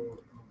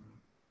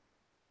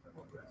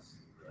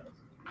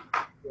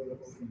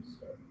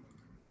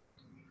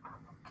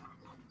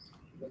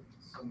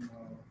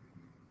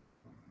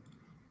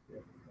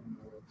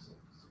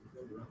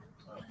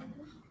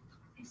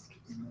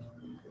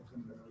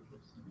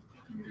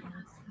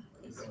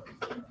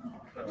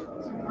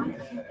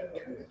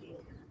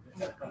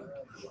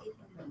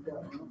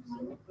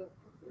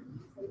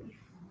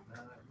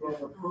 Well,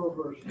 the pro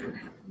version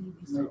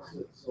makes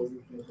it so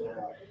you can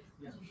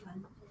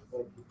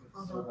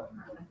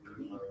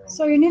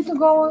So you need to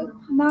go,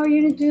 now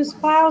you need to use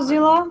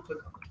FileZilla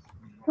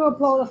to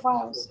upload the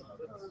files.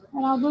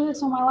 And I'll do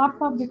this on my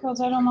laptop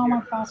because I don't know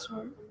my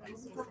password.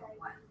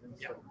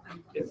 Yeah,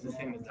 it's the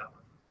same as that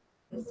one.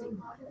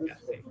 Yeah,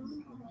 same.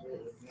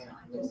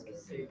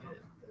 Save it.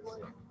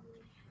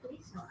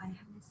 So I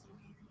haven't seen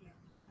it yet.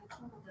 I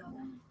told her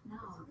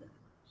now that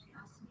she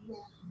asked me,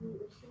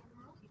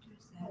 teacher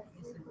said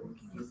it's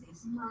working with this data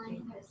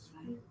slide.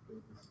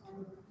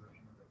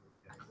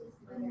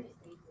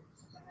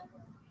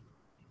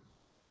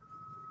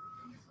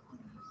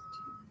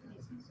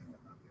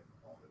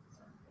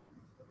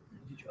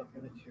 Did you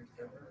upload it to your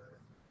server?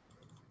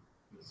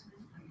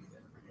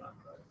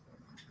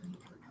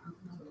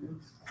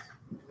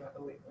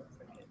 Oh wait, 1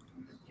 second.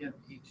 You have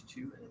H2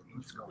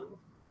 and H1.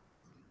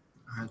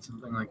 I had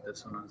something like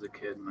this when I was a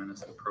kid,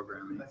 minus the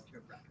programming.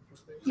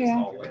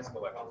 Yeah.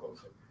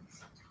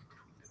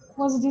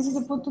 Was it easy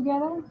to put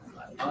together?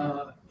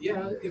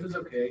 Yeah, it was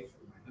okay.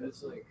 It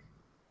was like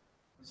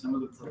some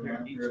of the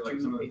programming, or like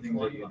some of the things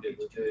that you did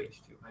with it,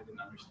 I didn't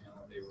understand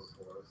what they were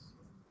for.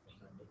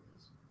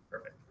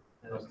 Perfect.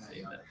 And I'll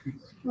save that.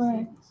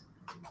 Right.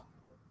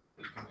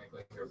 You can make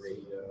like a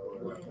radio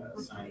or like a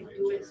sine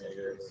wave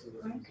generator.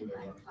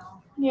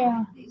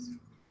 Yeah.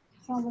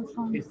 Sounds like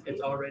fun.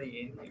 It's already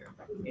in here.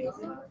 It's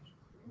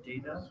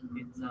data.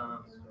 It's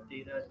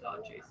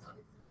data.json.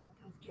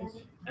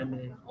 And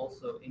then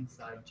also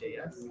inside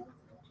JS,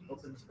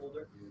 open this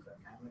folder.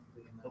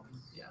 Open,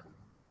 yeah.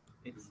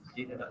 It's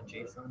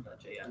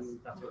data.json.js.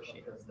 That's what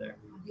she has there.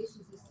 This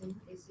is the same,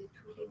 is it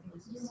truly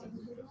is the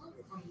same?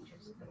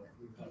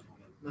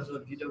 No, so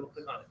if you double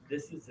click on it,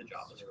 this is the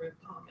JavaScript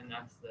and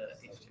that's the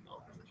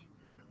HTML.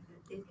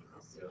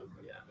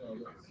 Yeah.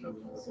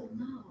 So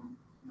now,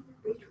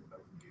 which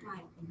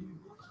file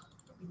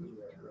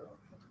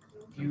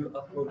You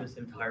upload this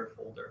entire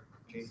folder,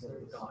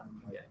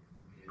 JSON.py.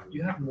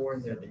 You have more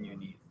in there than you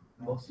need.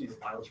 Most of these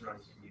files you're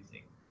not even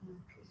using.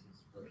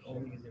 You're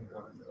only using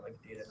one, like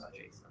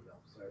data.json.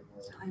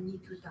 So I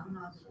need to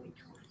download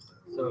which one?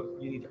 So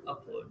you need to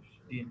upload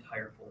the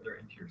entire folder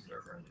into your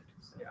server.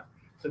 Yeah.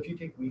 So if you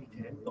take week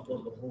 10,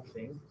 upload the whole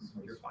thing,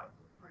 you're fine.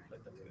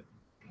 Like that's good.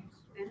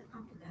 Then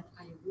after that,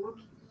 I work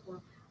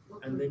for.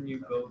 And then you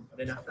go.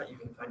 Then after that, you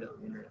can find it on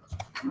the internet.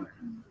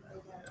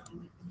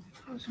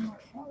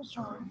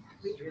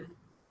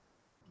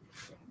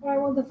 All right,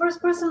 well, the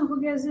first person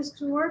who gets this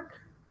to work,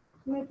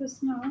 let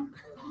us know.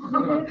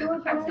 Get it to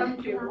work, right?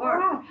 Come to All work.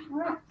 right, all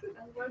right.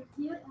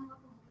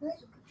 Great.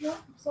 Yeah,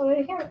 so there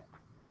you have it.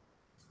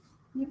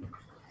 Yep.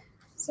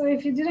 So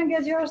if you didn't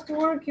get yours to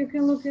work, you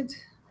can look at.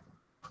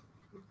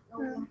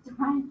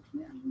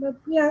 Yeah, but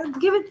yeah,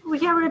 we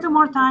have a little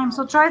more time.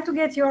 So try to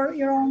get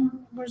your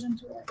own version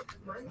to work.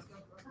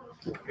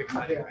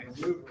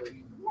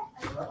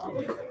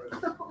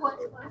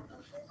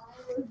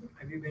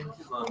 Have you been to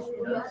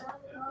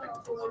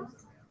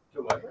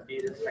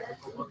Ada's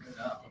technical book?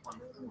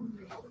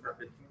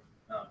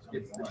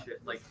 It's the shit.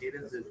 Like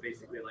Ada's is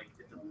basically like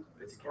it's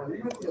a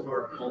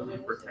store only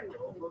for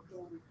technical books.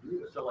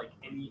 So like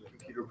any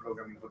computer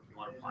programming book you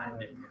want to find,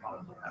 they can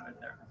probably have it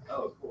there.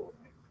 Oh, cool.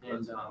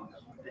 And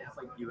they have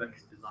like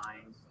UX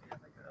design. They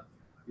have like a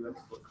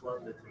UX book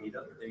club that's meet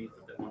up. They meet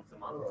up once a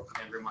month.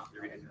 And every month they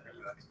read a different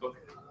UX book,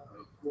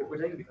 which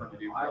I think would be fun to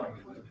do.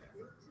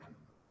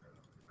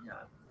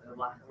 Yeah, the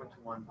last I went to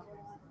one.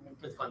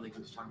 It's fun. Like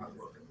just talking about the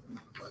book,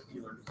 but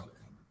you learn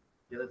something.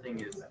 The other thing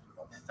is,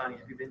 Stani,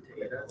 have you been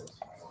to Ada?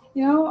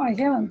 You know, I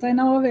haven't. I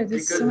know of it. It's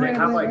Because they somewhere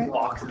have there, like right?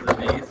 boxes of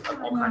these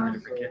of all kinds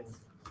of different kits,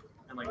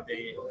 and like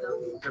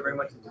they're very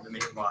much into the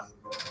main box.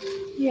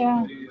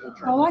 Yeah,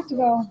 I'd like to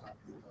go.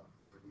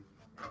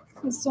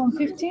 It's on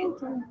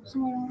 15th or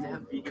somewhere They around.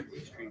 have vegan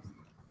pastries.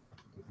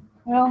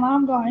 Well, now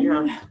I'm going.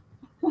 Yeah.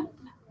 And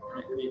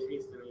they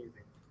taste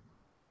amazing.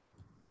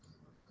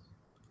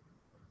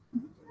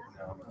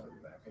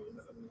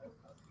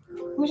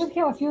 We should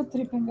have a field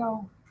trip and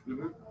go.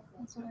 Mm-hmm.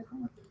 That's what I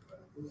think.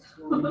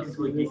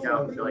 So we geek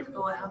out and be like,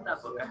 oh, I have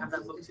that book. I have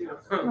that book too.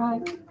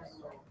 Right.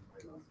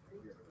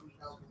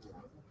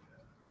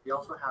 We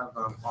also have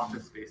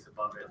office space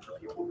above it for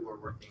people who are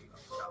working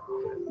down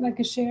office. Like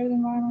a shared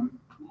environment.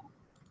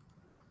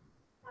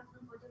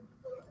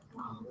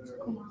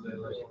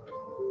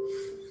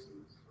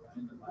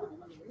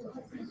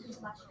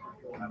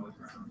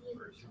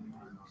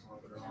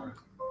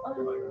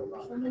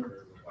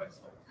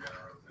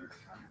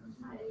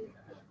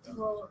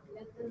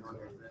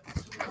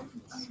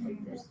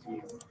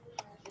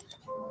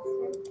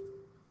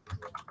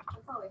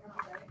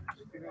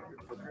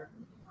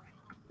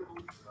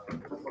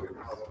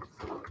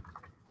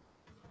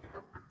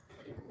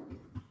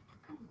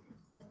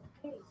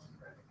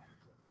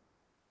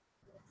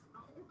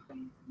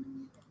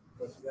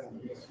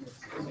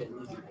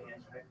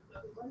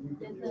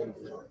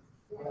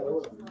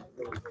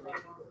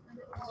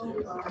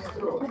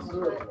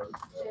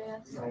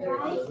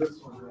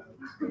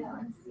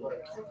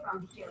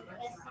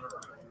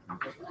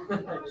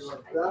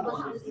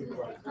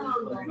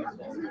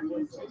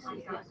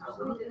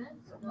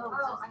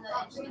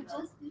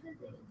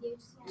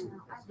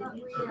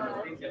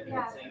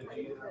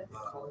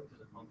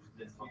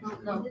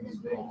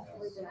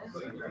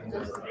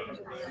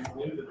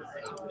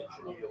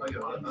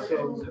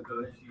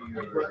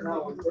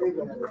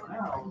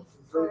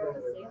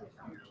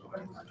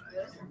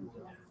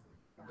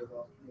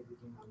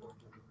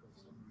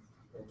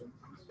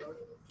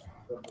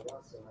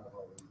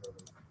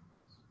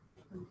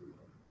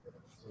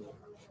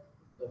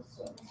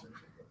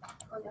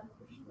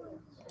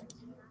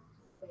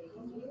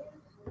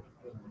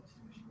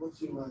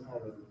 Once you learn how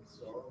to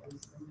install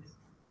these things,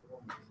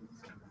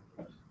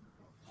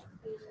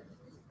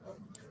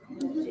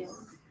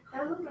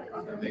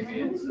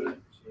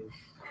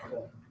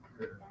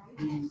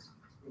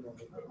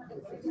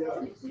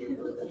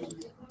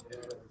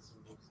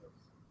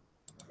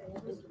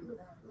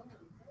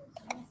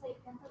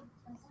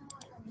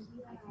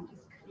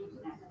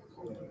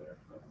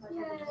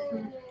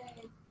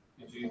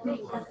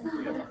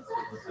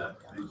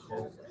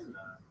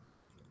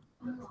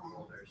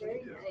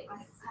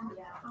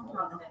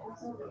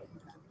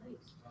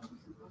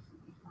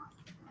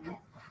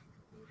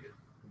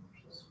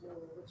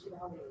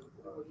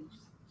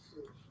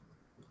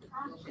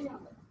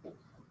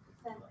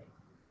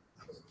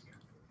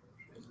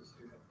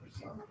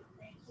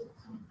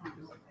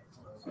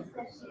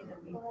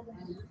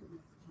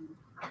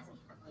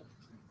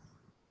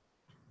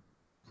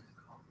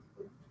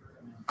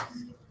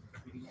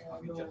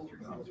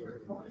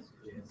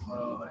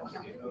 Oh,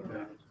 I see,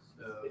 okay.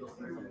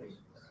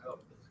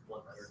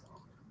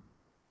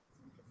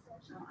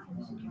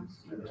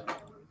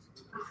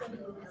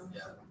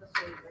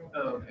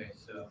 Oh, okay,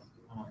 so,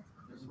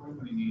 this one,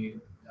 we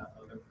need that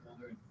other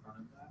folder in front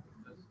of that,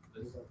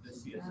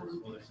 this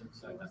CSS folder is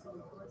inside that.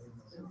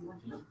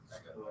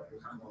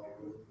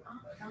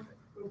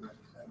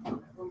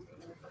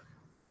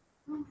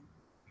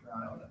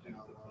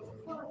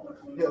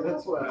 yeah,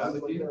 that's why I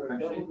was What I would like, do there are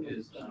actually double-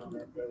 is,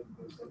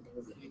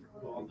 take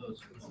all those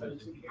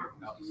folders in here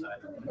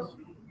outside of this,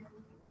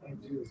 I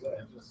do is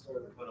that, just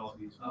sort of. put all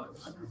these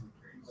files.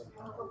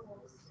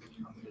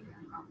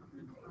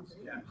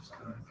 Yeah, just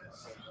go like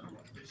this.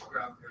 Just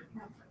grab her.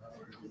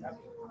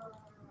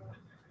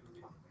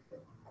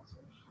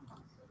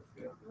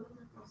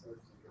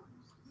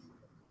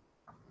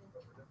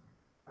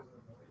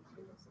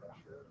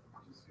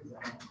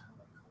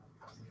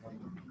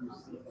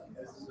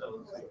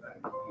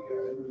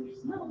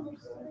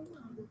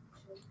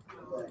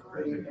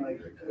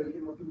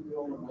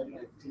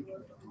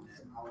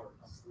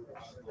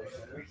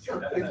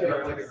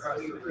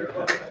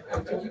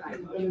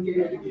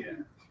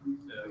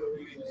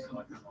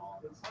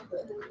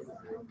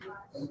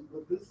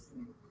 But this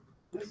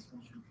one is for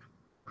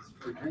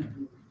you.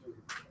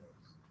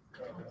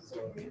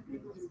 So,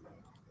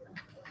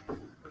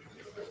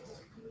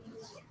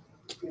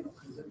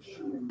 because it's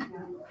showing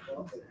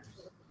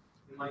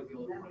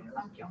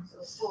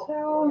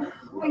So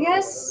I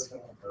guess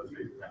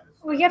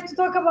we have to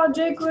talk about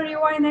jQuery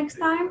UI next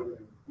time.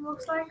 It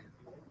looks like.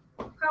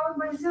 Colin,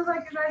 but it seems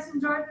like you guys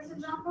enjoyed this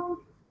example.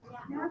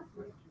 Yeah.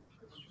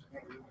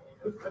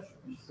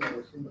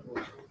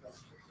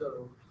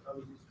 So I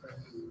was just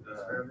trying to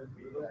experiment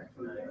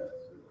with it.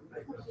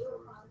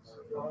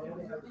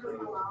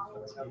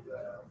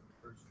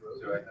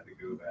 So I had to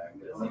go back.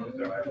 So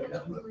I had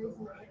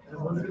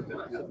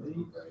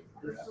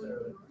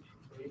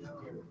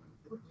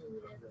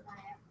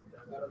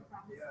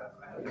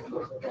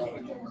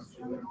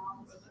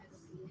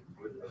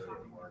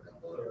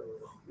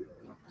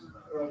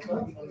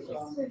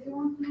So if you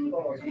want to make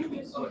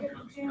changes, you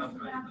have to change the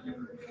map.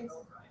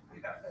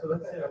 So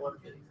let's say I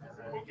want to.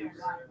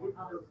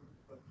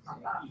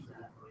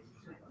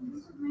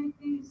 This would make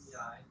things,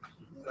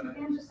 you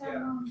can't just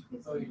have one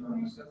piece of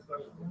information.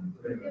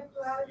 You have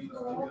to add it to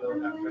all of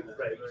them.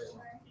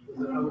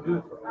 I would do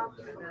it for all of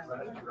them.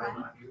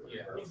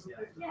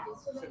 Yeah,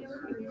 so that you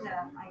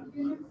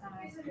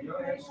piece of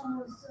information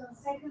was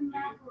second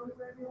map or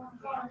whatever you want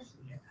to call it.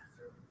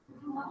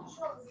 If you want to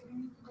show it, you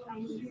need to go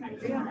and use it.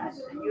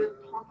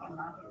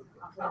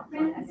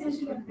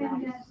 Essentially,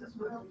 append that as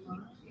well.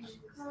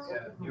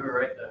 Yeah, you were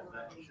right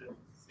that it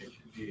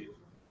should be.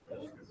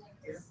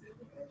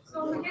 So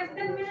we have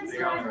 10 minutes. So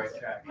you're on the right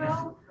track.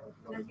 Well,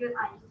 That's good.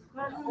 I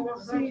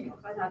was searching,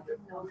 but I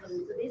don't know. So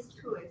these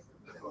two is.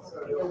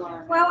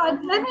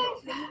 let me.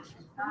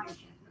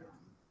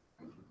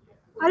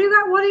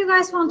 What do you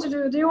guys want to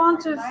do? Do you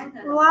want to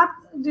lap?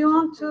 Do you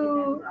want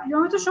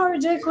me to show you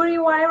jQuery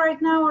UI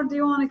right now, or do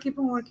you want to keep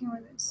on working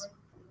with this?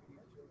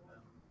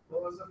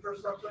 What was the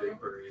first update?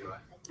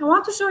 I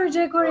want to show you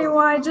jQuery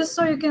UI just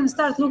so you can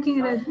start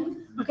looking at it.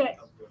 Okay,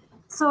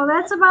 so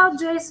that's about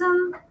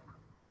JSON.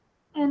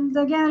 And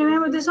again,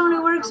 remember, this only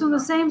works on the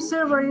same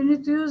server. You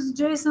need to use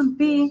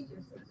JSON-P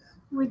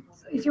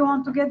if you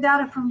want to get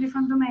data from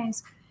different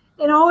domains.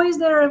 And always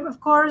there are, of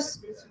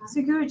course,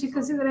 security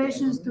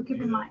considerations to keep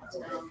in mind.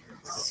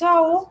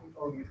 So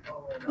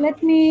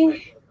let's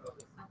see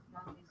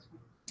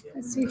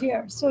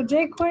here. So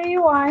jQuery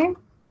UI.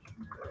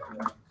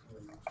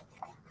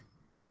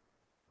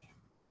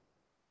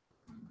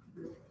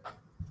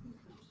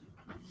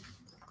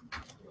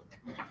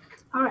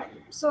 All right,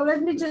 so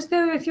let me just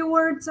tell you a few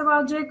words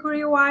about jQuery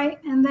UI,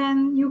 and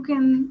then you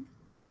can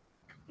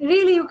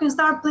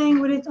start playing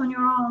with it on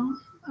your own,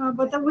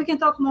 but we can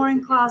talk more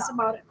in class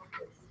about it.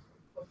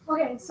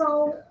 Okay,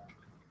 so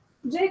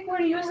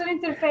jQuery user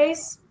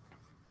interface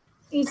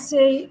is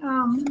a,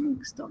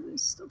 stop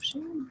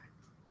sharing.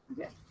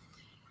 Okay,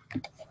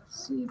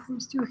 see if we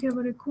still have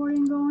a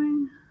recording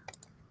going.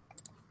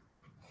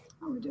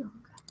 Oh, we do. Okay.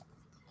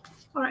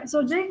 All right,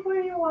 so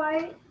jQuery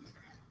UI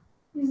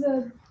is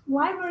a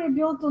library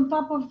built on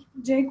top of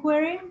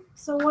jQuery.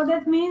 So what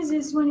that means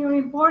is when you're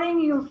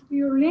importing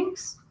your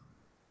links,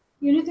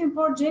 you need to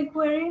import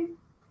jQuery,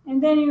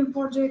 and then you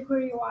import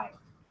jQuery UI,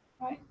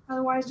 right?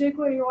 Otherwise,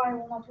 jQuery UI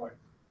will not work.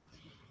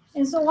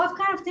 And so what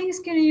kind of things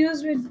can you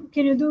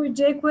do with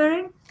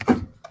jQuery?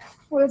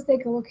 Well, let's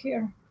take a look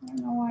here. I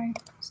don't know why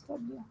I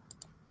stopped the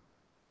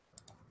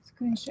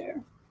screen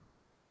share.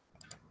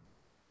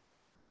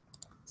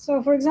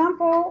 So for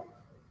example,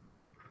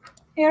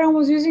 Aaron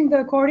was using the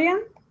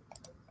accordion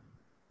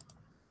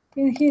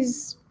in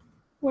his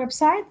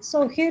website.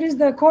 So here is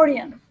the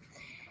accordion.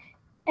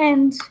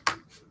 And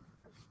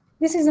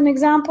this is an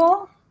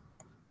example.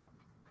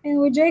 And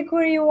with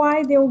jQuery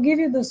UI, they will give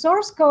you the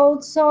source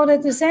code so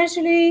that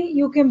essentially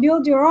you can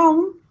build your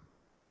own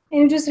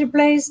and you just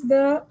replace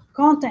the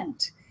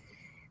content.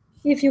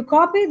 If you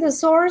copy the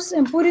source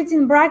and put it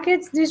in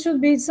brackets, this should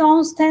be its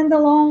own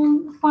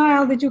standalone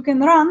file that you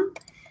can run,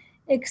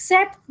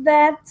 except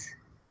that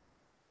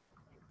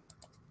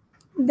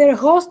they're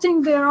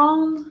hosting their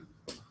own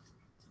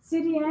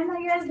CDN,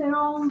 I guess, their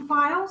own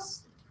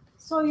files.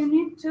 So you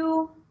need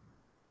to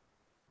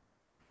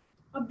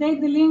update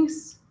the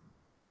links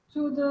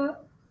to the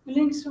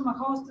links from a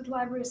hosted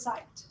library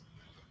site.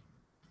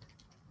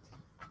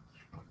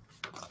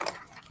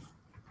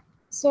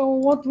 So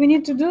what we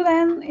need to do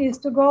then is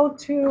to go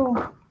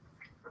to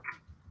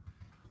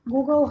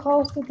Google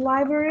hosted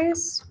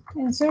libraries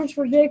and search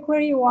for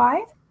jQuery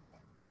UI.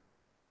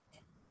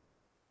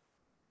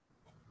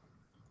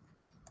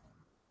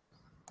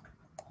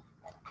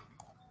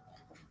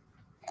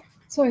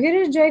 So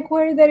here is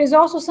jQuery. There is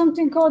also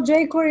something called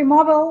jQuery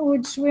Mobile,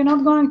 which we're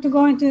not going to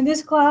go into in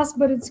this class,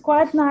 but it's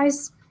quite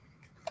nice.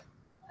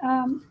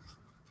 And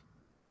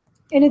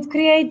it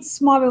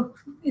creates mobile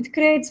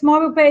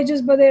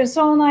pages, but they're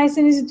so nice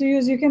and easy to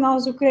use. You can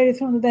also create it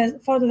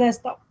for the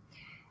desktop.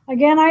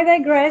 Again, I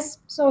digress.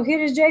 So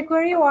here is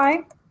jQuery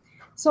UI.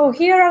 So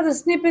here are the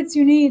snippets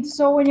you need.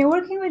 So when you're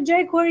working with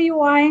jQuery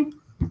UI,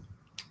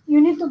 you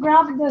need to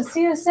grab the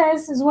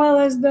CSS as well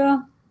as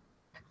the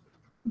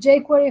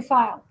jQuery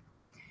file.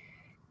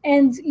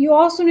 And you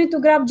also need to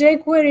grab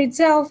jQuery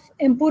itself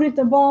and put it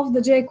above the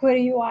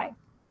jQuery UI,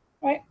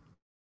 right?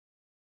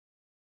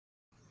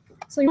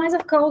 So you lines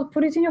of code,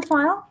 put it in your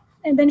file,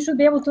 and then you should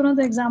be able to run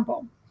the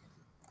example.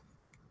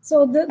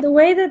 So the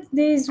way that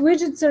these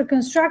widgets are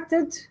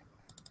constructed,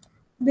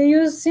 they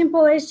use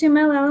simple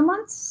HTML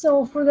elements.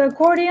 So for the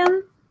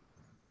accordion,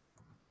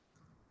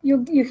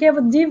 you have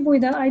a div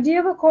with the ID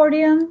of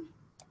accordion.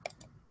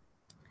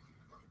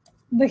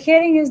 The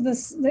heading is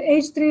the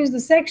H3 is the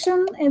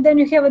section, and then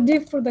you have a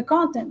div for the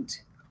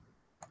content.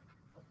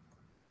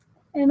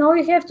 And all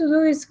you have to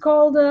do is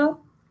call the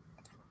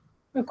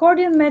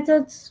accordion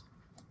method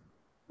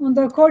on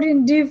the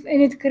accordion div,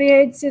 and it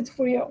creates it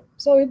for you.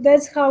 So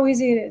that's how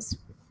easy it is.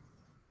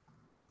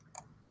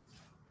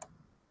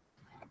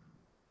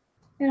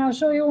 And I'll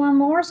show you one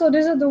more. So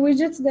these are the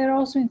widgets. They're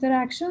also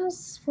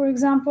interactions. For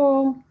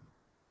example,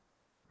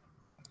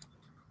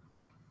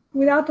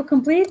 with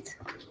autocomplete.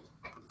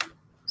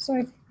 So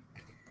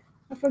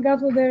I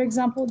forgot what their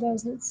example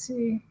does. Let's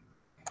see.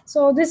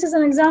 So this is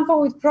an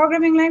example with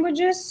programming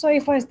languages. So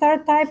if I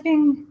start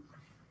typing,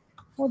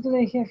 what do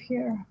they have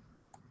here?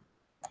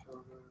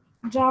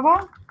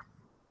 Java.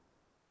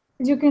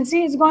 As you can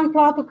see, it's going to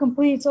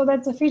autocomplete. So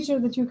that's a feature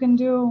that you can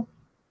do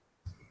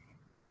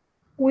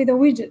with a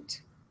widget.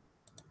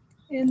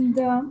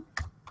 And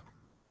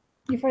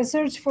if I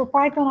search for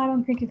Python, I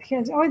don't think it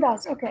has. Oh, it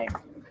does. Okay.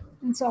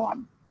 And so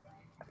on.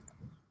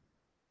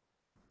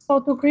 So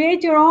to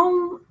create your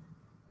own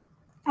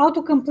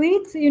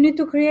autocomplete, you need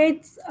to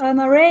create an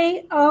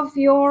array of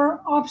your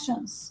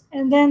options,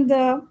 and then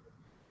the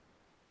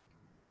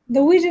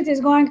widget is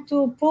going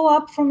to pull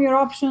up from your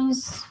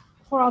options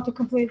for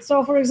autocomplete.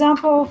 So for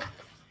example,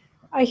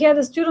 I had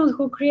a student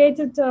who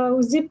created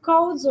zip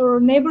codes or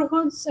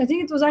neighborhoods. I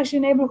think it was actually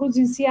neighborhoods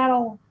in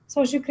Seattle.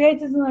 So she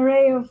created an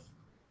array of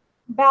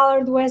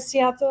Ballard, West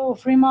Seattle,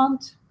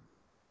 Fremont,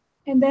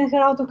 and then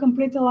her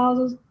autocomplete allows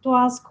us to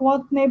ask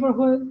what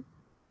neighborhood,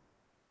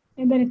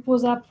 and then it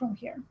pulls up from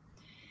here.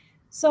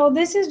 So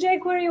this is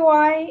jQuery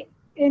UI,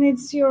 and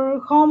it's your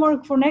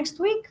homework for next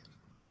week.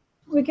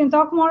 We can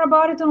talk more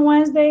about it on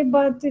Wednesday,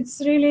 but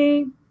it's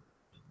really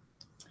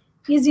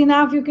easy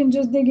enough. You can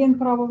just dig in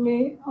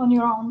probably on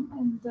your own.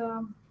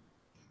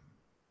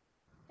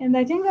 And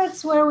I think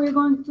that's where we're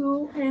going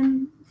to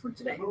end for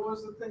today. What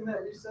was the thing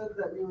that you said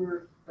that you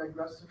were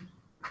digressing?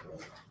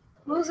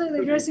 What was I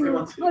digressing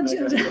about?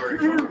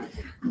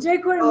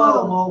 jQuery Oh,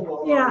 model.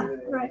 mobile. Yeah,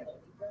 right.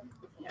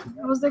 Yeah,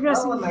 I was That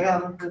digressing. one I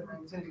haven't been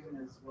maintaining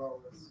as well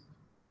as.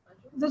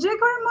 The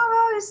jQuery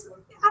model is,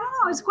 I don't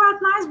know, it's quite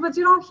nice, but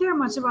you don't hear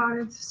much about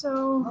it.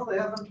 So No, they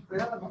haven't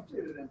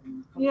updated it.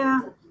 yeah,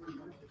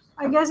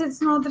 I guess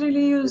it's not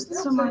really used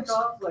so much.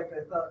 Like I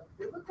thought.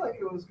 It looked like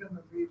it was going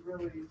to be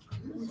really.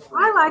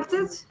 I liked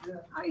it.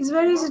 Yeah. It's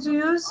very easy to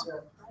use.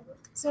 Yeah.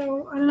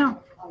 So I don't know.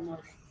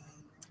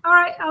 All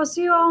right, I'll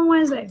see you on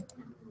Wednesday. I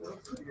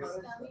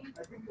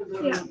think 'cause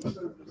everyone sort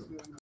of just